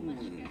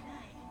triggered.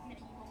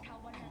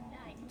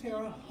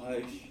 Tara,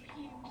 hush.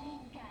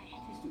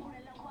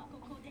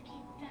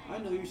 I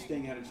know you're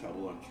staying out of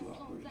trouble, aren't you,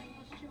 Awkward?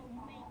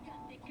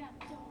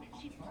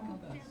 Try my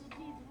best.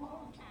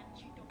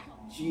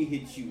 She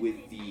hits you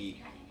with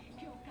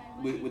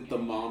the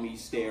mommy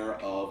stare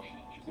of,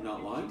 you're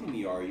not lying to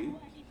me, are you?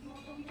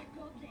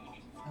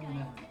 I would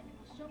never.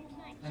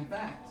 In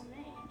fact,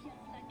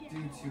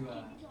 due to,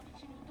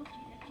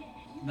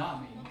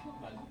 not me,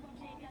 but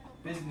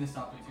business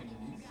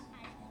opportunities,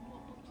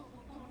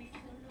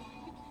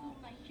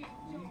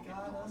 we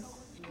got us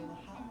a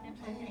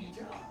high-paying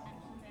job.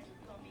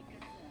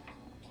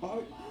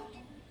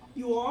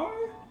 You are?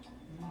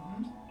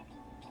 Mm-hmm.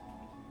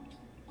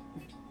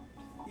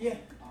 Yeah.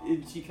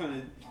 And she kind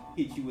of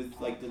hits you with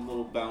like the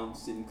little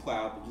bounce and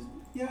clap and just,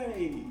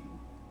 yay!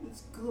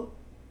 It's good.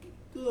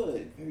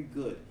 Good. Very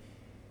good.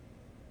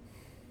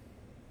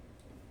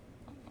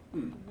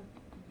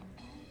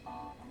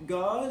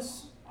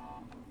 Gus,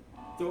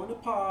 throw in a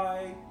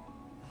pie.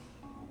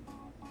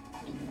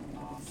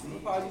 Throw in a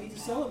pie, we need to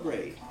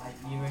celebrate. I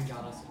even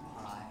got us a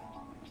pie.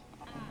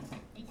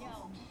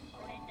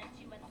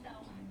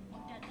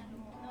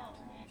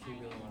 She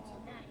really wants it.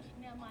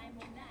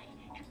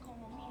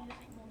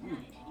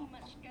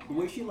 The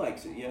way she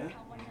likes it, yeah?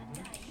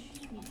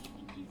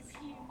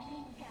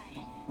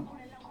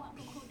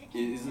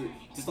 Is it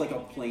just like a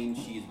plain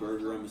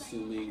cheeseburger, I'm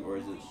assuming, or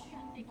is it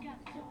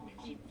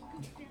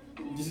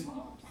just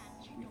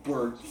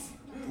burger?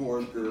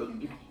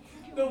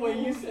 The way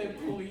you said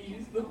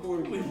please, the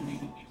burger.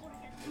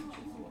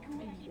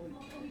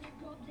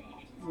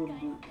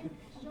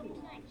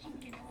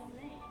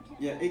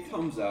 Yeah, it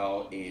comes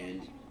out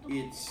and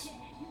it's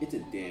a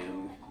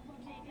damn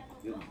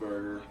good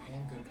burger.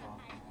 And good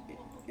coffee.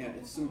 Yeah,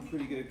 it's some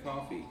pretty good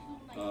coffee.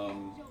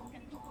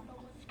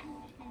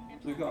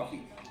 Good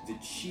coffee. The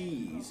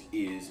cheese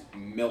is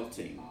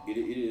melting. It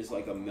is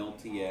like a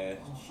melty ass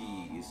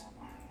cheese.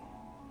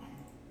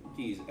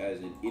 Cheese, as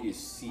in it is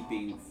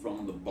seeping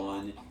from the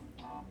bun.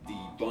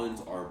 The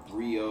buns are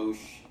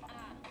brioche.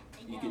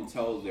 You can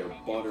tell they're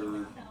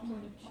buttered.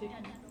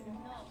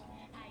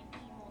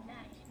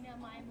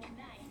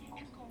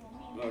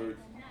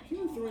 She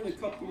even threw in a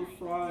couple of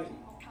fries.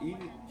 She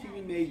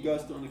even made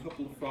Gus throw in a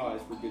couple of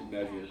fries for good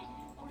measure.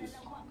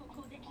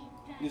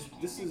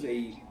 This is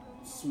a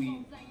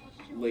sweet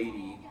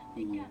lady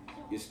who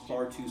is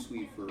far too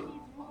sweet for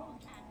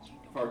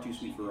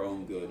her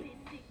own good.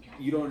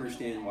 You don't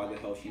understand why the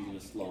hell she's in a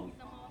slum.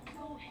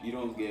 You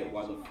don't get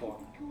why the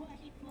fuck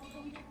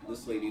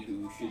this lady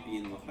who should be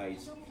in the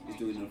heights is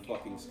doing in a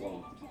fucking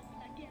slum.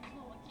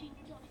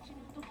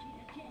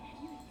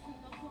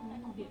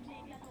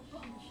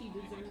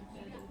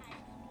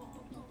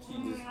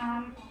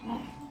 And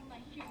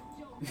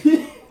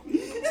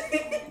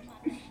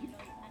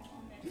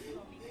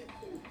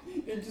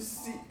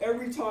just see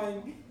every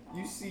time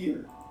you see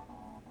her.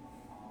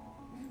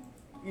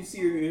 You see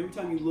her every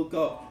time you look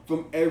up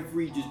from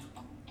every just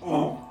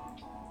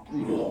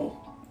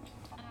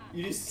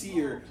you just see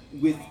her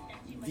with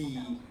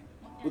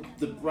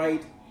the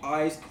bright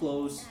eyes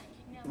closed,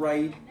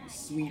 bright,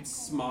 sweet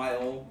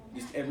smile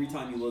just every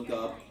time you look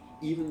up.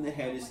 Even the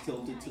head is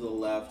tilted to the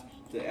left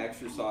to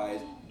exercise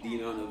the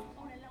amount of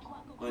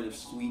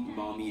sweet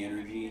mommy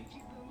energy.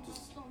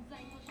 Just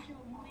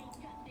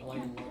I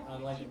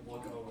like to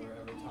look over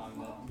every time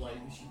that like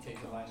she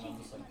takes a bite, and I'm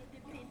just like,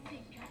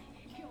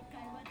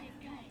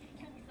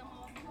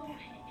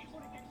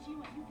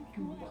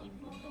 really,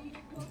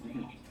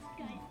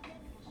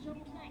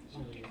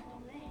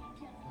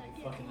 like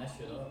fucking that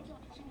shit up.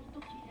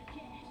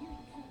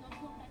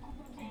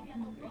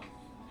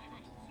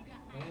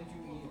 When did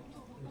you eat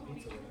the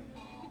pizza with her?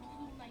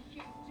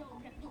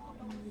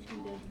 She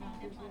does not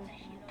deserve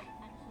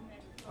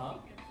that. Huh?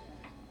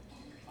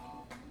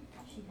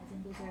 She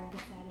doesn't deserve the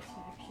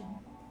satisfaction.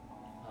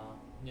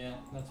 Yeah,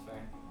 that's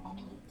fair. I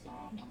need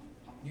today.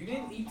 You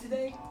didn't eat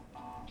today?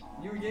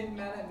 You were getting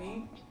mad at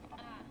me?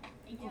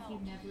 Because you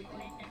never eat.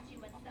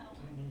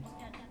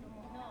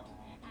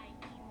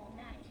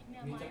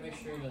 You need to make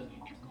sure that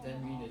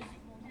dead meat is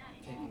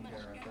taken care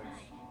of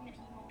first.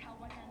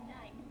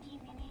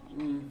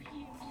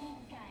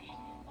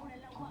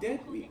 dead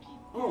meat.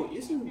 Oh,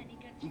 isn't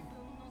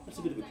that's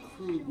a bit of a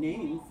crude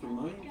name for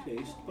my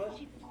taste, but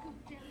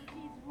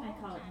I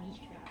call it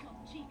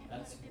Mik-Cheq.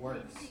 That's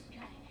worse.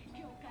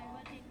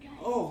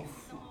 oh,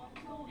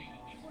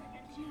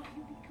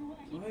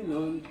 I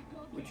know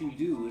what you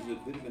do is a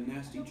bit of a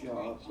nasty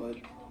job, but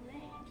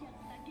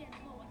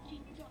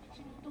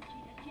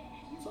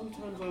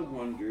sometimes I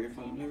wonder if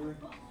I'm never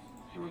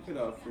cut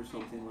out for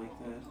something like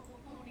that.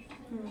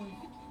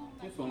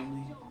 If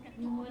only.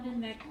 You want a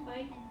neck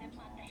fight?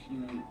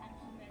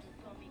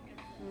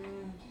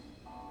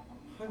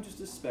 I'm just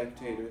a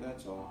spectator,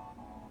 that's all.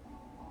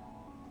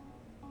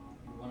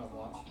 You want to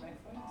watch my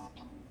fights?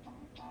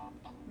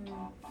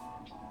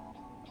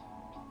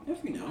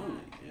 Every now and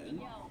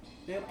again.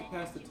 They have to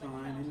pass the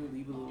time and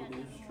relieve a little bit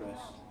of stress.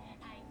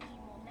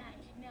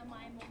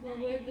 Well,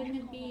 we're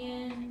gonna be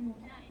in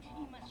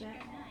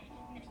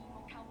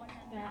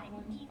that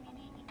one.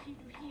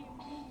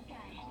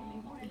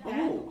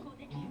 Oh!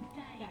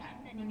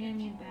 That. We're gonna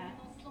be that.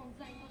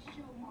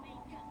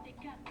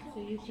 So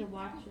you should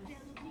watch us.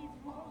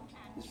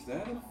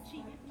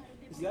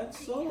 Is that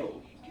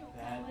so?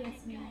 That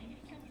Yes, ma'am.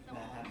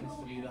 happens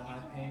to be the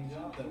high-paying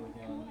job that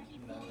we're doing.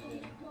 That we're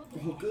doing.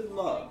 Well, good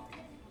luck.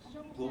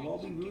 We'll all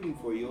be rooting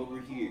for you over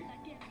here.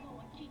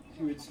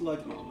 Here at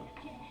Sludge Mama.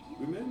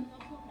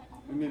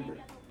 Remember,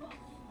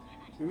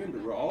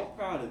 we're all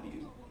proud of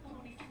you.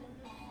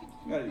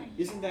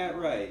 Isn't that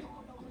right?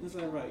 Is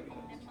that right,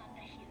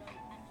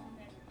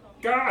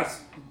 guys?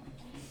 Guys!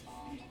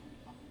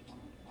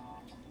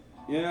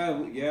 Yeah,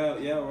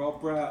 we're all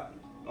proud.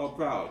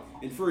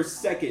 And for a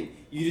second,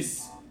 you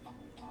just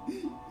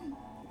Really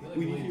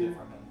when you believed hear it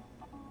from him.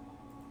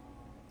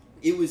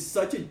 it was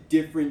such a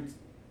different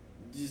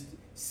just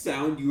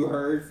sound you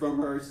heard from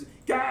her. Just,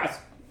 guys!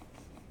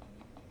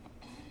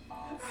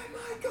 Oh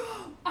my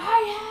god!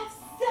 I have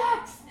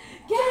sex!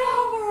 Get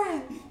over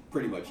it!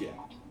 Pretty much, yeah.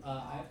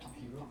 I have to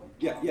pee real quick.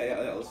 Yeah,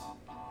 let's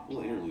a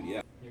little interlude,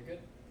 yeah. You're good?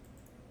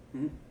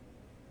 Hmm?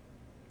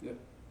 Yep.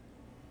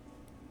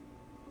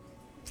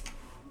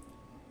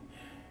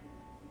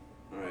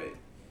 Alright.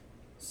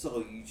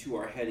 So you two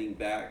are heading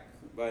back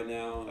by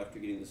now after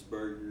getting this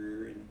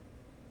burger and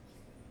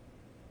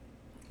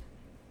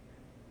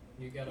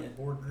You got a Yeah.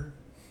 burger?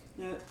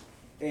 yeah.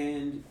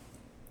 And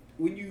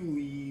when you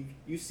leave,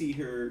 you see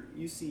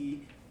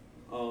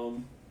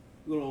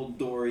little old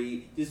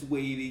Dory just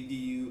waving to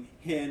you,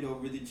 hand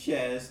over the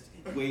chest,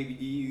 waving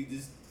to you,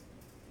 just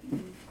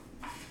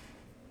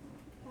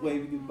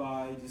waving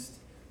goodbye, just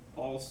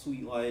all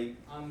sweet like.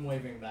 I'm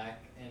waving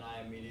back, and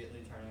I immediately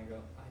turn and go,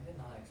 I did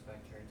not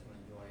expect her to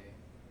enjoy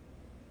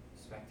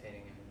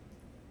spectating in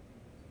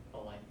the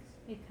likes.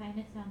 It kind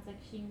of sounds like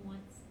she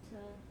wants to.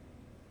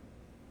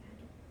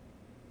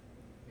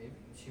 Maybe.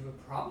 She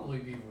would probably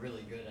be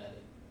really good at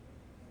it.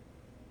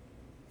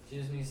 She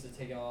just needs to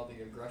take out all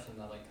the aggression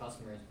that like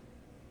customers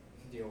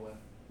deal with.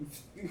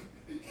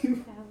 That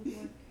would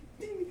work.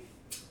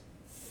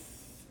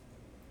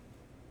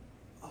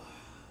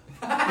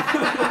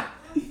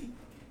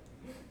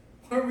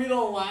 Were we the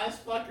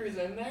last fuckers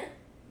in there?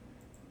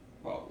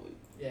 Probably.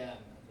 Yeah,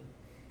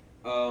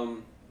 I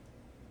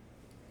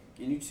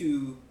And you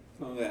two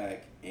come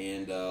back,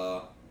 and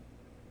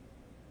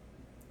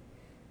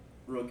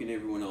Rook and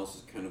everyone else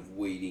is kind of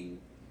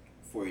waiting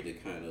for you to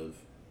kind of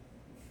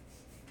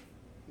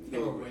imagine. They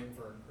were waiting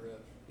for a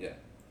grip. Yeah.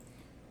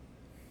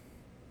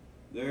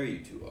 There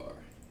you two are.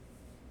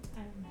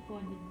 I'm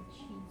going to the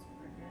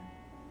cheeseburger.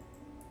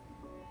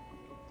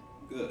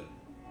 Good.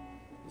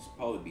 This will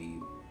probably be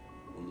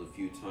one of the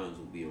few times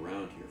we'll be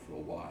around here for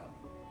a while.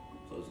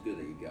 So it's good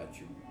that you got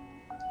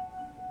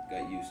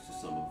got used to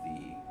some of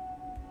the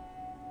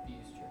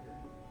Bees trigger.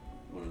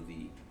 one of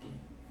the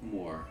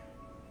more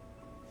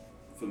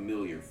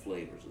familiar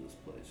flavors of this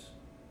place.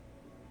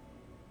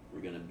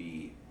 We're gonna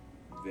be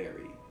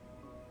very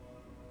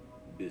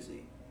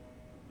busy.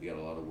 We got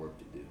a lot of work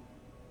to do.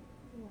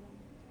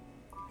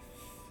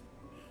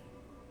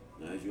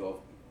 Now, as you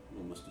all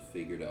must have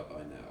figured out by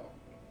now,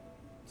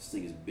 this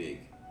thing is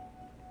big.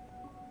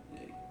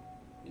 Yeah,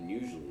 and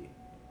usually,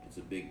 it's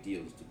a big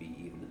deal just to be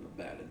even in the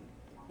bat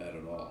at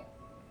all.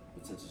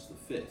 But since it's the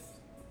 5th,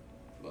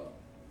 well,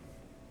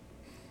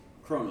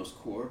 Kronos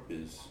Corp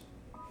is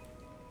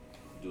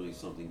doing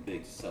something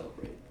big to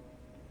celebrate.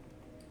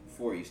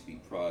 Before, it used to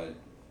be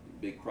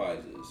big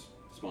prizes,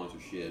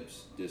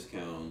 sponsorships,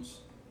 discounts,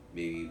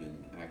 maybe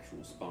even actual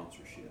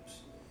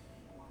sponsorships.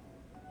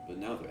 But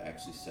now they're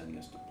actually sending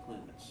us to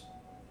planets.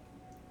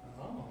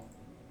 Oh.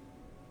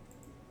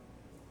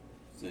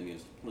 Sending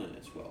us to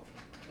planets, well,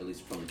 at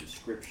least from the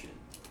description.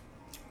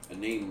 A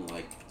name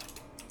like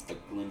A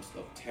Glimpse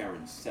of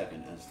Terran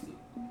 7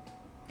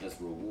 as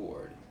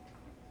reward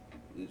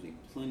leaves me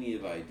plenty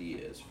of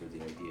ideas for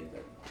the idea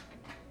that,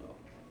 well,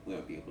 we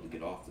might be able to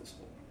get off this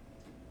hole.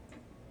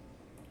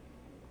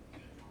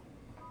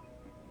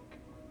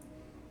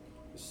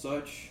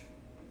 Such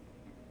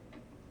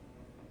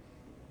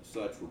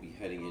we'll be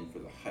heading in for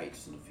the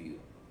heights in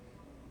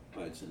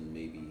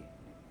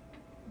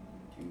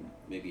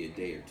maybe a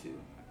day or two.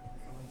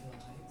 Going to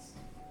the heights.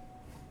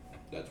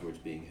 That's where it's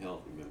being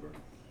held, remember?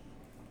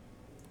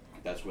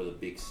 That's where the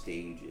big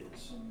stage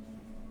is.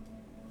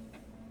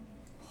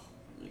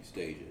 Big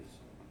stage is.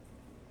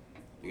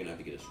 You're gonna have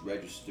to get us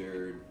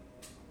registered,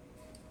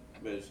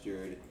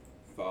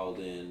 filed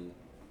in,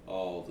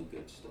 all the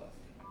good stuff.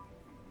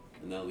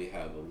 And now we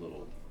have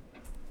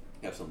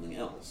something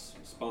else,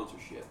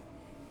 sponsorship.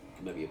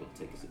 You might be able to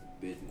take us a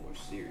bit more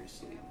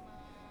seriously.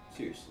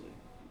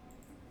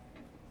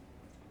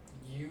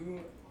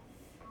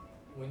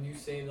 When you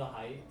say the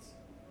heights,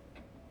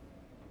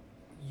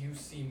 you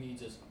see me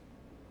just,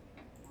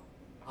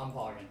 I'm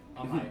pogging,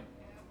 I'm hype.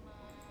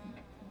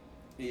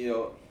 You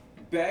know,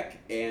 Beck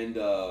and,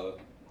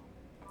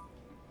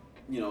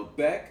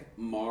 Beck,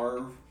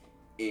 Marv,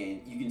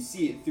 and you can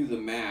see it through the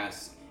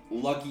mask.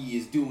 Lucky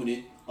is doing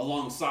it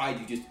alongside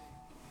you, just,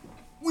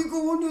 we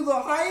going to the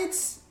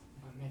heights?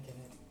 I'm making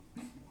it.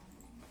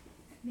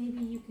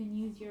 Maybe you can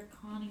use your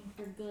conning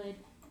for good.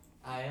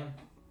 I am.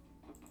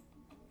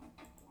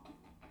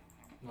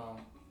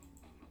 Mom.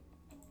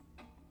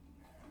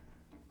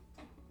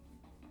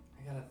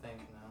 I gotta think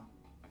now.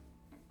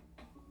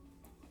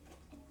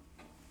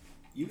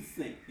 You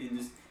think, and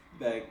just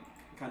Beck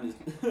kind of,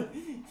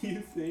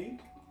 you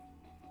think?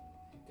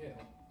 I do.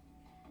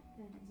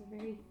 That is a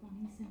very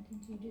funny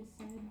sentence you just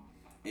said.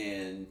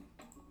 And,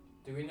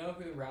 Do we know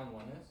who round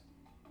 1 is?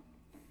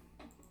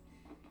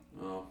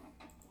 oh,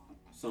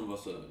 some of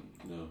us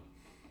no.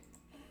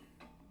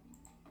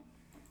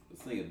 The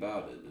thing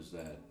about it is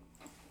that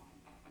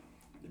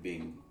they're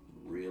being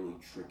really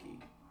tricky.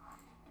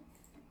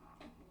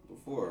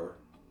 Before,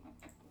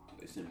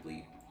 they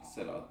simply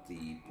set out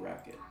the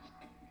bracket.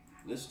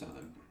 This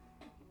time,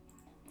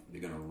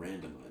 they're gonna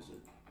randomize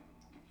it.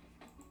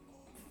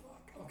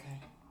 Okay.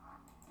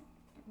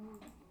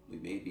 We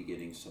may be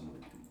getting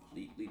someone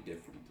completely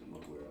different than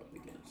what we're up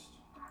against.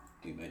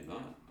 We may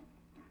not.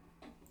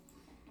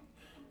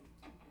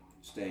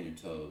 Stay on your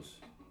toes.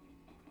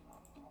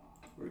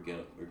 We're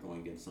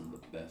going to get some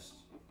of the best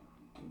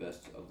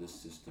of this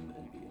system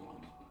and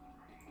beyond.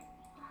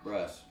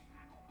 Brass,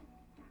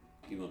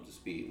 keep them up to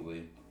speed, will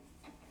you?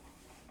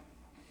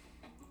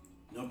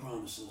 No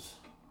promises.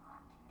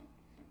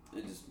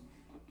 And just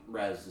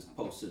Raz just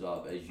posted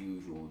up as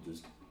usual,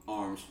 just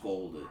arms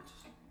folded.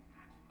 Just,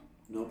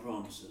 no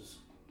promises.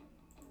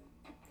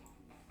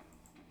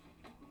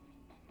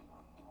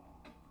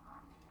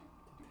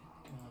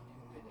 Depending on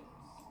who it is.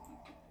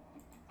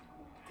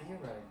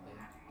 Theoretically,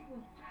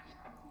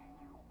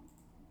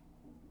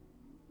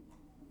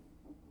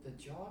 the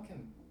jaw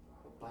can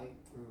bite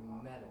through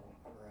metal,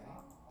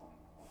 correct?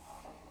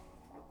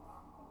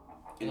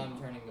 And I'm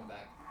turning it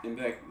back. In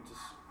fact,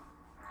 just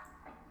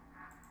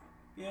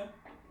yeah.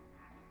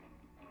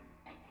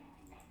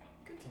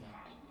 Good to know.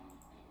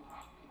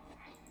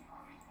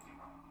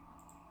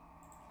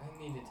 I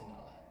needed to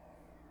know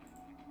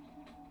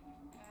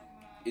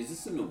that. Is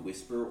this in a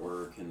whisper,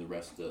 or can the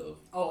rest of?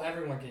 Oh,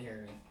 everyone can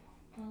hear me.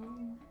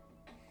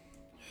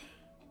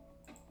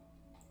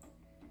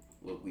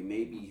 Look, we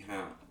may be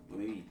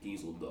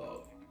diesel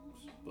dogs,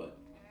 but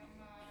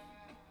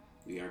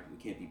we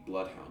can't be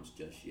bloodhounds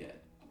just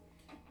yet.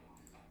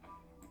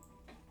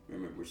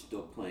 Remember, we're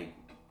still playing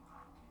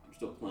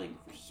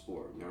for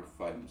sport. We aren't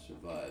fighting to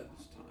survive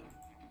this time.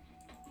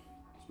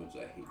 As much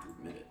as I hate to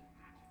admit it.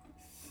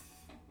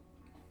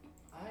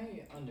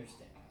 I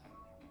understand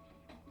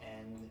that.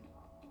 And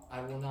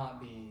I will not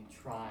be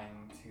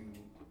trying to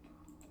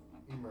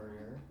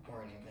murder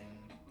or anything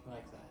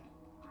like that.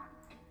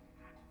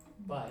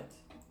 But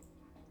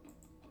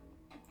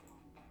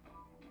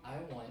I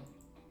want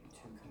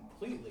to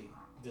completely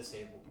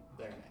disable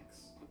their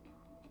necks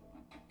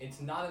it's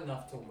not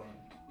enough to win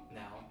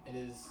now. It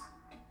is.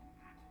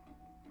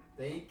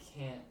 They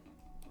can't.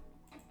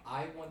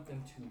 I want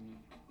them to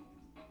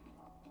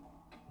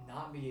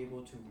not be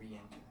able to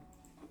re-enter.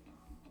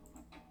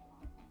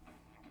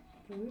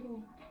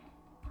 Brutal.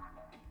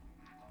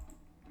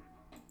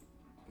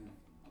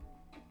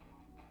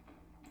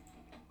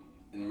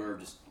 And Merv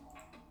just,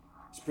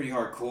 it's pretty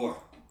hardcore.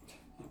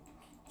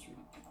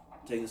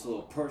 Taking this a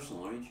little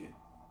personal, aren't you?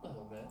 A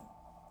little bit.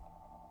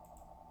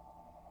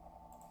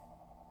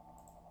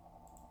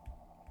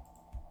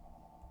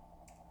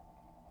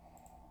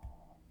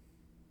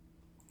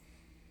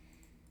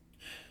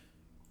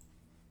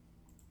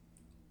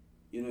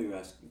 You know you're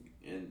asking,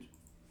 and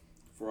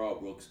for all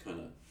Brooks kind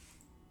of,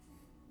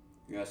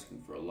 you're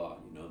asking for a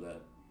lot, you know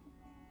that?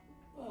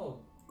 Oh,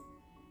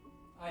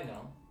 I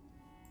know.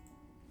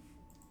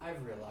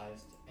 I've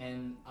realized,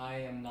 and I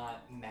am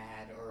not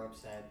mad or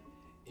upset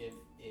if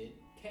it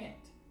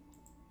can't.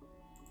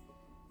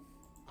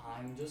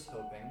 I'm just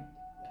hoping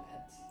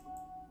that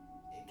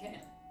it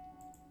can.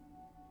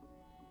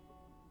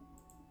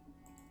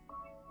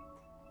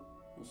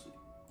 We'll see.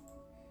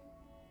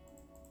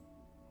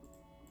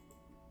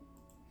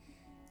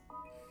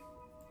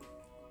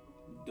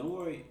 Don't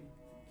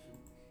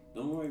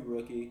worry,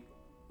 rookie.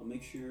 I'll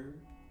make sure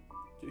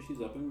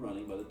she's up and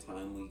running by the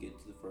time we get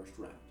to the first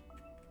round.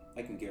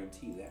 I can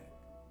guarantee that,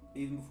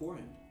 even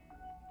beforehand.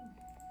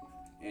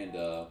 And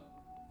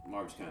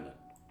Marv's kind of,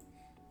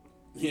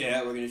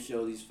 yeah, we're gonna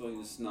show these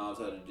fucking snobs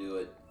how to do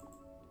it.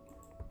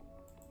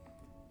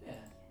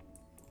 Yeah,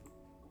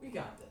 we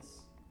got this.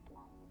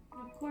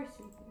 Of course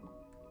we do.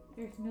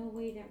 There's no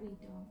way that we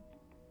don't.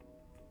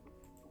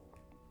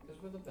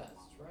 Because we're the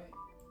best, right?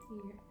 We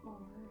are.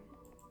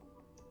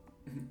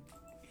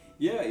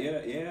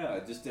 Yeah.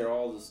 Just they're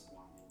all just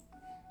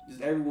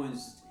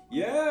everyone's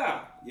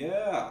yeah.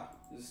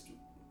 Just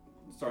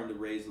starting to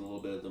raise a little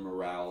bit of the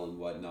morale and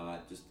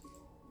whatnot. Just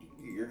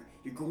you're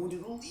going to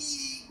the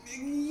league.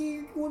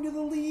 You're going to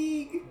the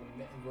league.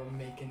 We're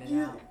making it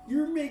out.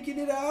 You're making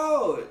it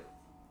out.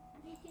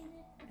 Making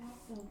it out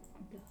of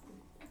the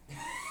hood.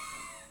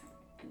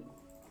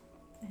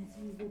 As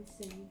you would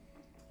say.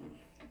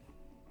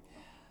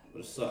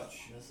 But as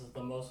such, This is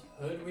the most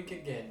hood we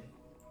could get.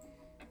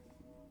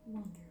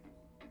 Wonderful.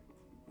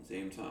 at the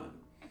same time,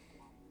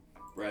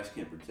 Brass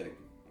can't protect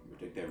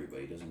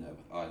everybody. He doesn't have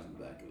eyes in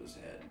the back of his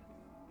head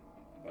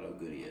about how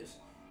good he is.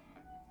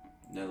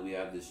 Now that we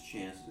have this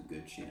chance, it's a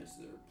good chance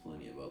there are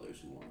plenty of others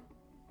who want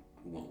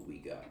what we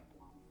got.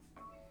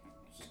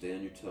 So stay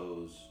on your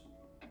toes.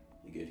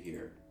 You get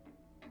here.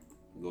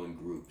 Go in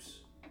groups.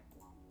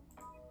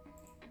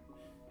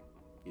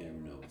 You never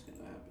know what's going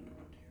to happen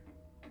around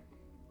here.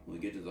 When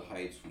we get to the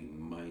heights, we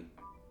might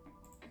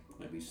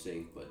be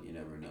safe, but you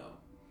never know.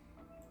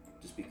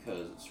 Just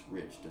because it's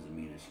rich doesn't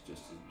mean it's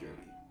just as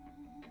dirty.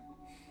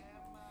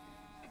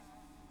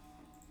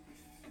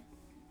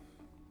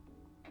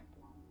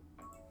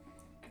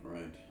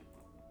 Alright.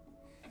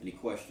 Any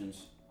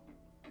questions?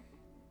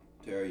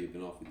 Tara, you've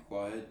been awfully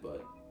quiet,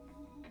 but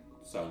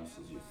silence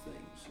is your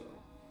thing, so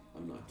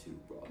I'm not too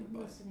bothered I'm by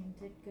it. listening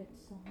to good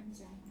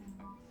songs right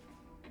now.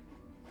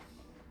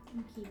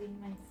 I'm keeping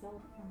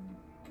myself from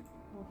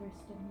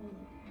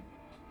overstimulating.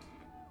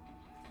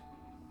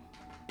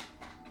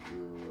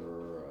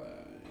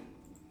 Right.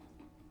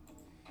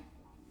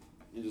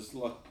 And just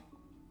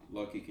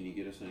Lucky, can you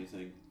get us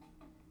anything?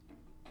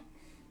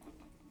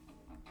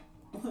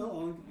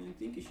 Well, I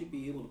think you should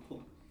be able to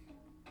pull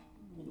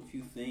a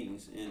few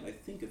things, and I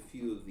think a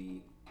few of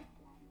the...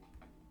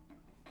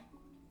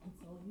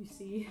 That's all you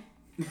see.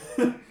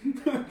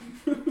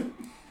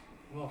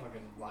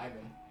 Motherfucking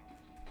vibing.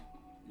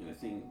 And I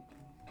think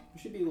we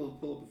should be able to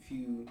pull up a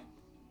few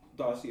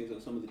dossiers on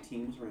some of the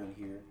teams around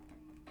here.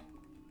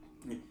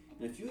 And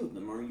a few of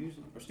them are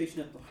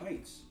stationed at the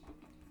heights.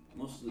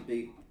 Most of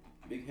the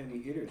big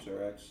heavy hitters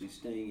are actually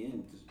staying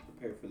in to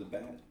prepare for the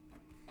bat.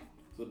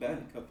 For the bat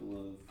in a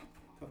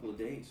couple of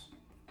days.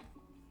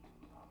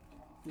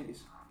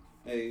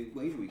 I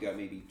wager we got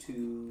maybe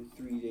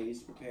 2-3 days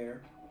to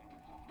prepare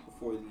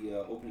before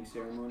the opening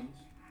ceremonies.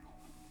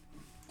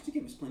 Just to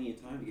give us plenty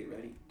of time to get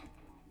ready.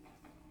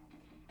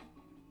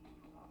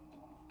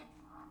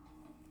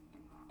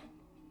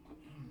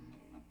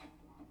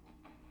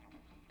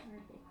 We're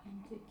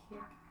going to kick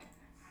ass.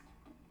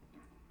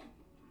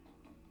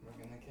 We're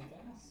gonna kick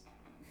ass.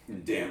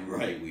 Damn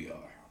right we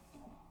are.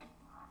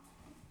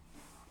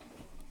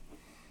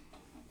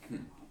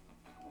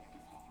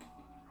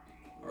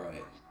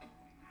 Alright.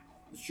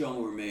 Let's show them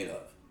what we're made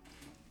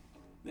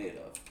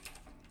of.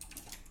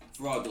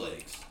 Frog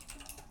legs.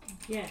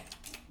 Yeah.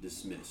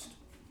 Dismissed.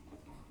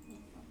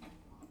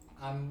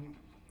 I'm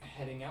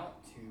heading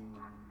out to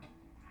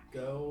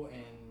go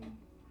and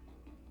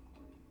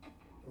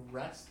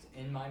rest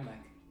in my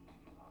mech.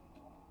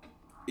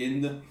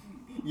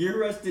 You're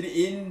rested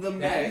in the That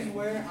mech. is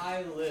where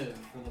I live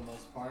for the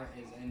most part,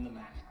 is in the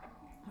mech.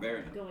 Fair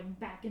I'm enough. going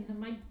back into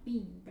my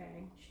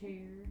beanbag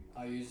chair.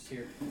 I'll use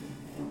here.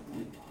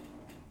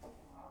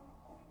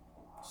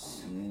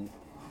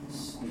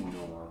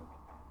 Snore.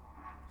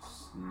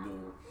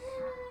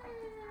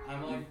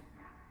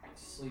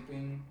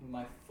 sleeping with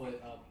my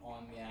foot up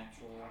on the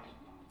actual,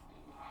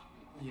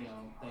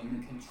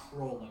 thing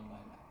controlling my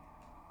neck.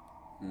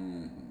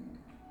 Mm-hmm.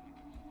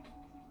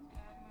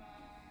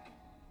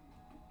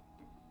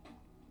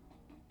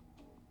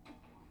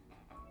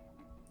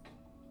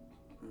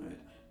 Alright.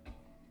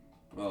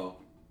 Well,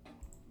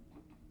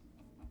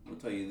 I'll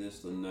tell you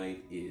this, the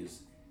night is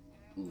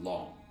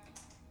long.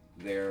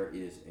 There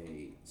is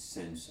a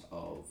sense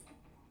of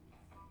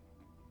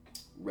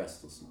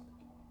restlessness.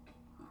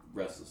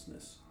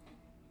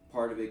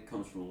 Part of it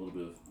comes from a little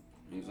bit of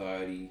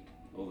anxiety.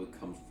 A little bit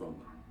comes from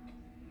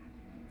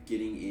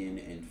getting in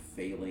and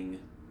failing.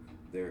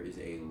 There's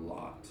a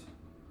lot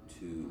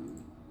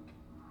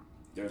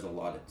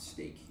at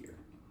stake here.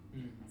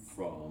 Mm-hmm.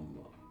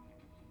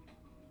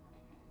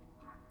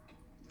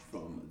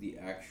 From the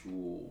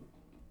actual,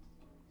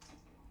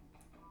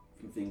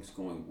 from things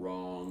going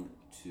wrong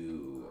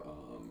to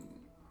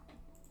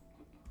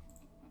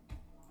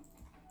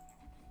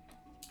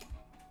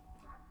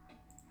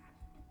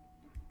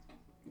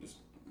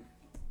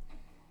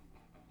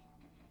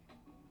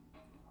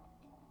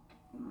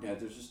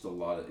there's just a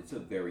lot of, it's a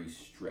very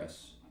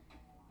stress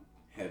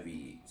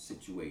heavy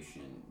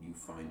situation you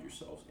find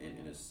yourselves in,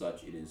 and as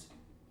such it is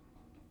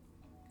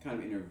kind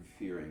of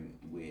interfering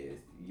with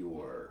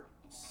your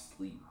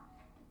sleep.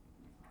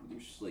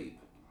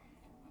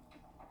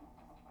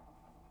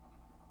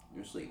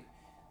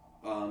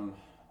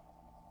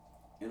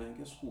 And I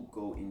guess we'll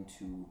go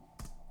into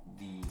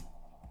the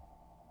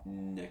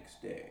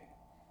next day.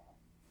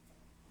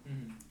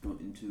 Mm-hmm. Go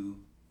into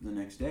the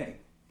next day.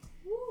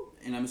 Woo.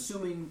 And I'm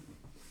assuming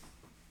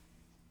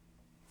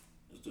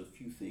just a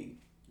few things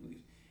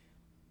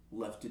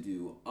left to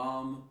do.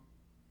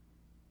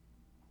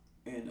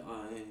 And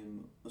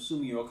I'm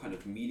assuming you're all kind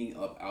of meeting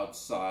up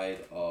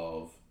outside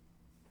of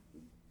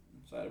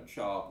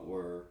shop,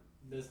 or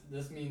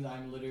This means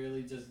I'm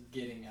literally just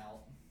getting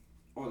out.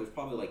 or there's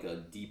probably like a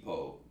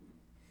depot.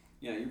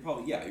 Yeah,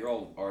 you're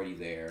all already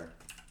there.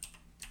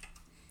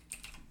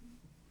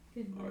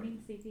 Good morning,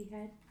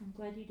 Sleepyhead. I'm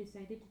glad you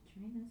decided to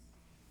join us.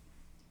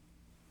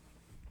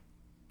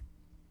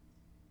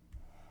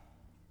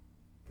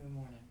 Good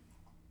morning.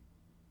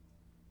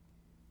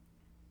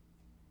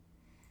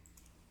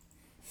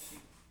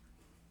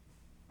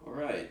 All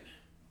right,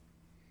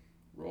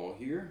 we're all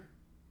here.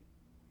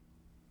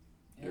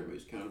 Yep.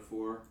 Everybody's counted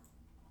for.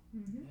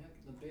 Mm-hmm. Yep,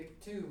 the big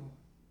two.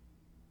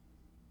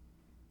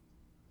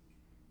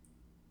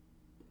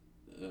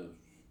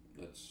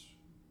 That's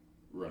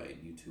right.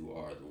 You two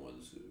are the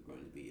ones who are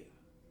going to be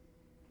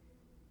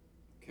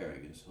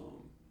carrying us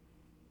home.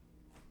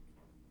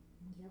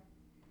 Yep.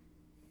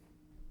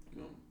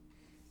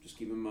 Just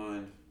keep in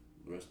mind,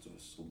 the rest of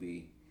us will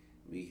be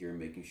here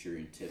making sure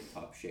you're in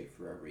tip-top shape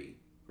for every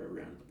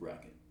round of the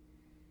bracket.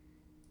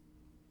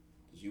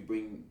 As you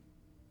bring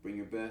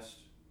your best,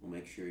 we'll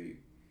make sure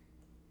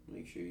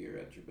you're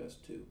at your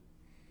best too.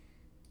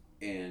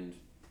 And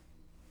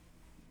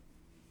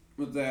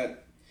with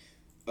that,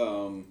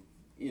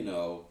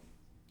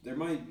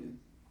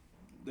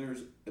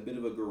 there's a bit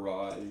of a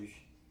garage,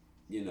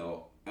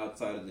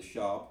 outside of the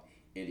shop,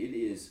 and it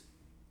is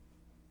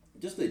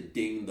just a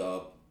dinged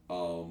up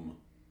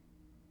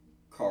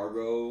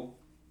cargo,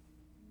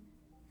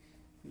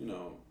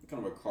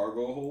 kind of a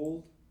cargo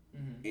hold.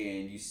 Mm-hmm.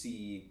 And you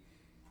see,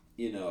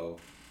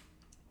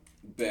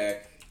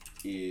 Beck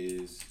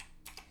is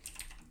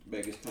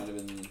kind of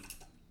in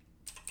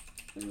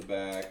the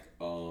back.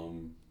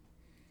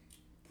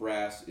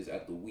 Brass is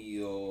at the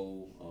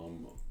wheel.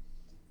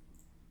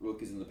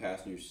 Rook is in the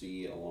passenger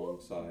seat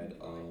alongside.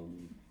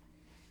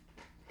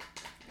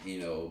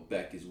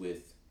 Beck is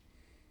with.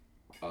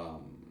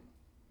 And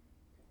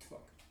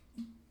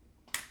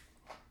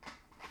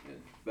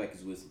Beck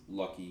is with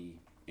Lucky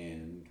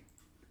and.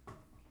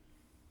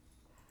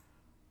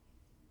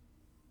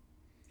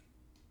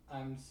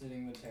 I'm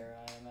sitting with Tara,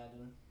 I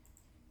imagine.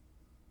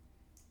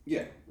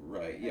 Yeah,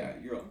 right. Yeah,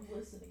 you're. I'm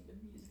listening to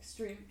music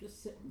straight,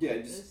 just sitting. Yeah,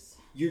 like just- this.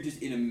 You're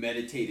just in a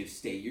meditative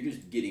state. You're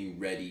just getting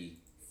ready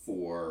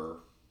for.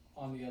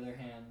 On the other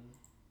hand,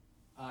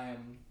 I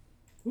am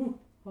How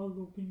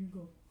low can you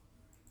go?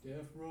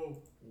 Death Row.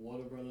 What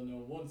a brother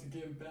no. Once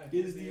again back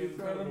Is the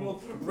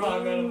incredible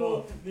Rhyme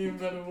Animal, the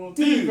incredible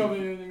team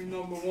coming in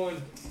number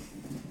one.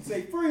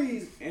 Say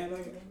freeze, and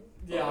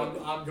Yeah,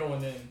 I'm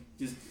going in.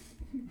 just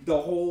the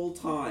whole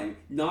time,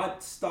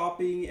 not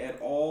stopping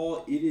at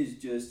all. It is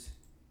just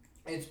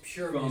It's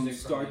pure from music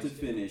start to these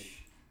two. finish.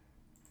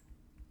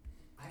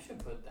 I should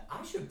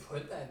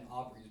put that in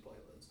Aubrey's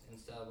playlist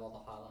instead of all the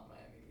Highlight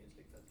Miami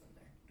music that's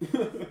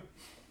in there.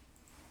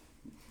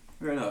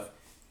 Fair enough.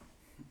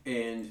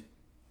 And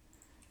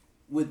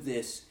with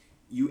this,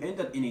 you end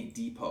up in a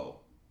depot,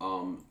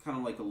 kind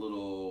of like a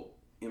little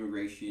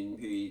immigration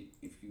period,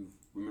 if you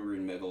remember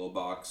in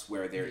Megalobox,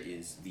 where there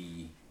is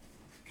the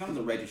kind of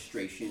the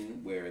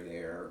registration where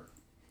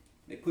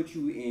they put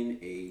you in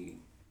a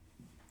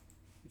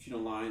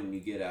line when you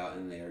get out,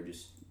 and they're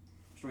just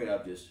straight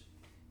up just,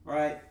 all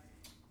right,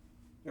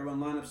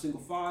 everyone line up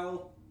single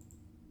file,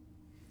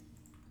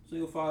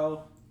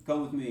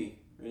 come with me.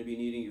 We're going to be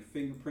needing your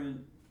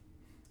fingerprints,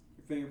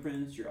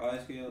 your eye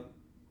scales.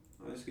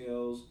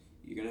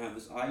 You're going to have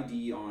this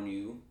ID on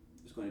you.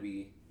 It's going to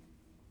be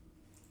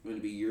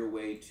your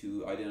way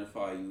to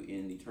identify you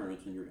in the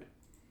tournaments when you're in.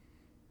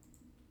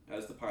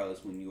 As the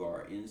pilots, when you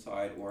are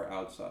inside or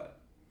outside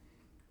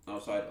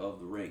of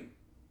the ring.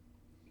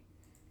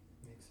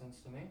 Makes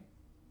sense to me.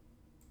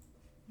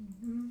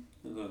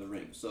 Inside the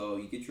ring. So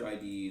you get your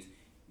IDs.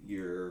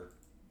 You're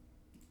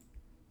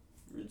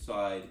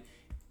inside,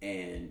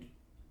 and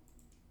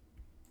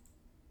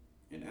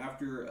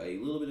after a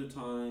little bit of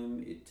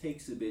time, it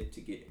takes a bit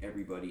to get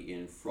everybody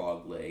in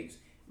frog legs,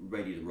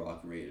 ready to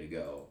rock and ready to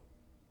go.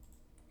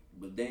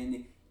 But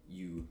then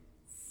you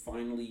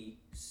finally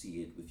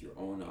see it with your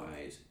own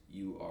eyes.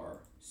 You are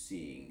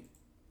seeing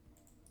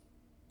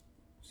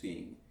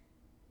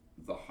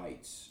the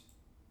heights,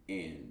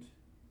 and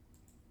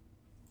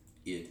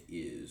it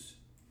is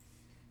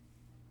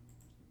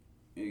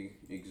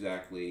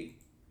exactly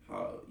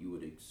how you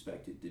would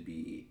expect it to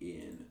be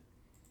in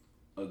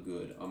a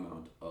good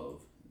amount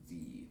of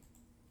the.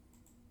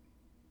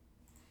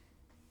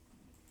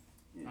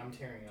 I'm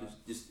tearing up.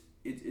 It's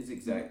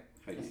exact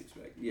how you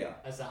expect. Yeah.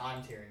 I said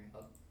I'm tearing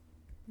up.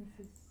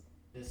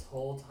 This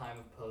whole time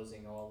of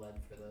posing all led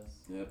for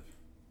this. Yep.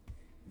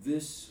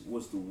 This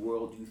was the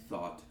world you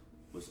thought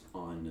was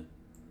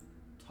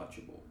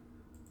untouchable.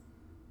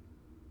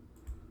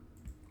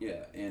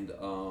 Yeah, and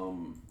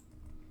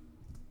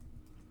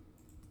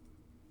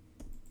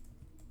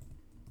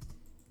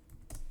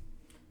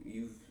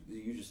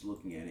you're just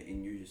looking at it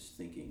and you're just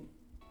thinking,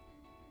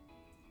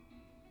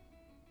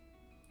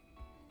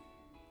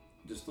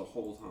 just the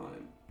whole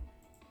time.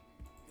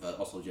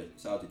 Also, shout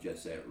out to Jet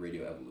Set,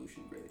 Radio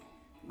Evolution, great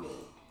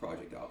little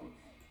project album.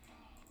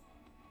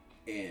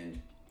 And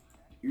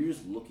you're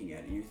just looking at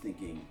it and you're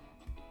thinking,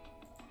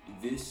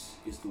 this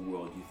is the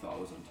world you thought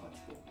was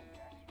untouchable.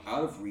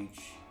 Out of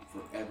reach,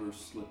 forever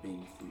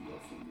slipping through your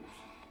fingers.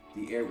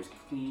 The air was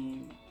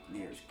clean,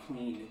 the air is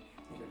clean,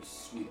 and there was a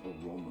sweet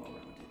aroma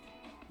around it.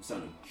 The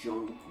sound of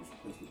junk was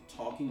replaced with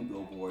talking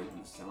billboard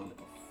and the sound of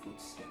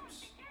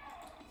footsteps.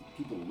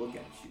 People look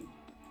at you.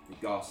 They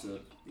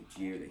gossip, they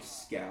jeer, they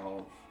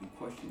scowl, and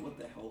question what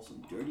the hell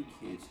some dirty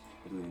kids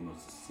are doing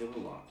amongst the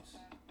civil lives.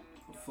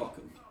 But fuck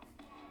them.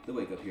 They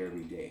wake up here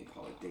every day and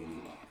call it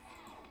daily life.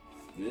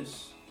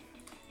 This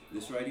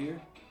right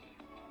here,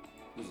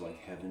 is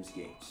like heaven's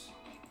gates.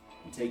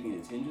 And taking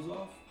its hinges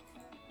off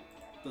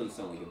doesn't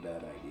sound like a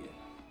bad idea.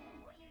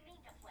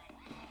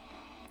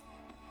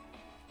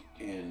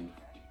 And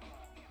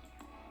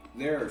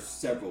there are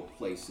several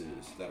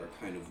places that are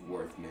kind of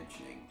worth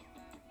mentioning.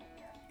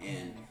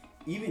 And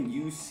even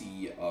you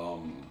see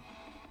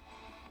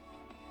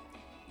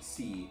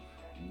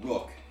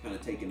Rook kind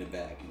of taken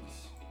aback.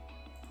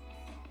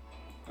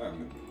 I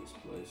remember this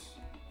place.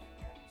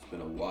 It's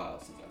been a while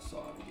since I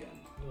saw it again.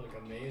 You look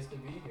amazed to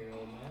be here,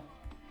 old man.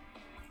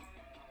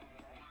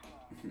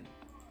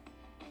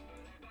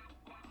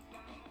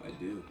 I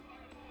do.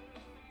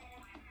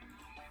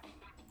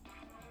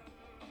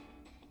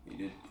 You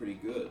did pretty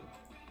good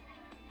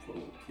for a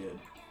little kid.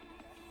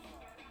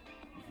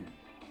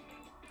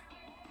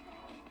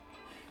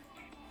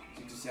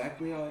 It's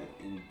exactly how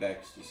and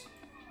Bex just.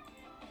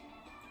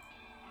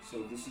 So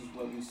this is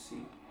what we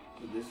see.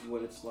 So this is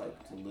what it's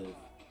like to live.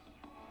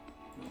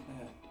 Not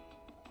bad.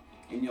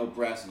 And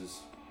Brass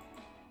is.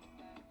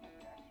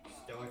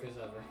 Stoic as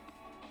ever.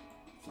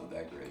 It's not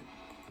that great.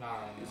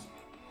 Alright.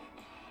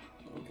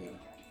 Okay.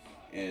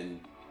 And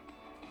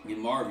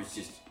Marv is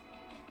just.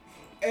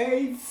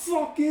 Hey,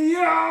 fucking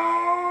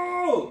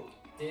yo!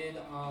 Did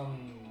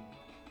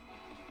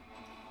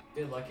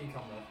Lucky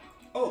come with?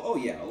 Oh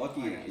yeah,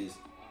 Lucky is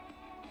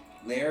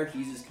there.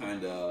 He's just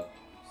kind of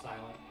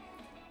silent.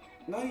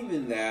 Not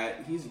even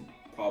that. He's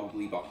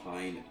probably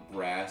behind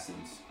Brass,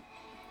 since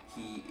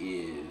he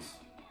is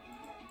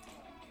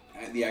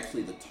the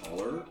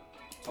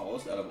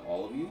tallest out of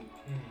all of you.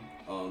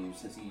 Mm-hmm.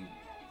 Since he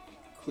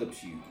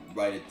clips you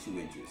right at 2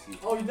 inches.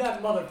 Oh,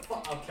 that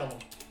motherfucker! I'll kill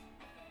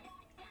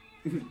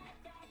him.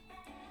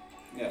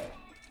 Yeah.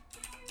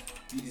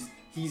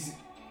 He's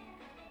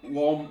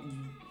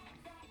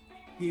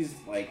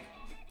like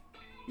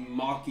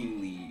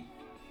mockingly.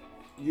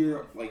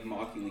 You're like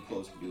mockingly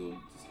close to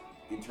him just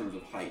in terms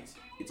of height.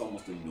 It's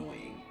almost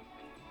annoying.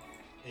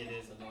 It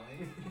is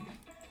annoying.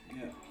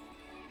 Yeah.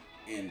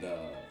 And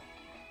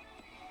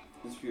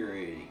it's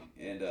infuriating.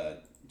 And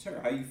Tara,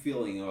 how are you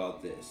feeling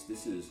about this?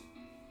 This is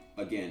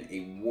again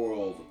a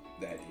world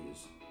that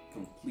is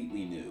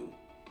completely new.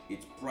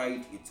 It's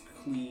bright. It's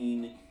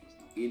clean.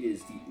 It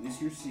is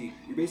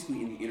you're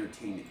basically in the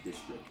entertainment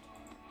district.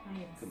 I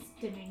am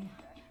stimming.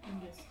 I'm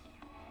just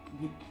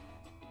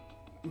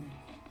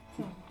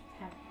so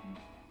happy.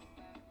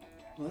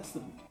 Well, that's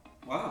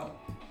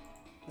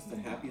the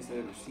happiest I've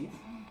ever seen.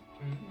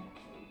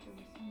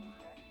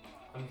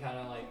 I'm kind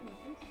of like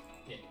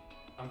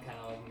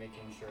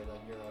making sure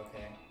that you're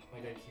okay.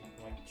 Like I keep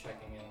like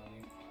checking in on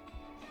you.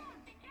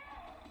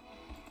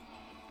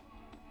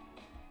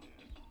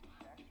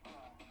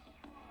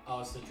 Oh,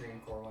 it's the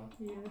Dream Core one.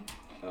 Yeah.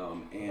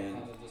 And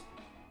Kind of just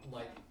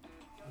like,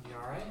 you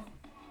alright?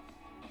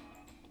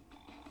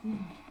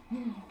 I'm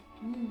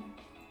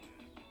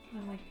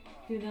like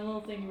doing that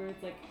little thing where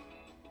it's like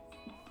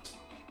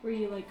where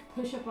you like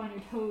push up on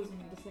your toes and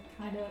just like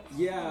kind of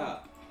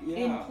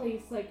in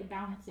place like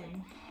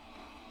bouncing.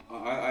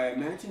 I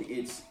imagine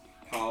it's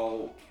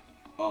how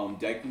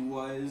Deku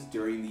was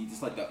during the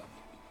just like the.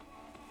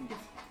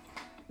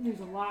 There's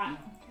a lot.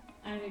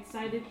 I'm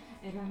excited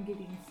and I'm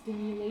getting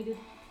stimulated,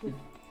 but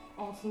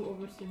also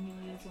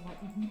overstimulated. So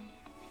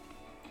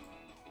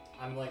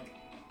I'm like,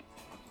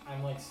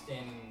 I'm like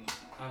standing.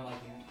 I'm like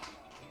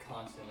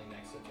constantly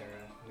next to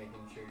Tara, making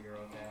sure you're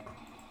okay.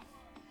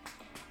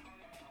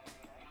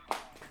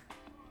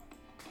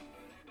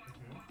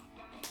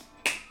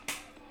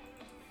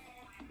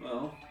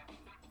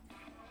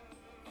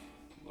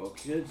 Well,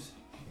 kids.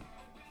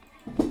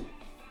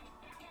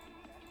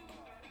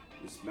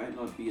 This might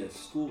not be a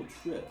school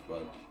trip,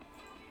 but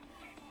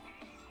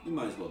we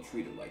might as well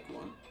treat it like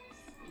one.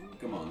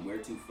 Come on, where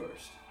to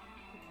first?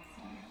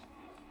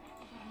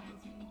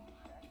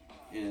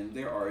 And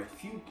there are a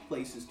few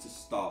places to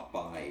stop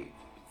by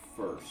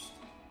first.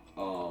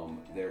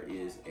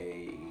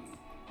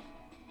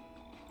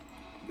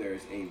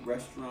 There's a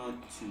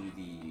restaurant to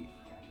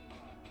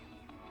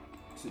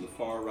the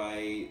far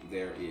right.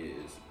 There is,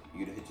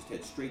 you could just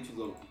head straight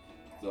to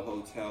the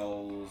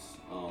hotels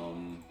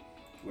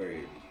where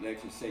they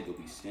actually say you'll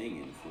be staying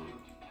in for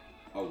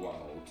a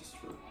while, just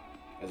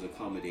as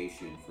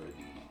accommodation for the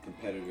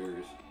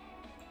competitors.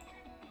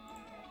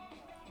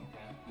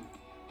 Okay.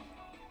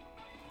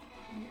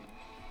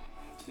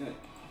 Yeah.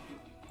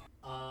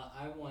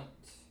 I want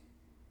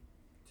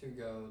to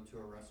go to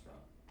a restaurant.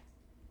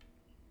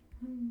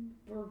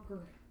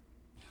 Burger.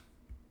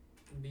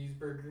 Bees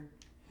burger.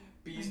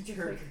 Bees I'm just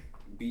jerk.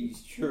 like-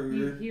 Bees You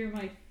Churger. hear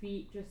my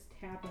feet just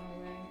tapping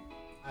away.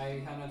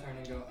 I kind of turn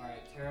and go, alright,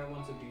 Tara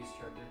wants a bees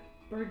burger.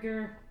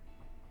 Burger.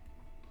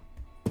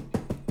 Okay.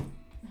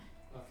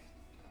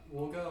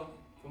 We'll go.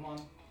 Come on.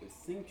 I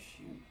think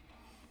she.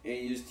 And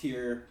you just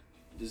hear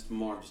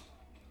Mark.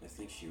 I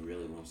think she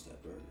really wants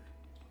that burger.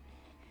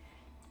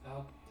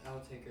 I'll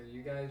take her.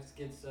 You guys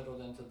get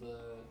settled into the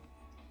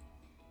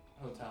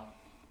hotel.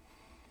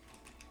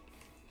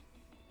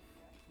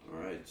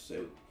 Alright,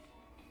 so.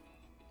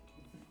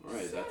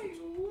 Alright, that's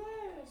what,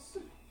 less.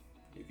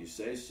 if you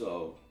say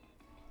so.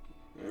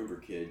 Remember,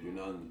 kid, you're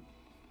not on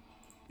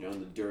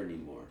the dirt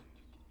anymore.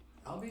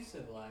 I'll be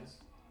civilized.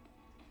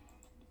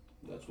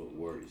 That's what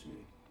worries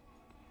me.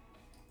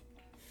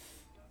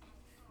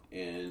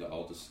 And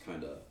I'll just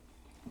kind of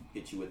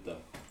hit you with the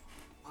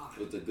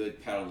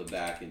good pat on the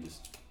back and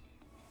just.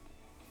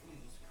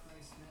 Jesus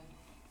Christ,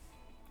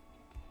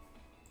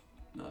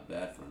 man. Not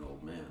bad for an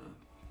old man, huh?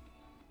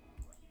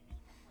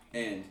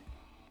 And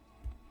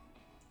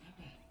Not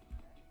bad.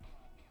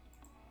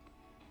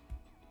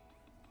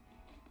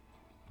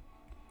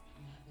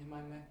 In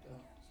my mech though,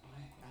 so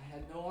I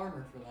had no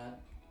armor for that.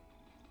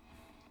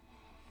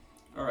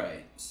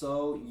 alright,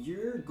 so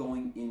you're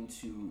going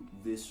into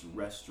this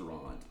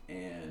restaurant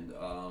and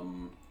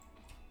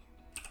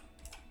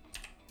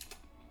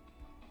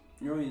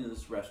you're going into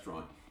this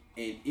restaurant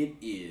and it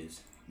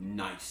is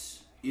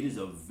nice. It is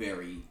a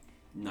very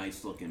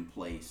nice looking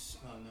place.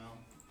 Oh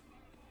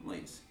no.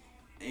 Nice.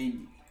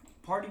 And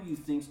part of you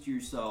thinks to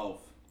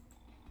yourself,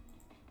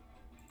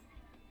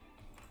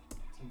 It's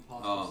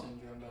imposter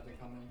syndrome about to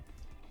come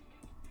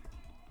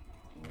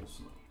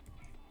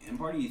in. and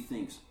part of you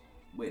thinks,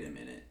 wait a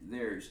minute,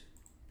 there's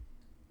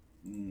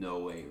no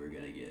way we're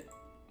gonna get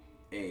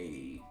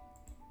a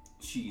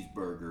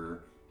cheeseburger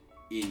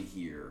in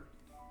here.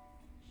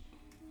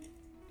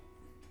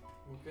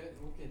 We'll get it.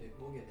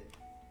 We'll get it.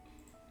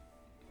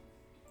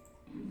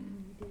 We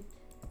did.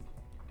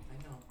 I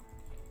know.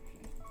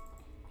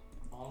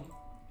 On.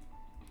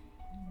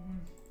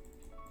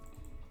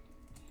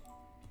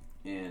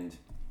 And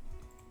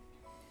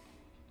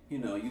you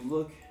know, you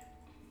look at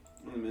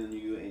the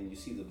menu and you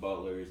see the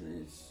butlers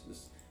and it's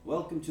just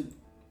welcome to the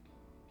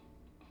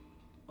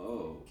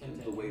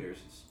Continue. waiters.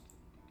 It's,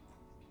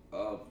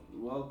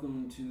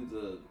 welcome to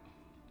the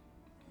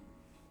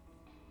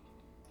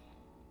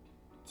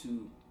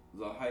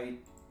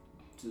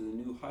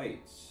new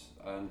heights.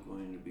 I'll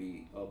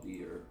be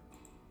your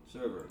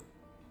server.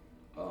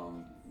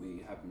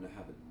 We happen to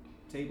have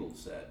a table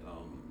set.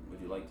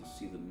 Would you like to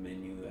see the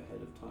menu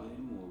ahead of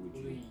time, or would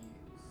you? Please.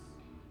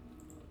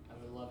 I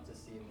would love to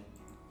see a menu.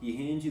 He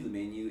hands you the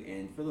menu,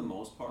 and for the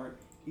most part,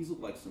 these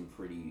look like some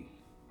pretty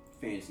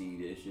fancy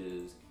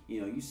dishes.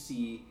 You know, you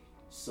see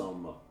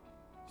some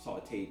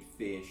sautéed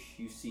fish.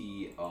 You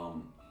see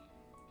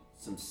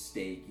some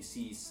steak. You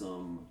see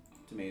some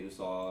tomato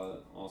sauce,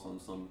 also on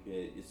some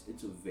bit.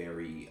 It's a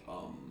very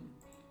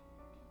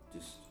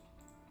just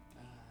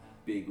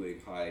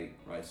bigwig high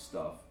rise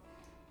stuff.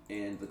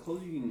 And the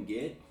clothes you can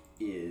get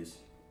is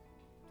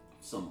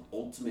some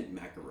ultimate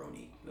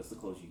macaroni. That's the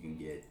clothes you can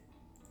get.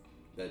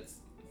 That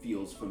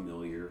feels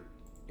familiar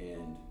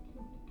and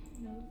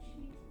No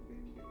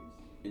cheeseburgers.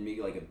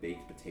 maybe like a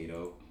baked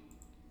potato.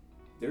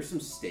 There's some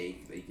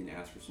steak that you can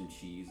ask for some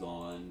cheese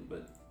on,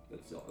 but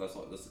that's the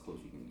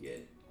clothes you can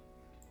get.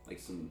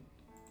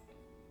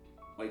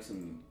 like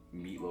some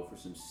meatloaf or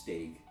some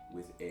steak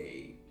with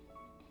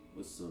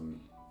some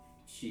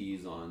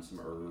cheese on some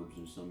herbs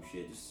and some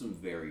shit. Just some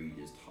very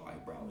just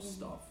highbrow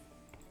stuff.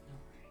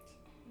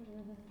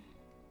 Alright.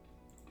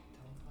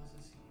 Don't cause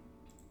a scene.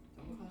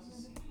 Don't cause a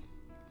scene.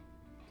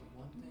 The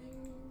one thing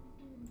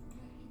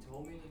that he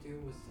told me to do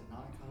was to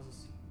not cause a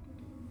scene.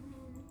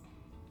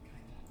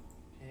 Kinda.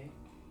 Hey,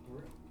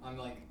 I'm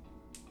like,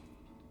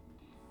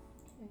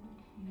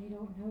 I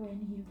don't know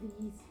any of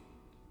these.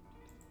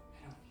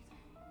 I don't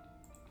either.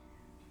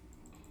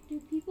 Do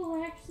people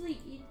actually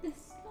eat this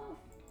stuff?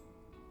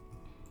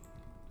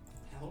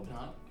 I hope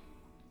not.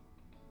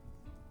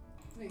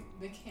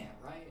 They can't,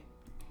 right?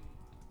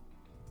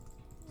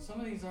 Some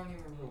of these aren't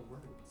even real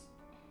words.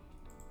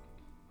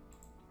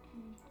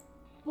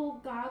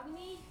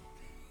 Bulgagni?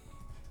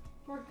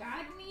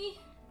 Borgagni?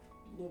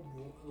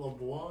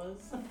 Labois?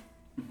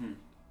 Mm-hmm.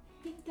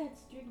 I think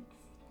that's drinks.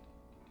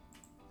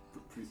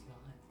 It's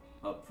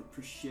not.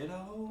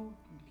 Prosciutto?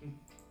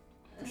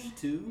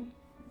 Prosciutto?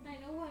 I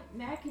know what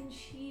mac and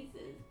cheese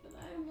is, but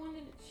I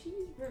wanted a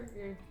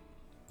cheeseburger.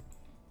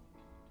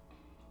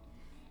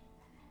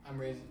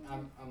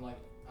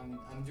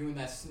 I'm doing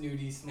that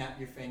snooty snap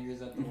your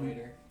fingers at the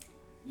waiter.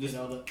 Just You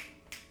know the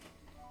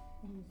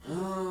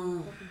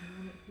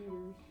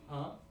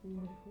huh?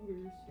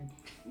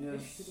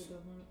 yes.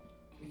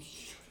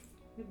 Shut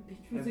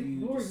Have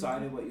you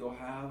decided what you'll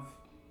have?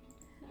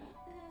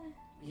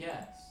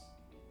 Yes.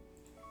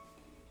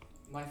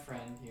 My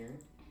friend here.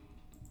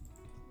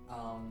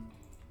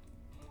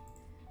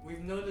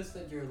 We've noticed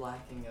that you're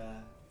lacking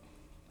a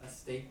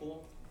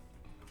staple,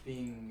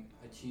 being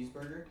a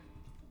cheeseburger.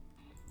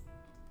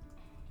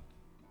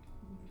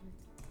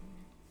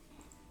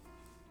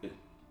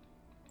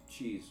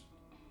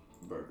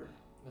 Cheeseburger.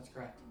 That's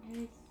correct.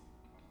 Nice.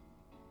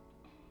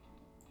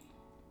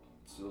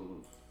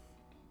 So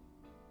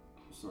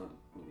it's not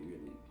what we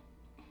really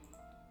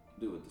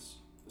do with this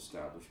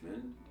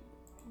establishment.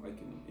 I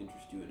can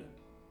interest you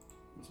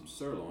in some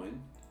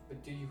sirloin.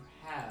 But do you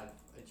have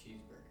a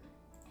cheeseburger?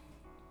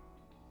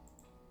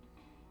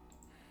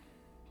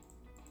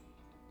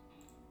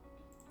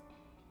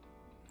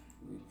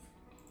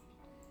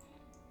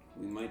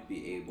 We might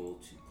be able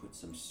to put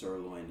some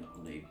sirloin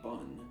on a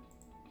bun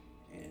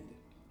and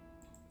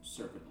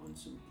serve it on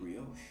some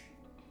brioche,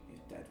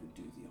 if that would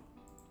do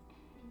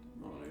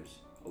the honors,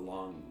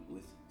 along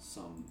with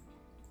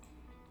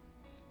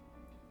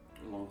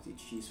the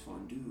cheese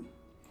fondue.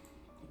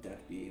 Would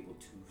that be able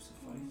to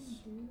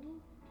suffice?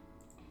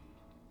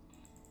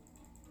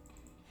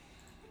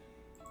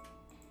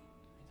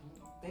 I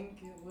don't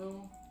think it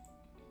will.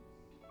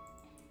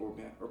 Or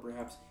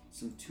perhaps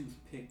some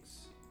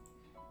toothpicks,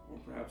 or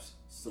perhaps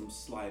some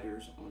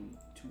sliders on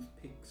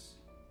toothpicks.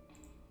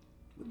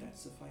 Would that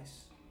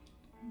suffice,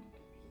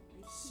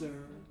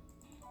 sir?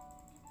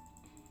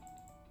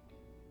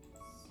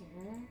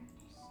 Sir?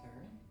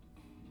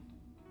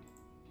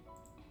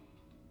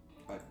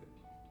 Sir?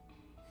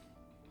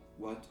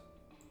 What?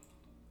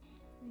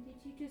 Why did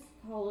you just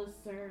call us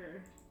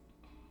sir?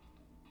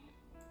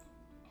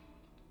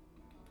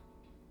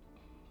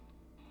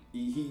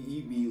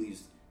 He immediately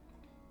just,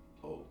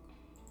 oh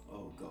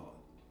God,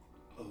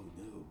 oh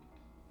no.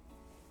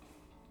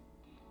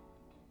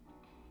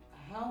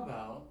 How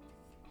about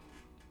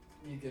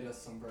you get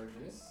us some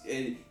burgers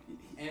And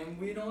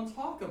we don't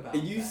talk about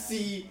you that.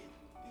 see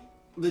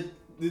the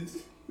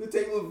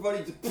table in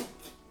front of you just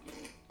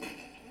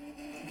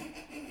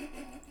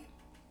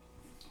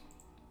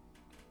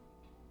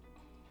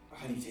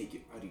How do you take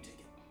it? How do you take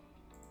it?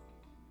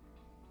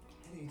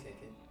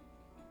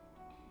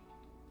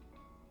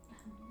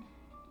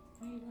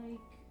 I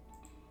like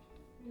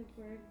the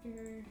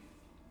burger.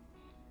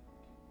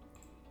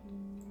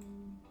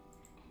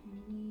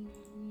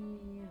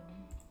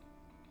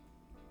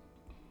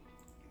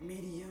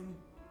 Medium.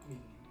 Me.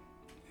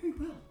 Very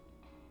well.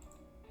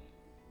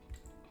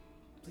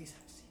 Please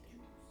have a seat.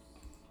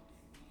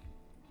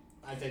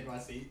 I take my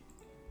seat.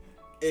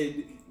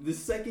 And the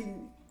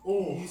second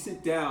you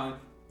sit down,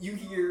 you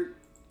hear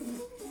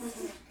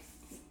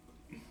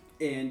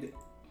and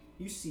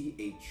you see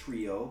a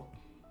trio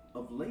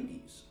of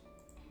ladies.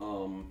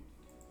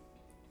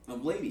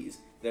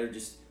 That are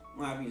just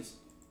laughing, just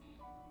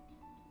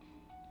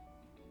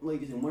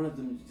ladies, and one of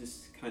them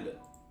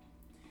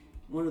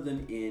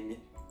in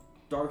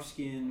dark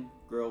skin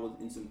girl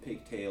in some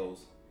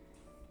pigtails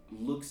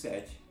looks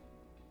at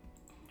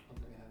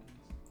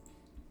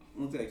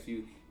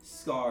you,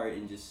 scarred,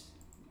 and just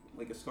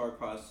like a scar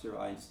across her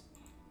eyes.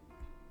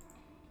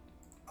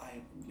 I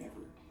have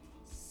never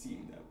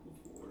seen that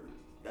before.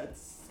 That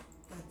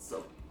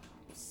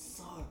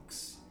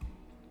sucks.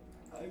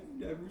 I've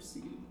never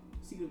seen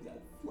him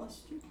that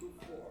flustered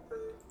before.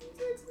 He's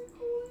actually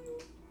calling you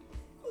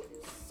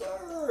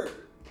sir.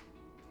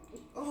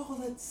 Oh,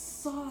 that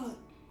sucks.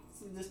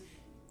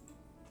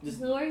 Just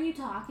Who are you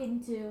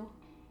talking to?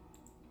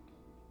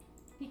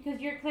 Because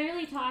you're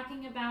clearly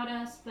talking about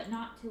us, but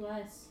not to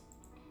us.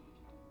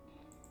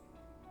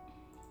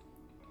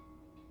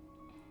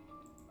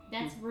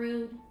 That's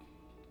rude.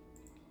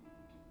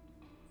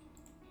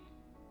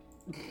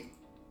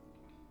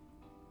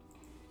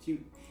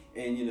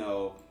 And you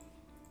know,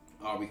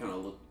 Aubrey kind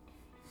of look.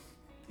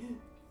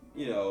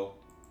 You know,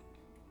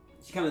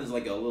 she kind of does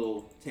like a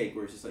little take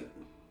where it's just like.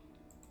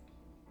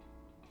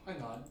 I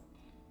nod.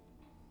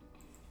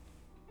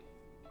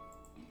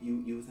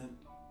 You with him?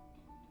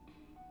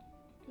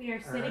 We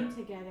are sitting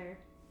together.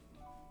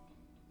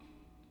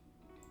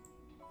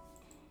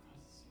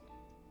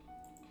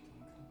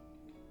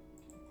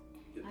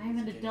 I am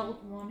an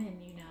adult woman,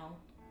 you know.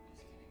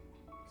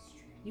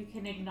 You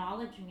can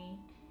acknowledge me.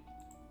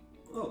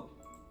 Oh,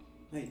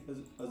 hey,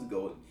 how's it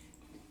going?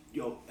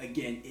 Yo,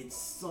 again, it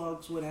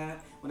sucks what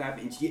happened.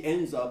 And she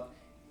ends up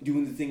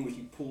doing the thing where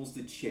she pulls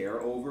the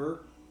chair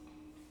over,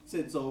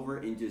 sits over,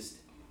 and just...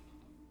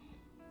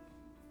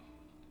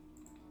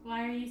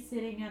 Why are you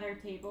sitting at our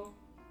table?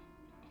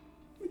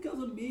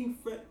 Because I'm being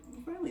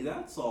friendly,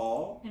 that's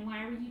all. And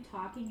why were you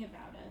talking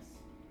about us?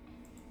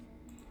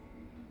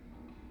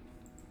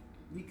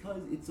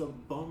 Because it's a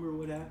bummer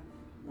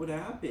what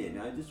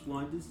happened. I just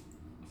wanted to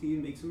see you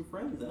make some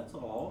friends, that's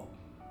all.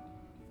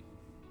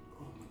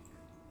 Oh my God.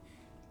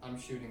 I'm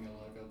shooting a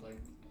look up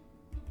like.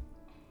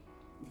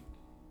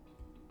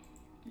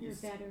 You're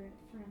better at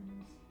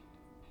friends.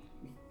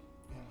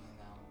 Am I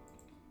now?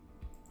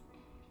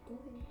 Go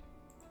ahead.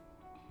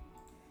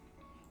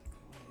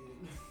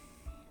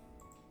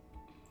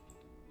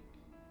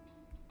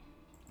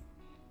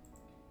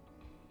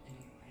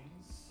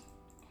 Anyways,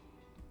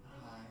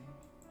 hi.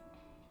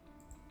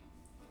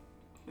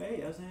 Hey,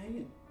 how's it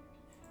hanging?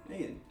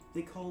 Hey,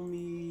 they call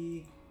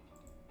me...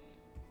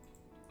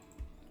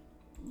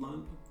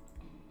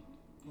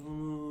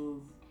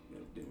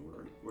 didn't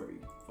worry.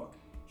 Fuck.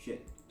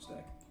 Shit.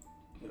 Stack.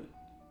 Damn it.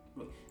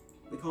 Wait,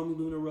 they call me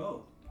Luna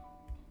Rowe.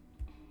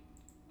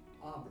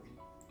 Aubrey.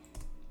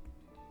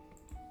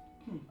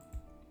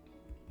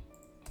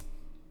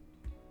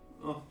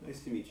 Oh,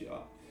 nice to meet you,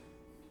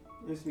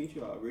 Nice to meet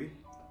you, Aubrey.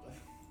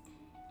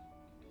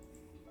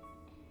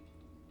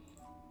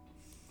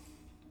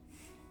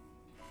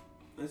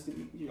 Nice to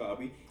meet you,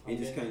 Aubrey. And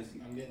just kind of...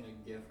 I'm getting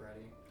a gift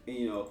ready. And,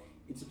 you know,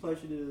 it's a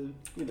pleasure to,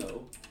 you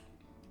know...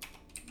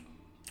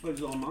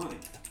 Pleasure's all mine.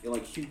 It,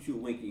 like, shoots you a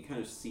wink and you kind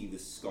of see the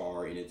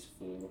scar in its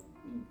full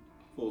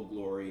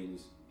glory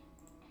and...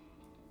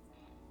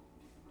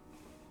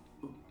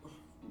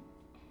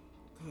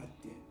 God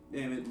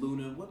damn it,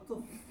 Luna, what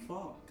the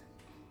fuck?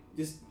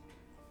 Just...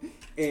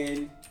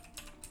 And...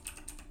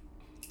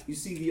 You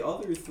see the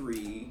other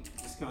three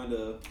just kind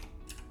of...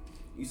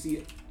 You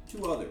see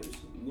two others.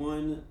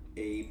 One,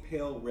 a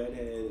pale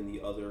redhead, and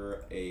the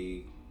other,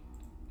 a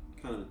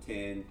kind of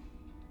tan.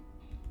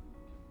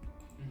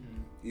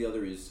 Mm-hmm. The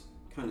other is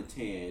kind of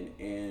tan,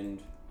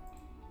 and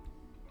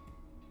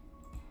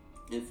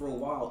for a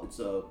while it's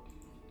a...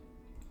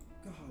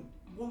 God,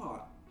 why?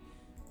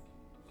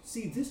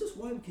 See, this is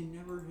why we can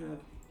never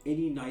have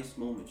any nice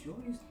moments. You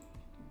always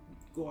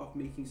go off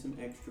making some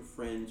extra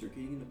friends or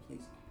getting in a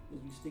place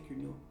as you stick your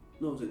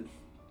nose in.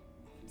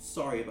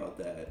 Sorry about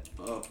that.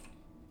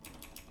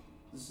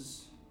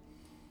 This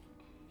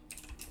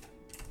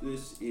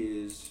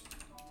is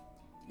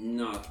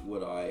not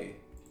what I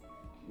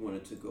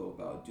wanted to go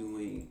about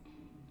doing.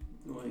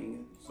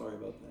 Sorry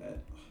about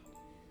that.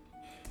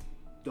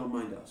 Don't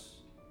mind us.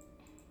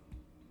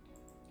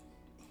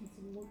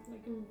 Doesn't look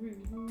like a real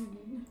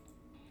woman.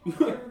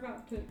 You're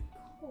about to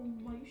call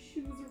my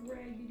shoes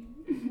raggedy.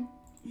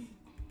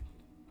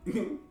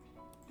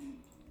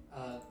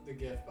 The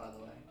gift, by the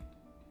way.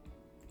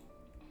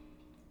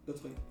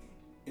 That's why,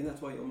 and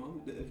that's why your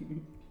mom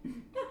did.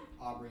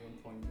 Aubrey in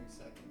 0.3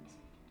 seconds.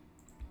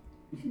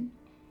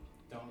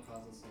 Don't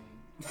cause a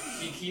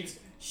scene.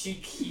 She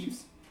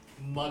keeps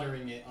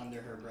muttering it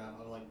under her breath.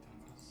 I'm like,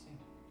 don't cause a scene.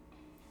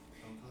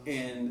 Don't cause a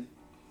scene. And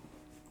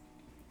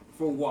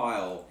for a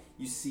while,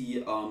 you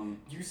see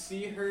You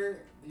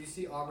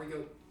see Aubrey go,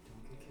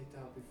 don't get kicked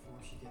out before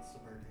she gets the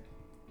burger.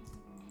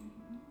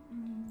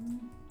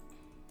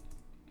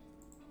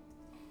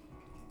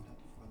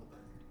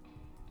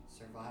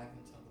 Survive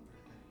until the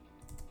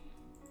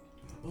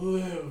burger.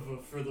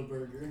 Live for the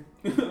burger.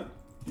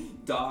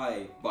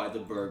 die by the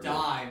burger.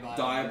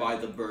 Die by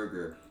the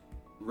burger.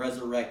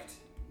 Resurrect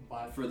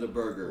for the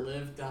burger.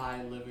 Live,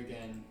 die, live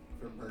again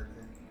for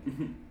burger.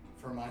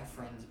 For my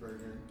friend's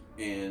burger.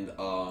 And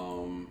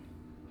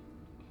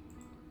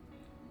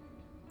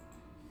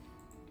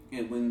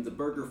when the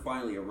burger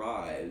finally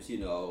arrives, you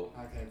know.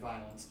 Okay,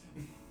 violence.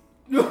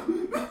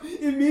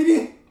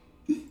 Immediate.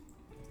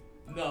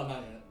 No,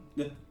 not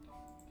yet.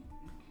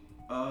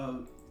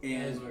 And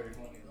it's very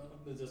funny though.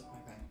 It's just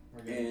okay.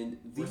 We're good. And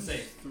We're these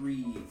safe.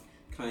 three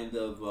kind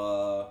of,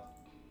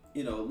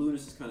 you know,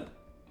 Luna's just kind of,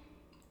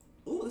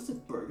 oh, that's a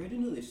burger. I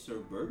didn't know they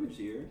serve burgers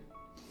here.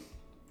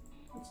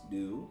 Let's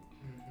do.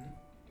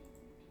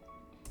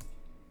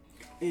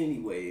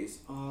 Anyways,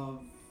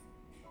 don't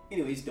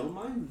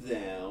mind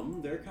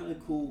them. They're kind of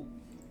cool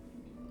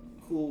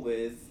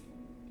with.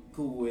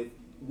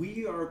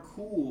 We are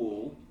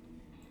cool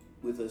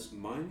with us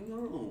minding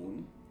our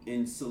own.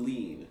 And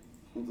Celine,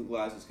 with the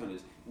glasses, kind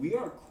of We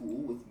are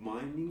cool with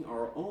minding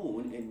our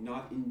own and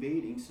not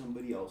invading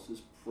somebody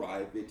else's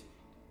private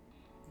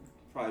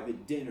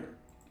dinner.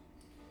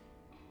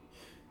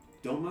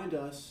 Don't mind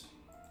us.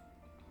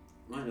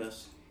 Mind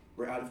us.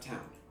 We're out of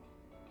town.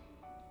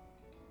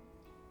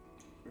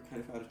 We're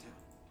kind of out of town.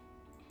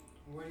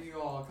 Where do you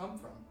all come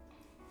from?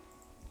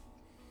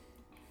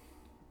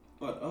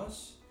 But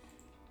us,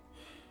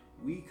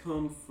 we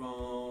come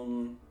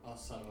from... Oh,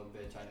 son of a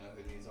bitch, I know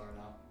who these are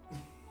now.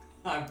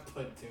 I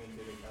put two and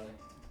two together.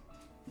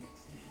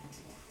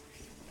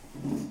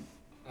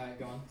 Alright,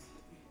 go on.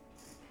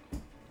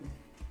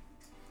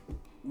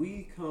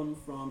 We come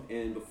from,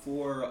 and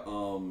before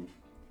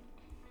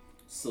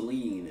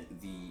Celine,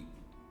 the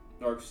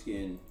dark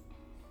skin,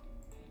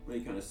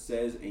 really kind of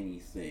says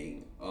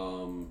anything,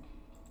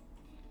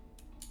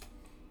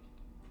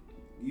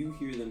 you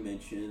hear them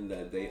mention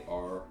that they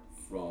are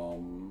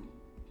from...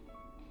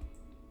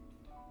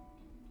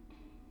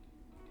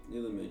 You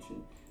hear them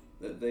mention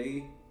that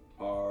they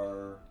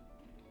are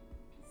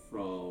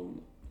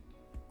from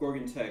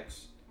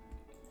Gorgontech's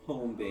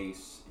home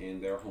base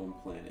and their home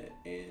planet,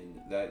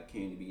 and that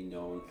came to be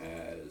known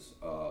as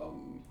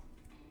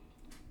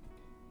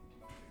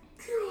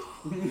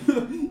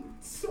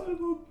son of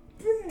a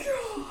bitch.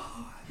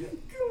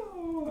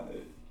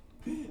 God.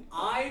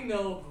 I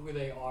know who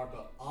they are,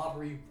 but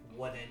Aubrey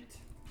wouldn't.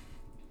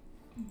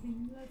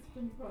 That's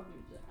been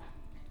probably that.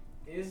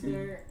 Is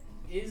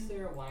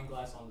there a wine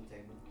glass on the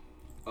table?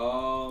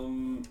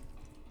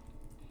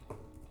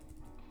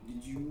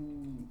 Did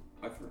you?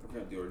 I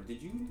forgot the order.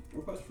 Did you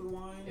request for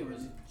wine? It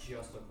was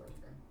just a burger.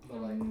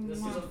 But like, this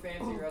is a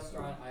fancy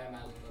restaurant. I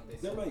imagine that they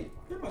There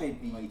serve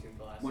might be like 2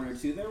 glasses. one or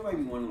two. There might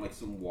be one like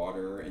some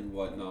water and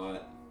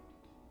whatnot.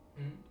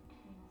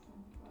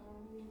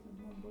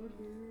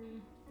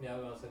 Yeah, I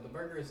was gonna say the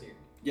burger is here.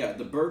 Yeah,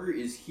 the burger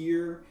is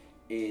here,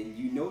 and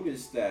you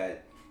notice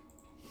that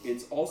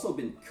it's also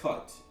been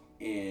cut,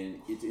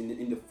 and it's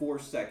into 4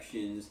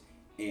 sections,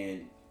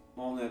 and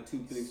all that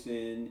toothpicks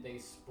in. They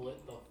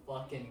split the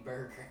fucking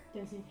burger.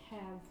 Does it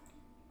have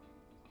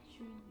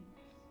trees?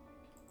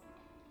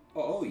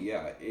 Oh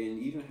yeah, and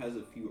even has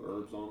a few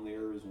herbs on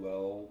there as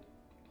well.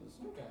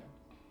 Okay.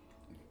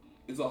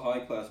 It's a high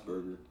class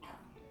burger.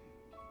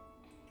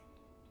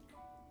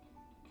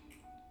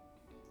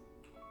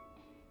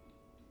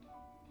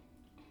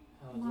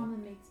 How is Mama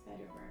makes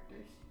better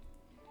burgers.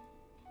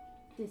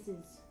 This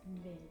is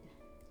mid.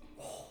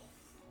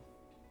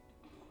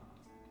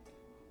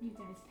 You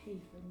guys pay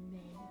for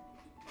mid.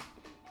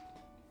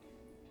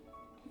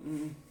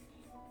 Mm.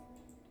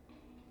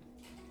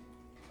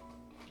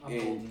 I'm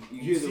And golden. you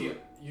You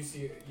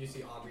hear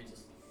see Aubrey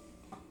just.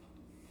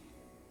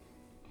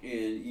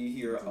 And you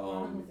hear What's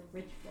wrong with the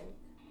rich folk?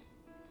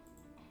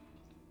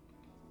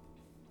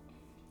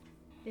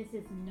 This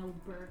is no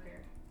burger.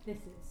 This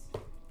is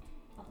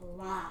a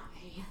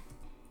lie.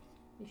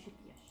 They should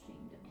be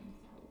ashamed of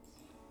themselves.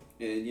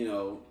 and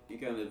you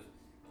kind of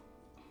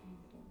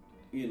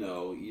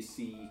you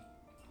see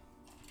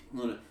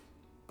well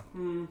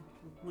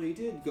you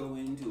did go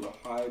into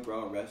a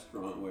highbrow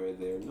restaurant where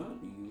they're not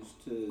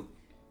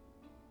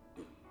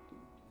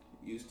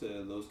used to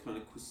those kind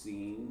of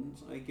cuisines,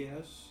 I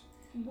guess.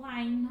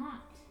 Why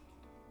not?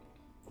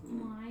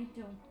 Why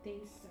don't they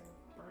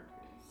serve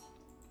burgers?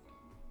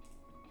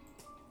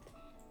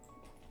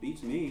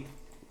 Beats me.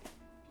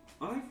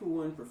 I for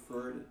one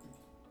prefer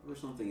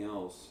something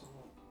else.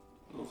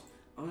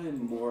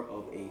 I'm more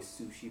of a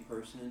sushi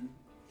person,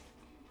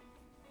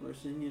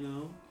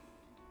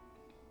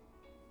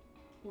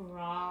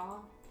 Raw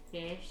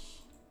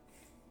fish.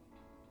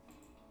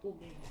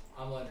 Okay.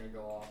 I'm letting her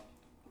go off.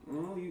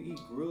 Well, you eat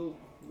grilled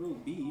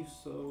beef,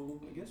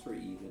 so I guess we're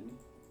even.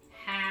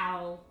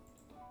 How?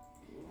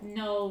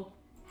 No,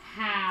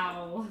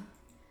 how?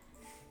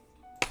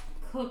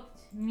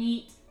 Cooked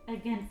meat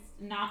against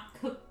not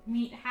cooked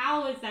meat.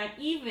 How is that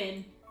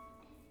even?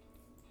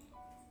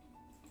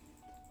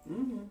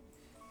 Mm-hmm.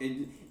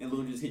 And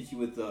Luna just hits you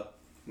with the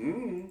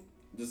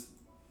just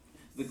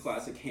the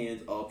classic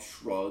hands up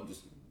shrug,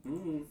 just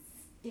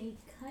They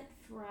cut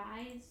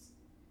fries?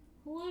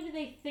 Who do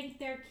they think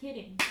they're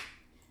kidding?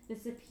 The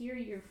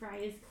superior fry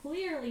is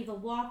clearly the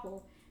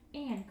waffle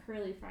and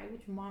curly fry,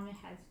 which Mama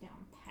has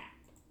down pat.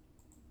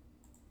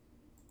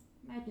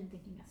 Imagine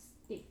thinking a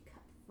steak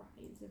cut fry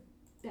is a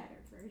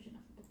better version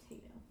of a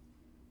potato.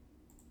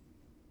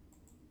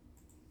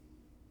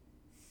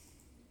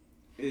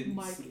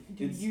 Mike,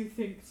 do you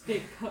think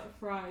steak cut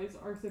fries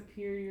are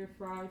superior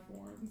fry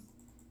forms?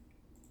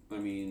 I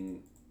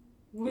mean,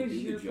 What they is do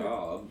your the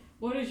job.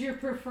 What is your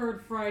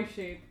preferred fry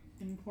shape?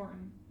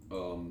 Important.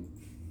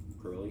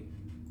 Curly.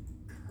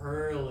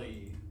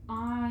 Curly.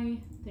 I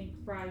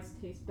think fries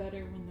taste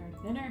better when they're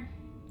thinner.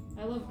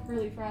 I love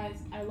curly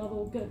fries. I love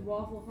a good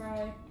waffle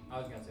fry. I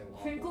was gonna say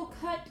waffle. Crinkle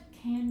cut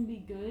can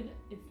be good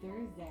if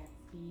they're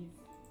Zaxby's.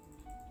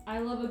 I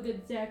love a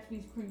good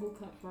Zaxby's crinkle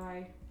cut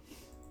fry.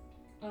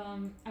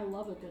 I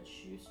love a good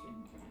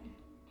shoestring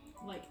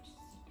fry, like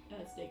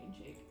Steak and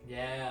Shake.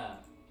 Yeah.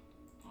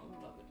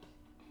 I love it.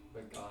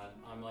 But God,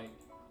 I'm like,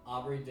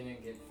 Aubrey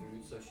didn't get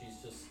food, so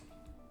she's just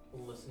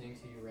listening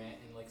to you rant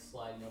and like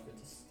sliding over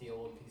to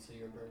steal a piece of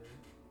your burger.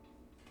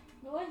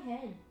 Go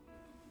ahead.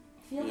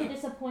 Feel Yeah. the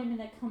disappointment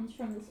that comes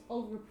from this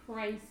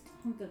overpriced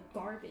hunk of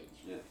garbage.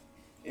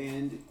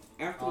 And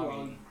after a I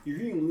while, mean- you're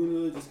hearing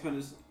Luna just kind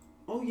of,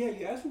 oh yeah,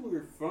 you asked where we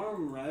were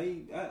from,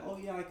 right? Oh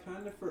yeah, I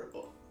kind of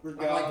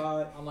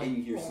forgot. I'm like, and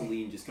you hear oh.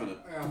 Celine just kind of,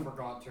 I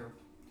forgot to.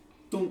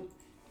 don't.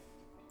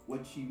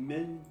 What she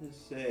meant to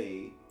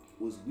say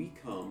was, we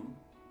come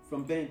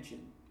from Banchin.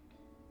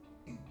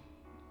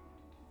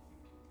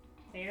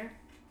 There?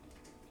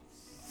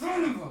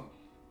 Son of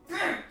a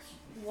bitch!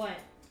 What?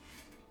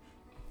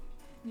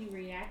 You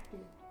reacted.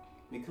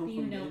 We come Do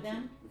you from know Banchin.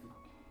 them?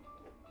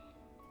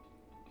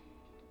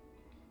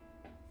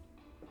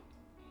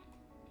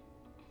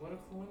 What a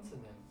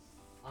coincidence.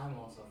 I'm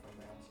also from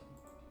Branson.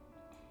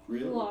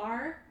 Really? You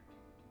are?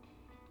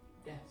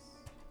 Yes.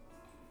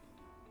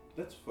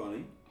 That's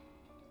funny.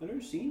 I've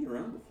never seen you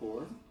around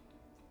before.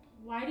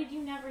 Why did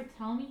you never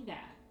tell me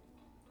that?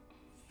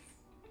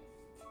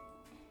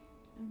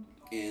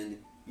 And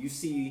you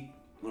see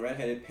the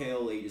red-headed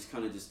pale lady just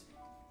kind of just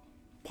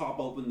pop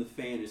open the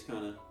fan, just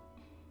kind of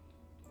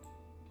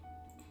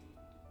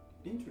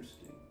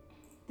interesting.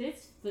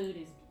 This food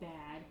is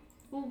bad.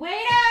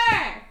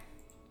 Waiter!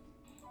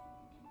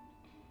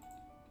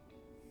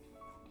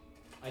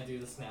 I do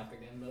the snap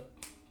again, but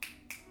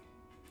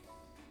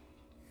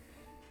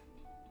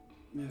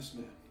Yes,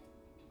 ma'am.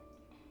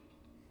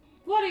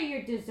 What are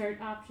your dessert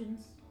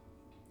options?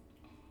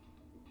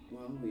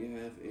 Well, we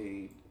have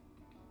a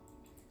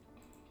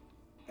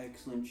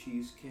excellent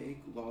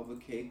cheesecake, lava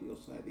cake. We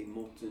also have a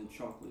molten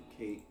chocolate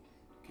cake,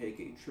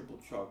 a triple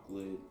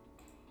chocolate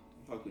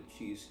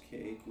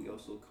cheesecake. We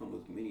also come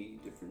with many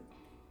different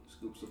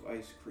scoops of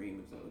ice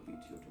cream, if that would be to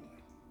your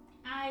delight.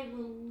 I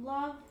will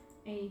love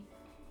a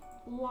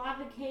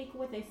lava cake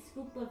with a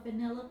scoop of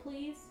vanilla,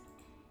 please.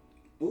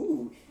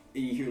 Ooh,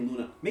 and you hear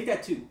Luna, make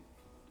that too.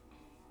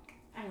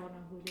 I don't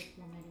know who this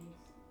woman is.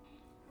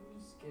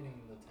 who's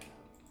getting the tab?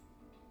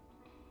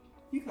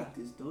 You got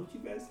this, don't you,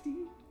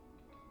 bestie?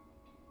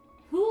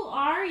 Who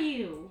are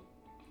you?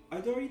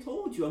 I'd already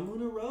told you, I'm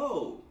Luna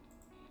Rowe.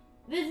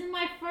 This is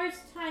my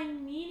first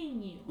time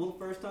meeting you. Well,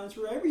 first time's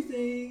for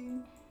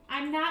everything.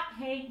 I'm not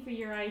paying for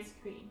your ice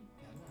cream.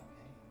 I'm not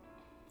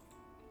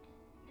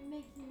paying. You're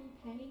making me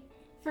pay?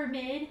 For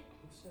mid? Who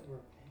said we're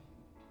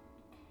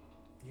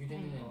paying? You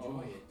didn't Oh.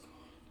 enjoy it.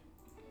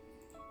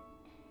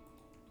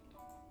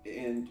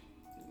 And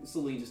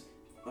Celine just,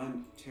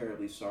 I'm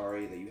terribly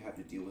sorry that you have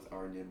to deal with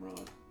our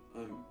Nimrod. I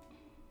just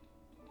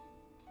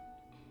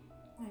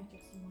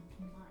want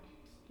my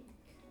cake.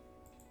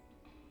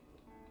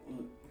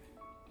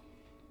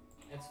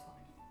 It's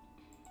fine.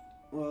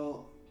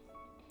 Well,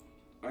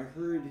 I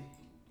heard,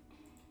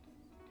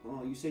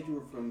 well, you said you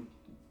were from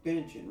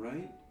Banchin,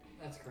 right?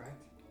 That's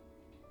correct.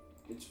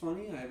 It's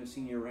funny, I haven't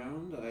seen you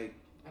around. I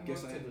I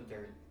Guess moved I- to the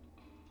dirt.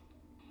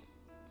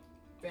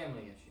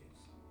 Family issues.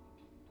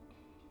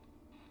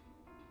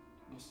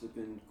 must have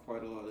been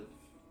quite a lot of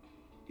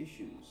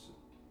issues.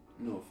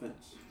 No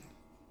offense.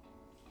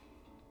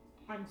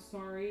 I'm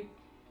sorry.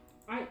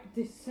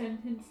 This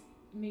sentence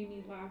made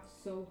me laugh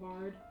so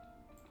hard.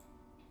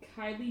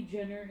 Kylie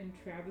Jenner and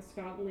Travis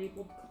Scott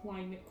labeled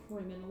climate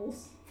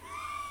criminals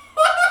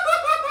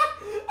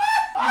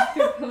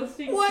after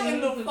posting What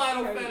in the photos of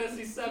Final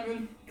Travis- Fantasy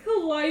VII?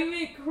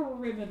 Climate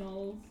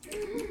criminals.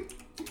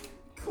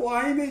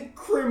 Climate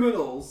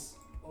criminals.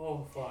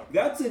 Oh fuck.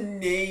 That's a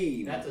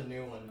name. That's a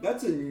new one.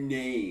 That's a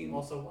name.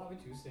 Also, why would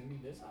you send me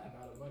this? I am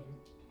out of money.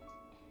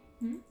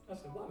 Hmm? I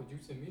said, why would you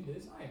send me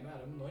this? I am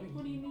out of money.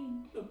 What do you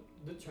mean?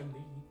 The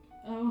Chun-Li.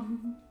 Oh.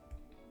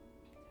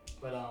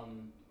 But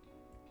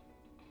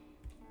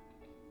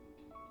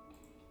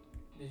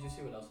did you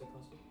see what else they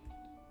posted?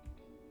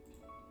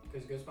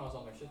 Because Ghost Mouse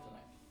on their shit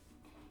tonight.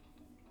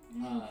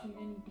 I haven't seen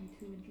anything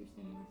too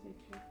interesting unless I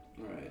check.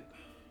 Alright.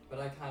 But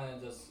I kind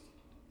of just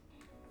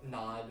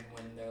nod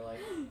when they're like,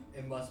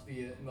 it must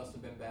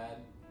have been bad.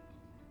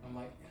 I'm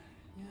like,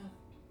 yeah,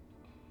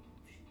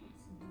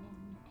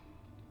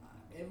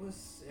 it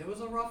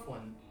was a rough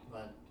one,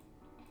 but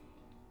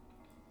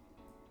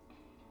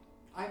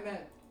I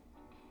met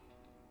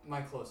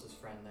my closest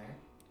friend there,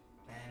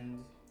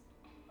 and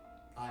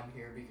I'm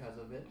here because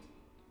of it.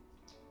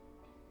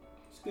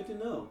 It's good to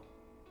know.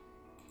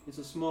 It's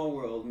a small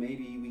world.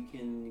 Maybe we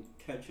can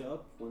catch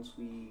up once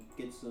we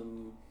get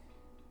some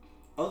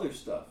other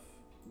stuff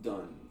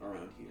done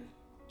around here.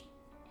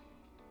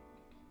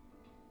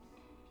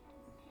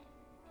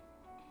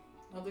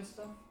 Other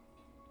stuff?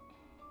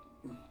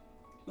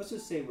 Let's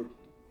just say we're...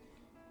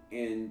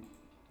 And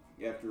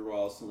after a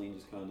while, Celine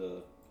just kind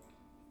of...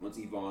 Once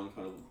Yvonne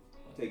kind of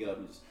take it up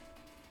and just...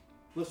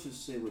 Let's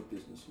just say we're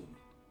businessmen.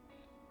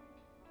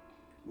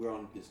 We're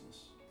on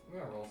business. We're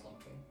gonna roll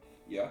something.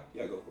 Yeah?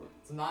 Yeah, go for it.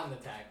 It's not an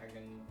attack. I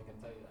can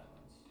tell you that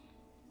much.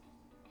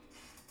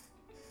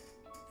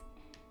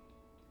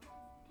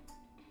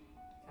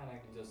 Kind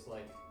of just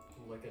like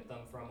look at them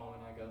for a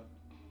moment. I go,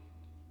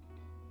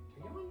 "Are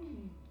you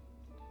on?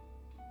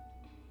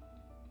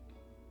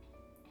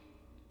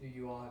 Do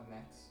you all have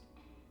mechs?"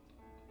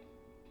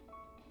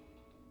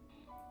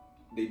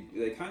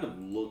 they kind of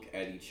look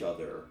at each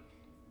other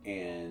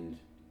and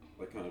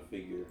like kind of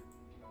figure.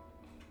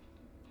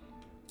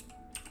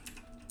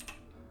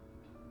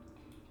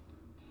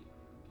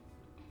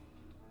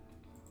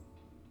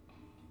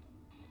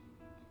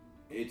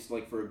 It's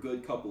like for a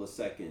good couple of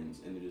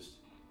seconds, and they're just.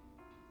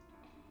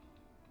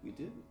 We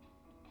didn't.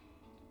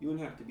 You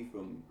wouldn't have to be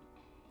from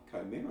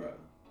Chimera,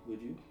 would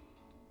you?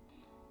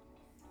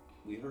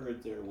 We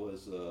heard there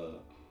was a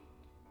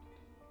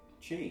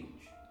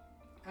change.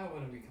 I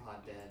wouldn't be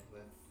caught dead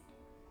with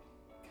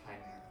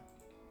Chimera.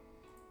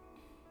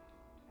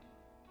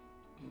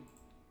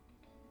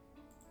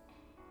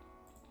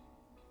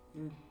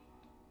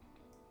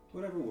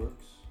 Whatever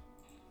works.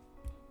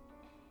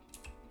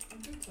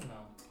 Good to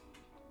know.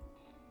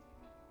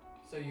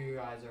 So you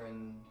guys are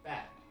in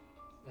bad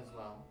as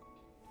well.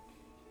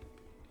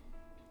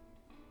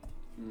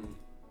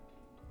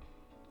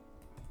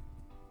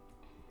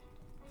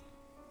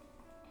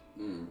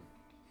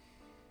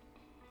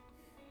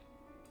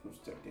 I'm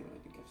sorry, damn, I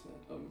didn't catch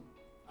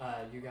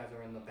that. You guys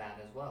are in the bad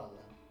as well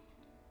then.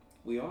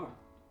 We are.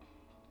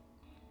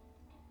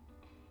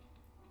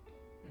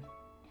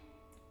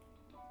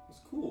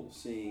 It's cool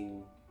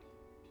seeing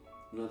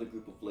another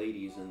group of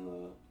ladies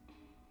in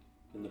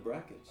the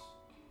brackets.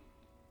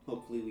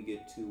 Hopefully we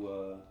get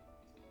to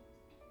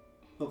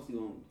hopefully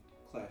we won't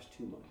clash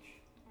too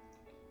much.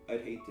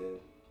 I'd hate to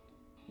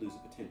lose a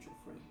potential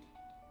friend.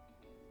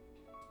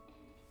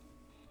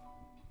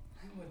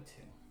 I would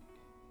too.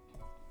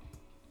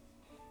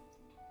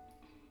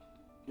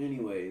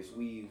 Anyways,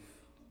 we've,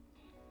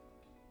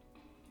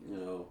 you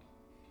know,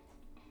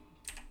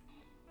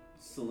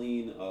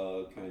 Celine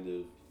kind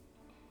of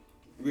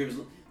grips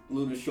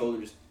Luna's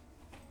shoulder, just,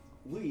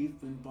 we've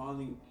been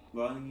bothering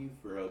you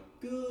for a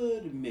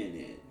good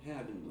minute,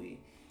 haven't we?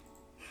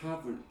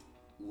 Haven't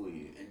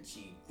we? And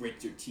she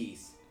grits her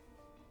teeth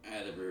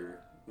out of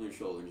Luna's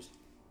shoulder, just,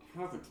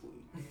 haven't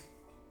we?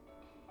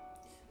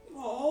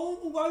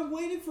 Oh, I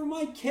waited for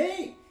my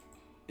cake!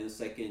 And the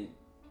second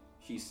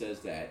she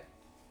says that,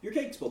 your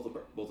cakes both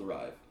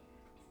arrive.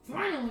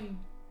 Finally!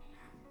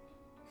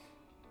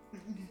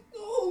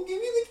 Oh, give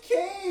me the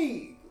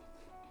cake!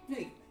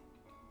 Hey,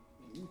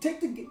 take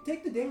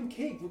the damn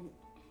cake.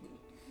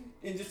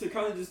 And just to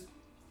kind of just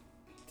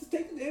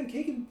take the damn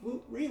cake and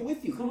bring it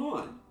with you. Come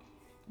on.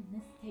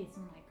 This tastes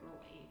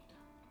microwaved.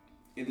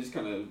 And just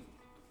kind of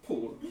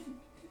pull.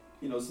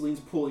 You know, Celine's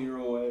pulling her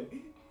away.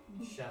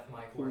 Chef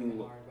Mike working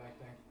hard back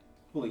there.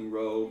 Pulling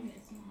Ro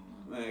Miss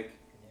Mama. back.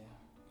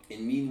 Yeah.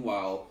 And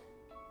meanwhile,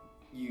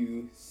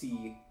 you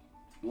see,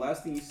 the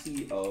last thing you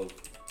see of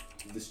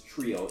this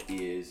trio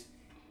is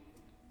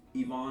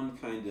Yvonne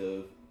kind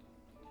of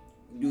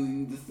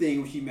doing the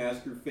thing where she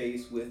masks her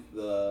face with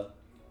the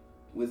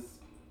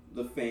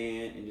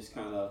fan and just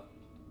kind of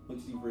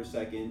looks at you for a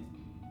second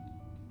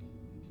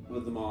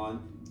with them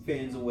on,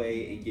 fans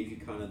away, and gives you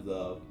kind of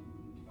the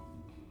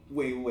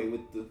wave away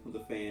with the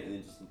fan, and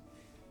then just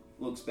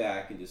looks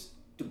back and just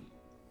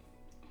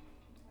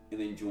and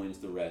then joins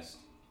the rest.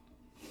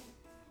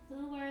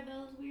 Who are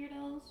those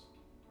weirdos?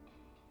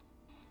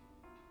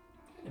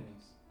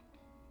 Enemies.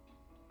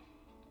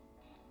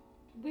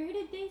 Where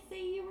did they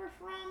say you were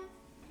from?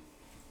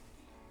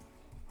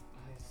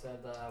 I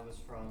said that I was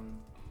from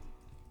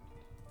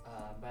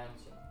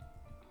Benson.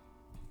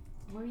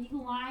 Were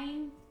you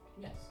lying?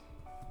 Yes.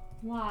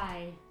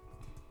 Why?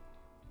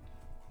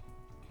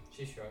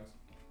 She shrugs.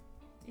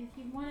 If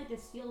you wanted to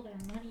steal their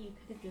money, you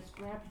could have just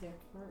grabbed their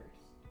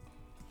purse.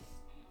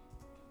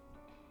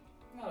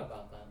 Not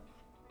about that.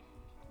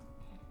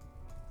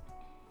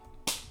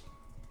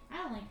 I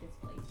don't like this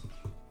place.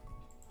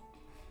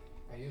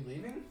 Are you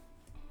leaving?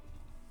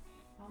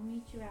 I'll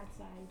meet you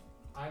outside.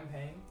 I'm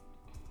paying.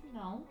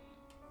 No.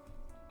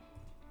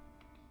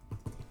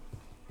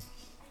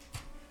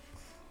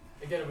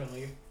 I get up and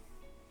leave.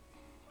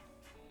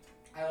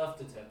 I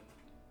left a tip.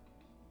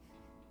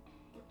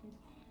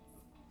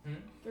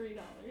 $3.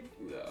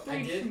 Yeah.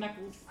 I did.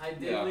 Schmeckles. I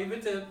did leave a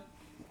tip,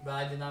 but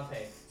I did not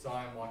pay, so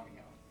I'm walking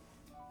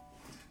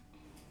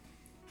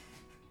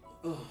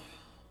out.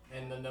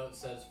 And the note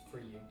says for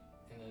you,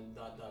 and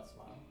a dot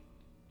smile.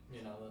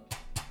 You know that.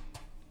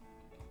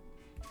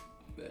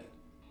 Bet.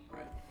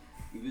 Right.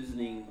 You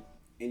visiting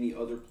any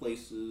other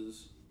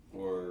places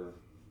or?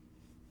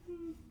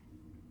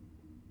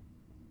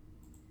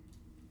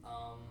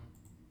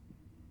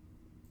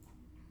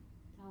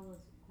 That was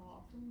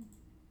awful.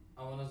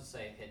 I wanted to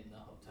say hitting the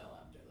hotel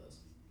after this.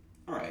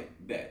 All right.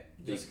 Bet.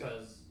 Just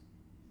because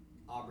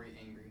Aubrey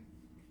angry.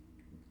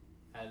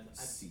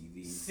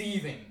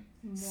 Seething.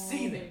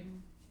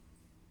 Seething.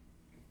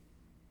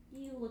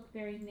 You look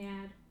very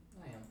mad.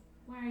 I am.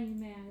 Why are you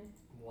mad?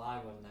 Why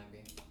wouldn't I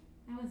be?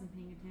 I wasn't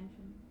paying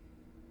attention.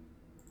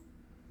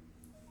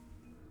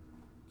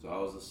 So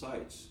how was the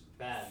sights?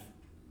 Bad.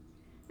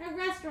 That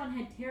restaurant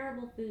had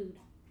terrible food.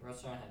 The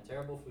restaurant had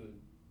terrible food.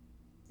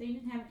 They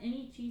didn't have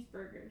any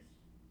cheeseburgers.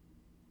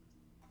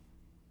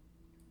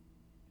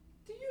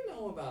 Do you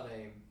know about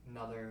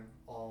another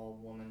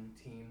all-woman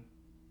team?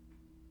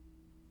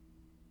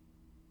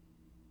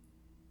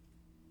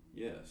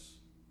 Yes.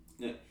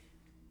 Yeah.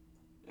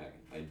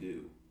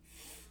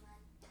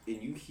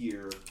 and you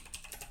hear, what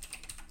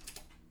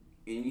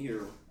do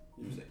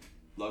you say?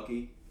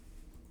 Lucky,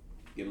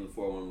 give him the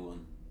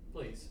 411.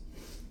 Please.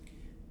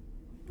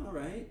 All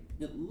right.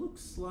 It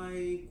looks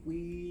like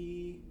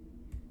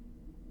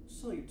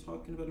So you're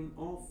talking about an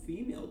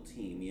all-female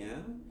team, yeah?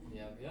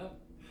 Yep.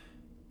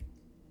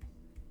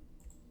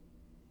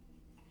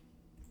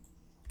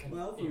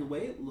 Well, from the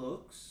way it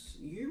looks,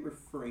 you're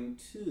referring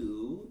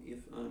to, if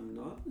I'm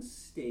not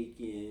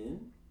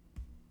mistaken,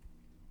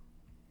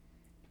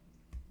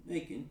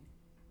 Macon.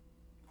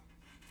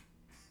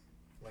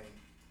 Wait.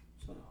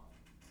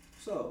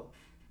 So,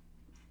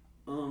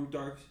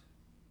 dark.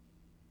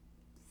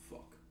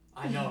 Fuck.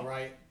 I know,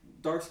 right?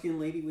 Dark-skinned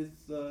lady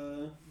with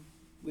a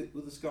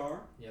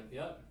scar.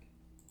 Yep.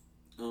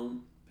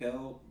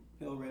 Pale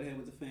redhead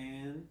with a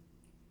fan.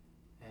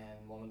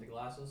 And one with the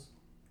glasses.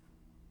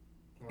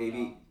 Or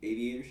no?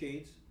 Aviator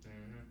shades.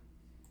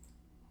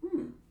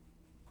 Mm-hmm.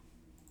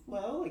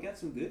 Well, I got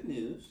some good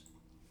news.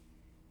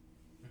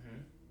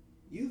 Mm-hmm.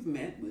 You've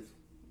met with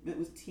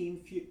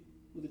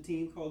a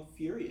team called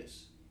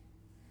Furious.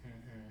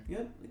 Mm-hmm.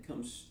 Yep, it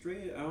comes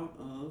straight out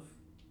of.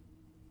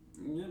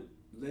 Yep,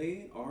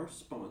 they are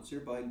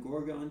sponsored by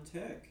Gorgon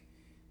Tech.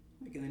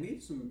 Like, and they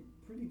made some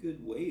pretty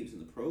good waves in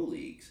the pro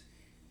leagues.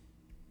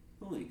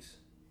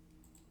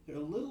 They're a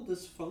little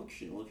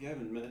dysfunctional if you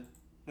haven't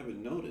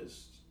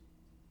noticed.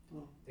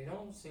 Oh. They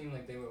don't seem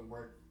like they would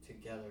work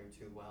together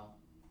too well.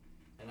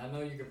 And I know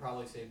you could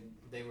probably say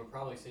they would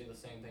probably say the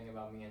same thing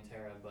about me and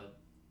Tara, but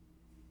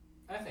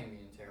I think me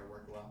and Tara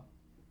work well.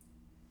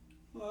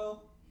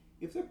 Well,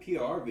 if their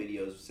PR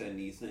videos said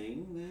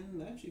anything, then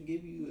that should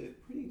give you a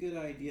pretty good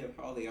idea of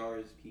how they are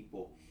as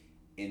people.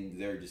 And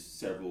there are just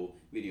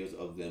several videos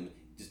of them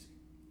just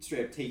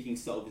straight up taking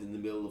selfies in the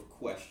middle of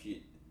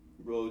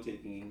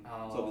taking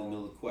selfies in the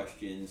middle of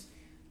questions.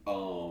 They're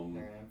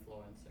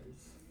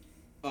influencers.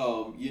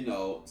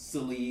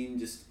 Celine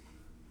just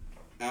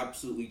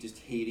absolutely just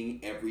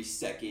hating every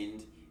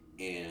second,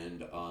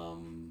 and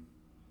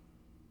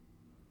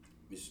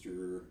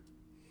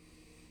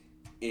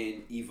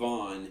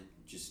Yvonne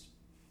just.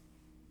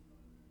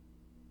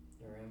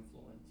 They're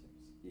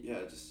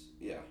influencers.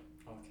 Yeah.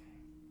 Okay.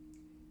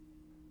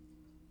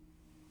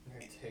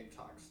 They're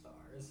TikTok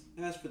stars.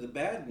 As for the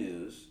bad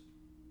news,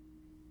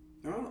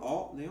 they aren't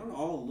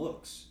all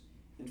looks.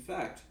 In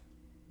fact,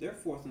 they're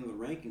fourth in the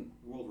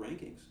world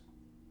rankings.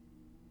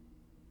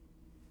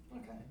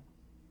 Okay.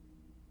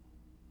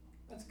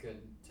 That's good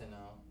to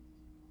know.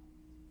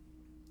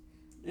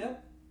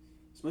 Yep.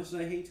 As much as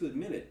I hate to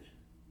admit it,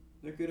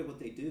 they're good at what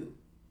they do.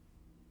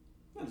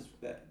 Not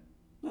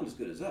as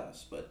good as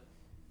us, but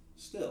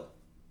still.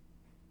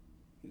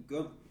 You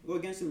go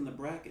against them in the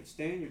bracket.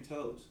 Stay on your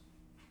toes.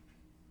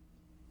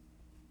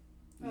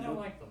 I don't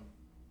like them.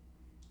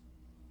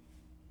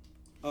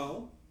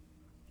 Oh?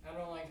 I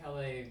don't like how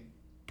they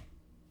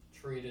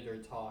treated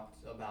or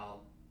talked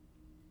about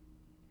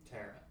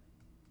Tara.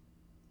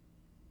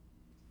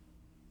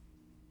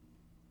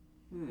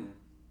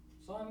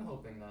 So I'm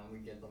hoping that we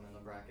get them in the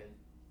bracket.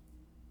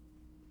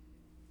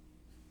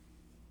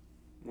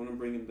 Want to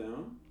bring him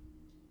down?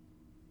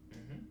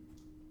 Mm-hmm.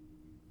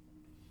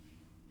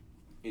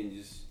 And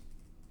just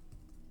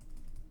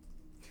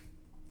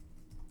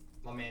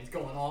My man's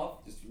going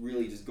off. just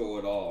really just go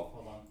it off.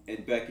 Hold on.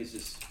 And Beck is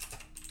just,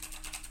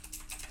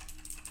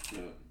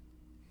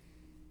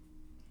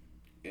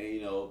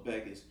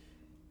 Beck is.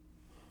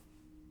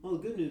 Well,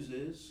 the good news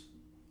is,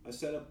 I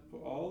set up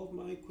all of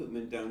my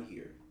equipment down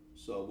here.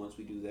 So once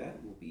we do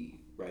that, we'll be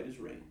right as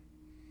rain.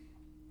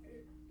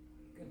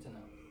 Good to know.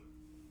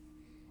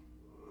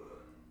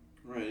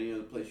 All right. Any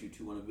other place you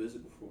two want to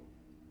visit before?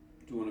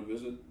 Do you want to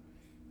visit?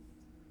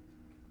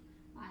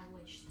 I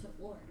wish to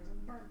order a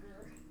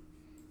burger.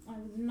 I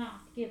was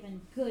not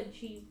given good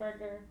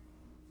cheeseburger.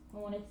 I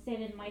want to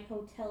sit in my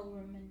hotel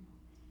room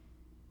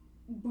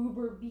and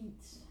Boober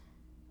Beats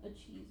a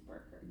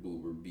cheeseburger.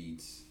 Boober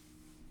Beats.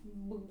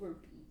 Boober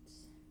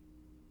Beats.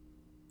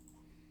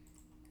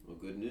 Well,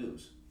 good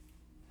news.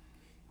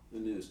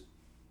 Good news.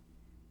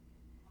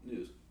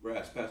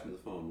 Brass, pass me the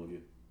phone, will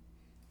you?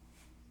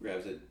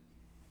 Grabs it.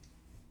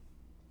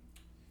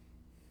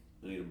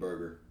 I need a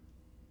burger.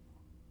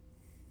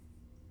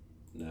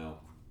 Now.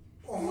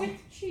 With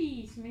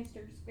cheese,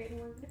 Mr.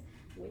 Squidward.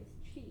 With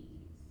cheese.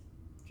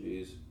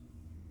 Jeez.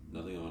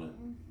 Nothing on it.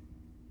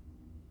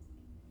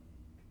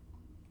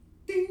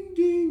 Ding,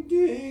 ding,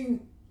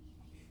 ding.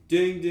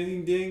 Ding,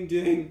 ding, ding,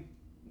 ding.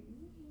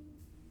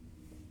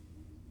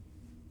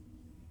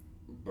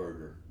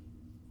 Burger.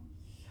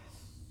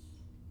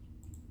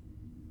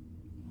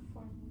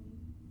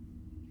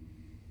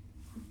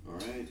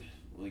 Alright.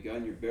 Well, you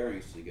got your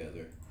bearings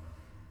together.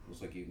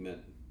 Looks like you've met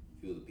a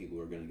few of the people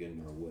who are going to get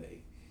in our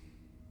way.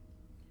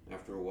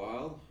 After a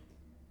while,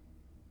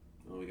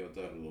 we got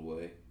that out of the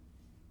way.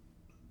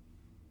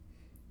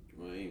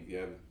 Right, if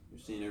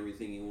you've seen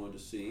everything you wanted to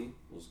see,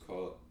 let's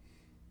call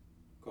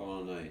it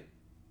a night.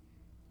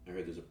 I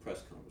heard there's a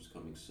press conference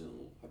coming soon.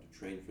 We'll have to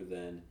train for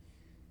then,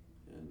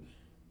 and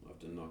we'll have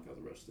to knock out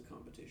the rest of the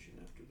competition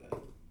after that.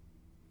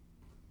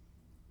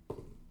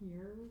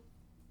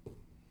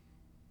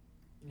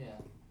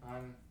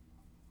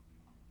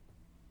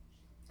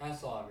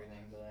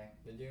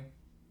 Did you?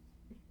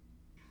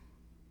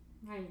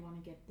 I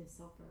want to get this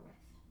over with.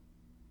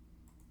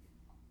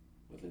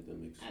 I think that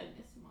makes I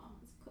miss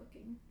Mom's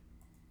cooking.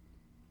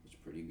 it's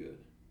pretty good.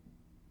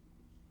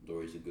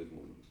 Dory's a good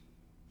woman.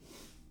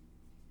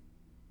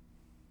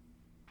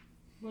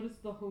 What is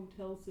the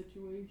hotel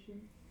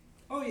situation?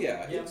 Oh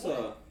yeah, Yeah, it's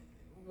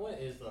What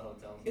is the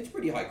hotel? it's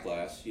pretty high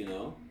class, you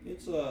know.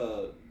 It's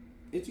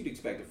you'd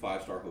expect a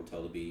 5-star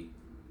hotel to be.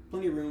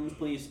 Plenty of rooms,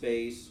 plenty of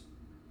space,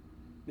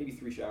 maybe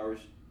 3 showers.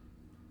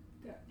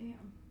 God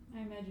damn.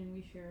 I imagine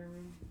we share a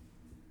room.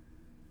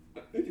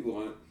 If you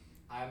want.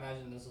 I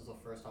imagine this is the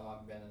first time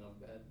I've been in a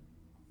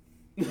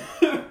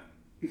bed.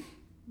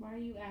 Why are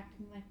you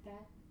acting like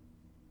that?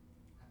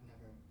 I've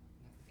never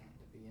gotten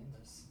to be in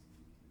this.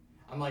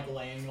 I'm like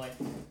laying like.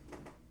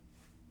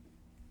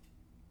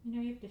 You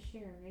know you have to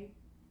share, right?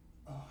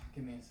 Oh,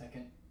 give me a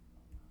second.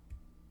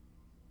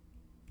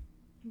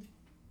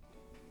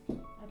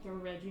 I throw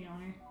Reggie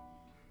on her.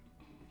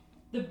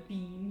 The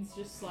beans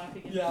just slap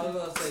against Yeah, I her. was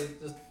about to say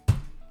just.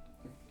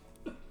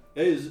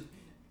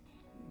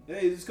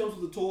 Hey, this comes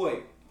with a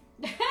toy.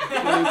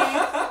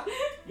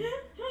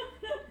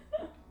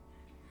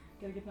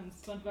 Gotta get them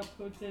SpongeBob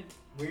quoted.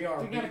 We We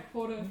got a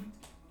quota.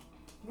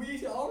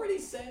 We already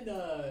said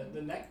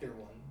the nectar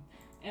one.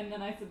 And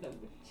then I said that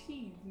with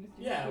cheese, Mr.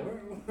 Yeah,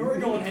 Squidward. we're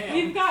going ham.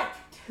 We've got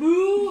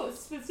 2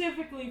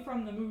 specifically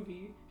from the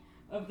movie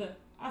of the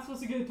I'm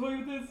supposed to get a toy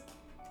with this.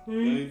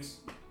 Thanks.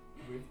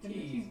 With And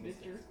cheese,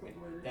 Mr.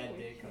 Squidward. That with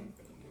did cheese. come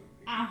from the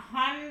movie.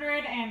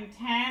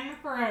 110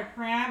 for a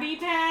Krabby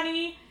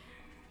Patty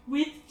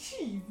with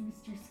cheese,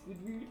 Mr.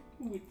 Squidward,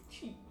 with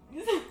cheese.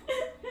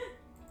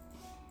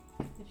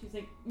 And she's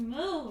like,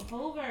 move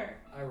over.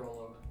 I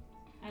roll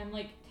over. I'm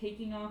like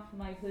taking off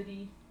my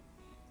hoodie,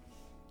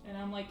 and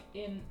I'm like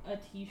in a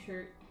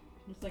t-shirt,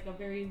 just like a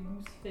very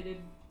loose-fitted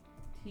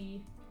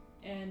tee,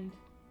 and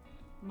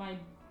my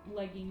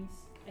leggings.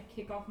 I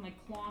kick off my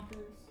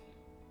clonkers.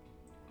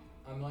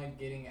 I'm like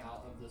getting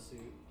out of the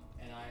suit,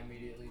 and I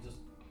immediately just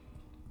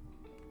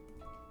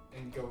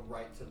and go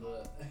right to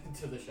the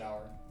to the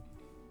shower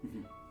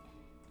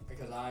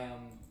because I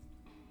am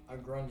a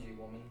grungy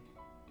woman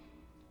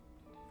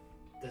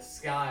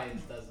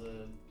disguised as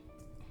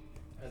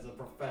a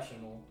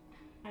professional.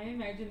 I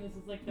imagine this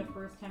is like the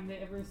first time they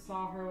ever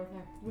saw her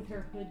with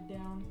her hood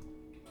down.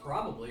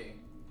 Probably.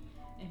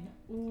 And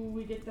ooh,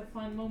 we get the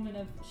fun moment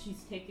of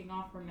she's taking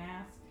off her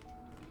mask.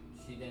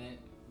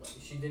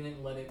 She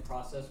didn't let it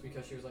process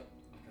because she was like,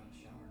 I gotta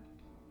shower.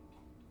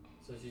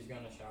 So she's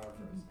gonna shower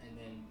first, and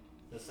then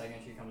the second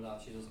she comes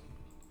out, she just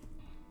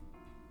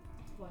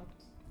What?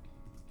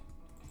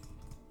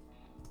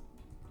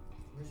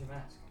 where's your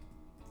mask?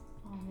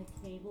 On the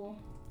table.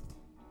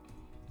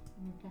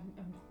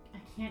 I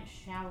can't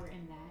shower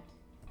in that.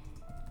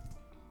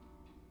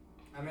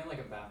 I'm in like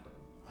a bathrobe,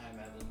 I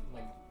imagine,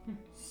 like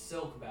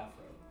silk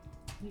bathrobe.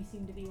 You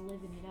seem to be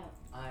living it up.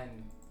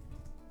 I'm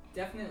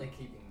definitely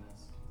keeping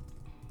this.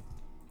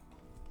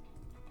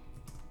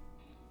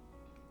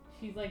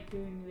 She's like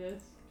doing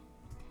this.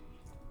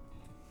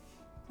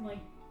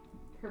 Like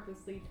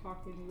purposely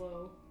talking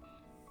low.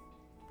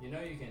 You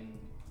know you can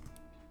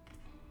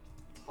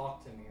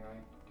talk to me,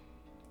 right?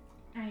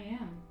 I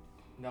am.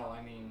 No,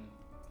 I mean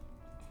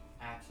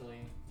actually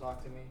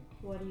talk to me.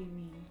 What do you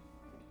mean?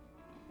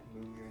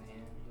 Move your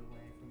hands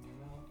away from your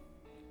mouth.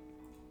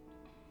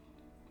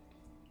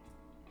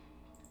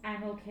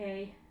 I'm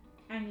okay.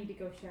 I need to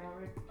go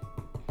shower.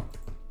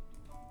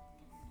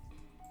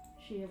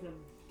 She has a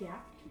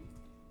gap tooth.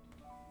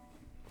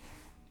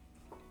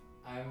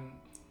 I'm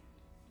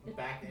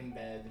back in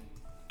bed,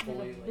 There's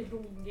fully a big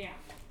old gap.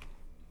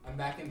 I'm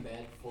back in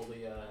bed,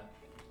 fully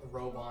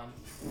robe on,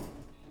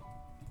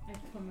 I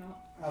come out.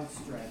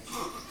 outstretched.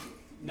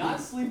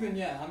 Not sleeping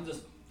yet. I'm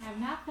just. I've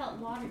not felt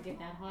water get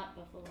that hot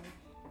before.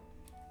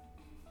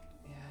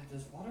 Yeah.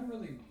 Does water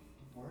really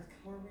work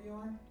where we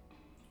are?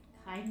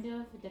 Kind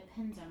of. It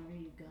depends on where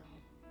you go.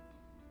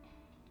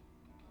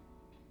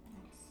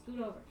 Scoot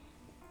over.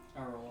 I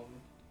roll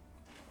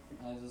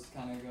over. I just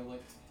kind of go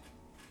like.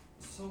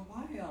 So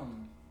why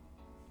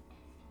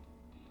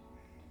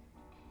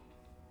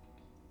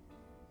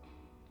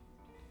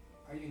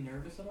Are you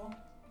nervous at all?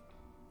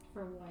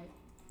 For what?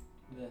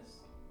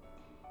 This.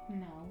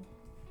 No.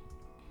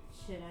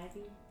 Should I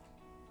be?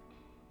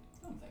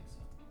 I don't think so.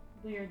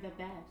 We're the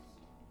best.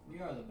 We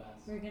are the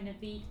best. We're gonna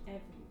beat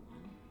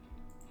everyone.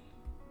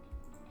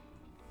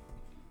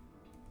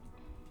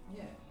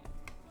 Yeah.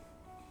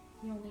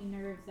 The only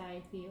nerves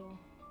I feel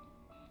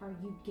are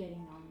you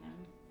getting on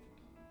them.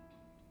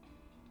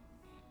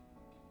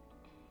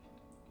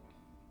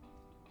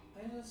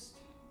 I just.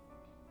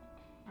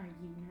 Are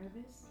you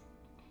nervous?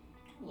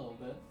 A little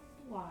bit.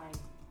 Why?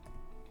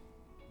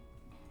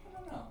 I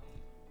don't know.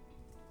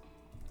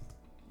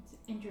 It's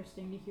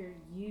interesting to hear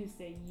you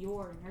say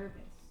you're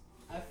nervous.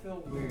 I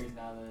feel weird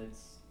now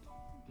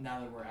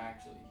that we're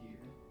actually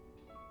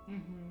here.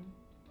 Mm-hmm.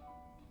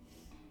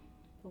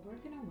 But we're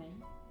gonna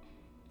win.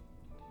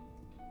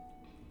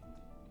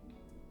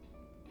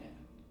 Yeah.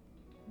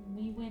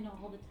 We win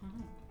all the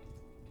time.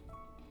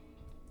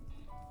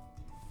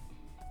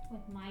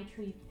 with my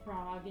tree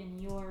frog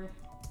and your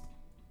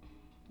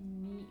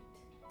meat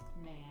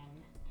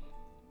man.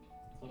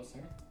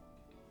 Closer.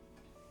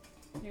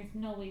 There's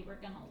no way we're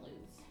gonna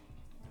lose.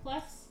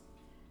 Plus,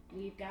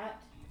 we've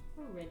got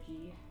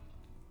Reggie.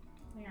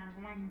 We are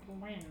going to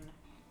win.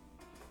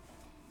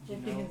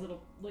 Lifting his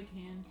little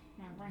hand.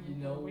 We are going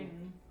to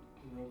win.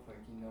 Real quick,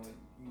 you know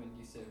when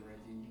you said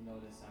Reggie, you know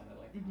what it sounded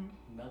like?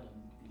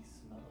 Melon be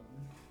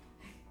smelling.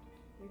 I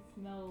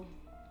smelled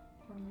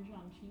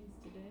Parmesan cheese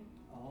today.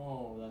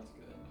 Oh, that's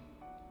good.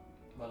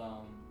 But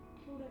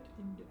Product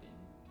in Dublin.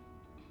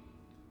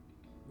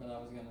 But I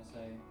was gonna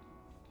say,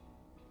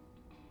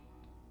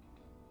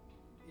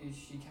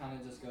 she kind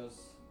of just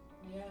goes,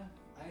 yeah,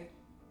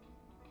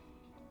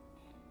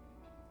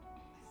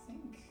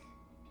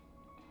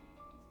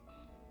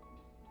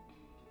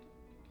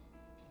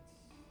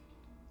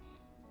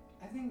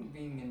 I think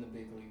being in the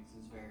big leagues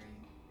is very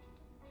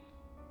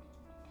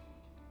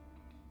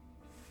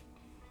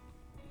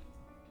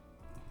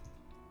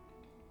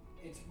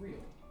it's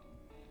real.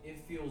 It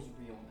feels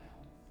real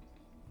now.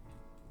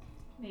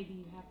 Maybe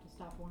you have to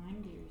stop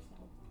lying to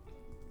yourself.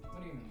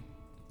 What do you mean?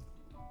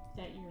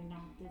 That you're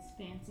not this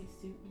fancy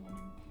suit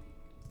woman.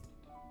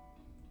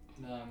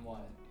 Then I'm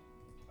what?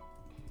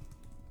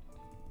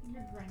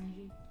 You're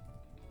grungy.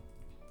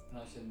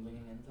 And I should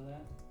lean into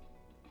that?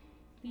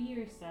 Be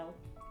yourself.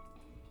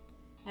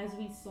 As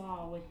we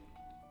saw with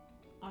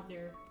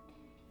other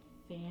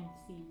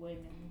fancy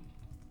women.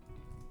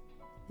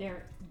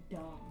 They're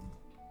dumb.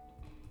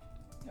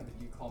 Yeah,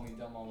 but you call me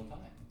dumb all the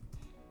time.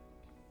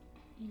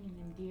 In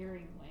an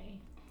endearing way.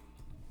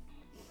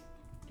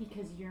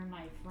 Because you're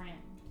my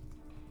friend.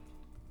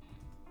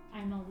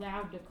 I'm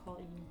allowed to call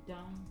you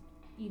dumb,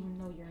 even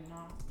though you're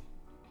not.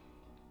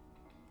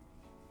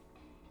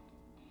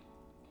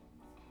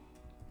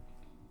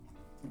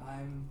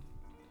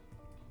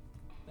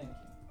 Thank you.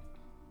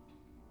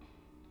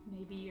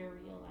 Maybe you're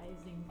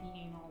realizing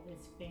being all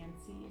this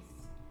fancy is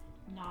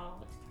not all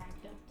it's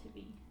cracked up to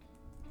be.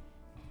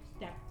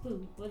 That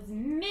food was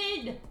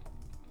mid!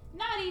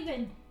 Not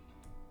even!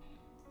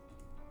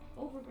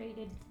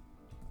 Overrated.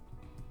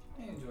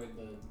 I enjoyed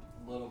the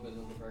little bit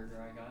of the burger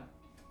I got.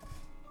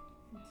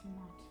 It's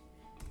not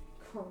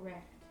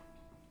correct.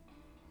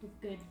 A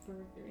good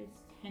burger is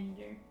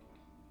tender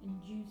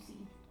and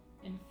juicy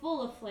and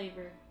full of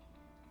flavor.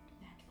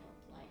 That felt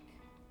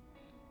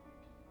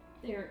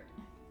like.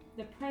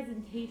 The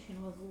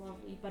presentation was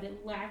lovely, but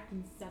it lacked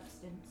in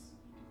substance.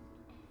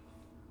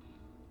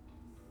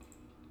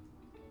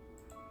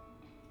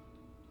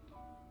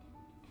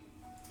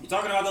 You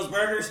talking about those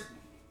burgers?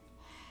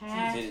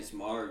 Hat. Jeez, it's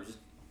Mars.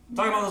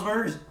 Talking about those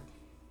burgers?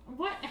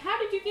 What? How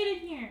did you get in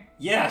here?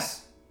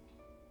 Yes.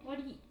 What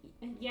do you...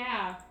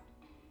 Yeah.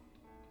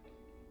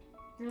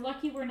 You're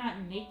lucky we're not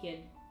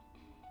naked.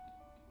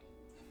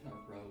 No,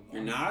 bro.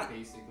 You're I'm not?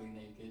 basically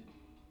naked.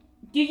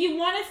 Do you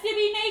want us to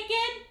be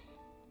naked?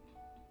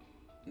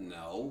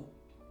 No.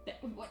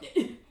 What?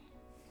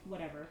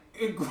 Whatever.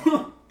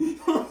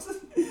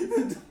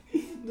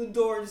 The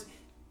doors.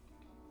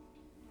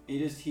 You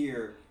just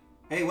hear,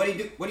 hey, what do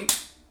you do? What do you...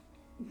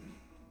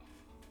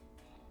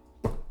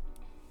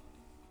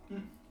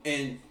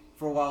 And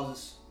for a while,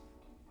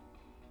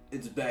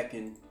 it's back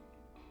in.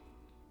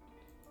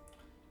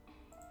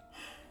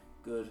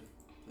 Good.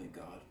 Thank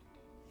God.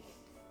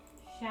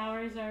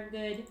 Showers are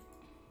good.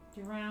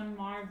 Drown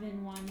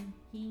Marvin one.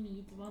 He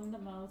needs one the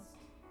most.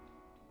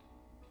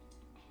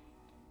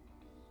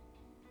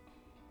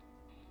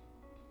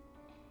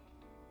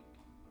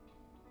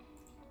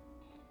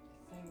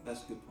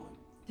 That's a good point.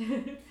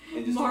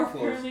 And just Marv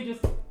close. currently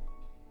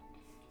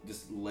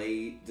Just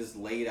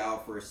laid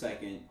out for a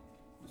second.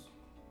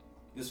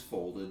 Just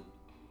folded.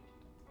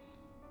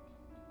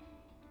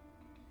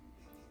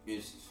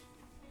 Just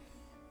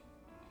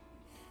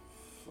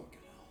fucking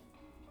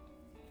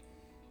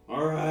hell.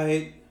 All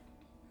right.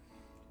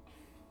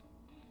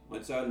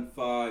 Lights out in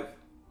 5.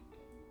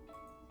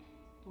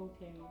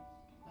 Okay.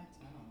 Lights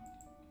out.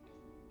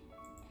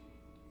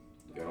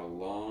 We got a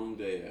long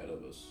day ahead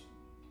of us.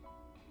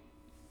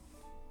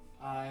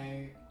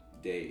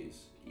 Days,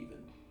 even.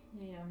 I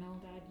don't know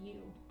about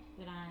you,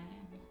 but I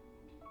am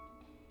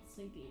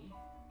sleepy.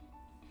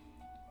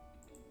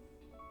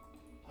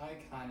 I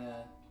kind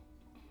of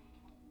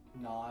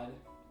nod,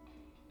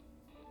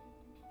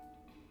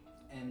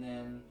 and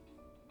then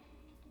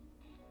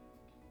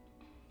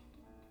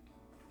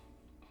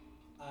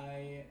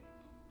I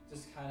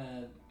just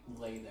kind of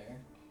lay there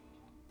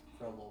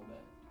for a little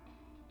bit.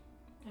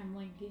 I'm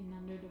like getting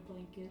under the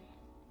blanket,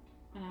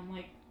 and I'm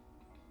like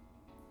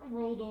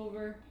rolled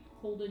over,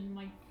 holding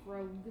my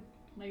frog,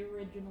 my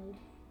original,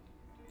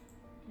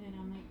 and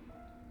I'm like,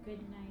 good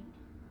night.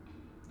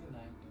 Good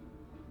night.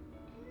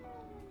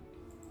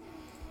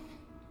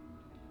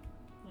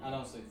 I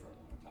don't sleep for a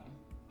long time.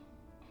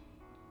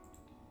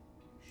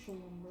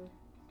 Slumber.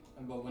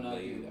 But when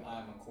I do,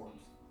 I'm a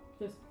corpse.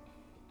 Just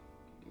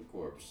The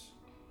corpse.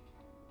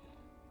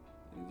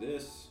 And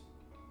this,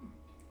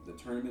 the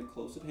tournament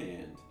close at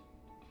hand.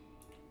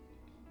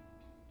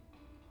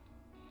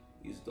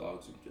 These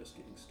dogs are just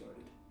getting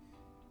started.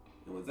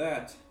 And with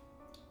that,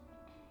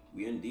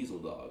 we end Diesel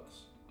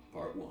Dogs,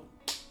 Part 1.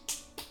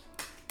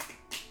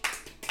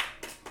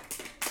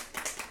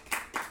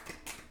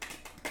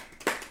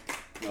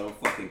 No,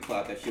 don't fucking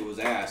clap. That shit was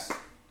ass.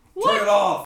 What? Turn it off!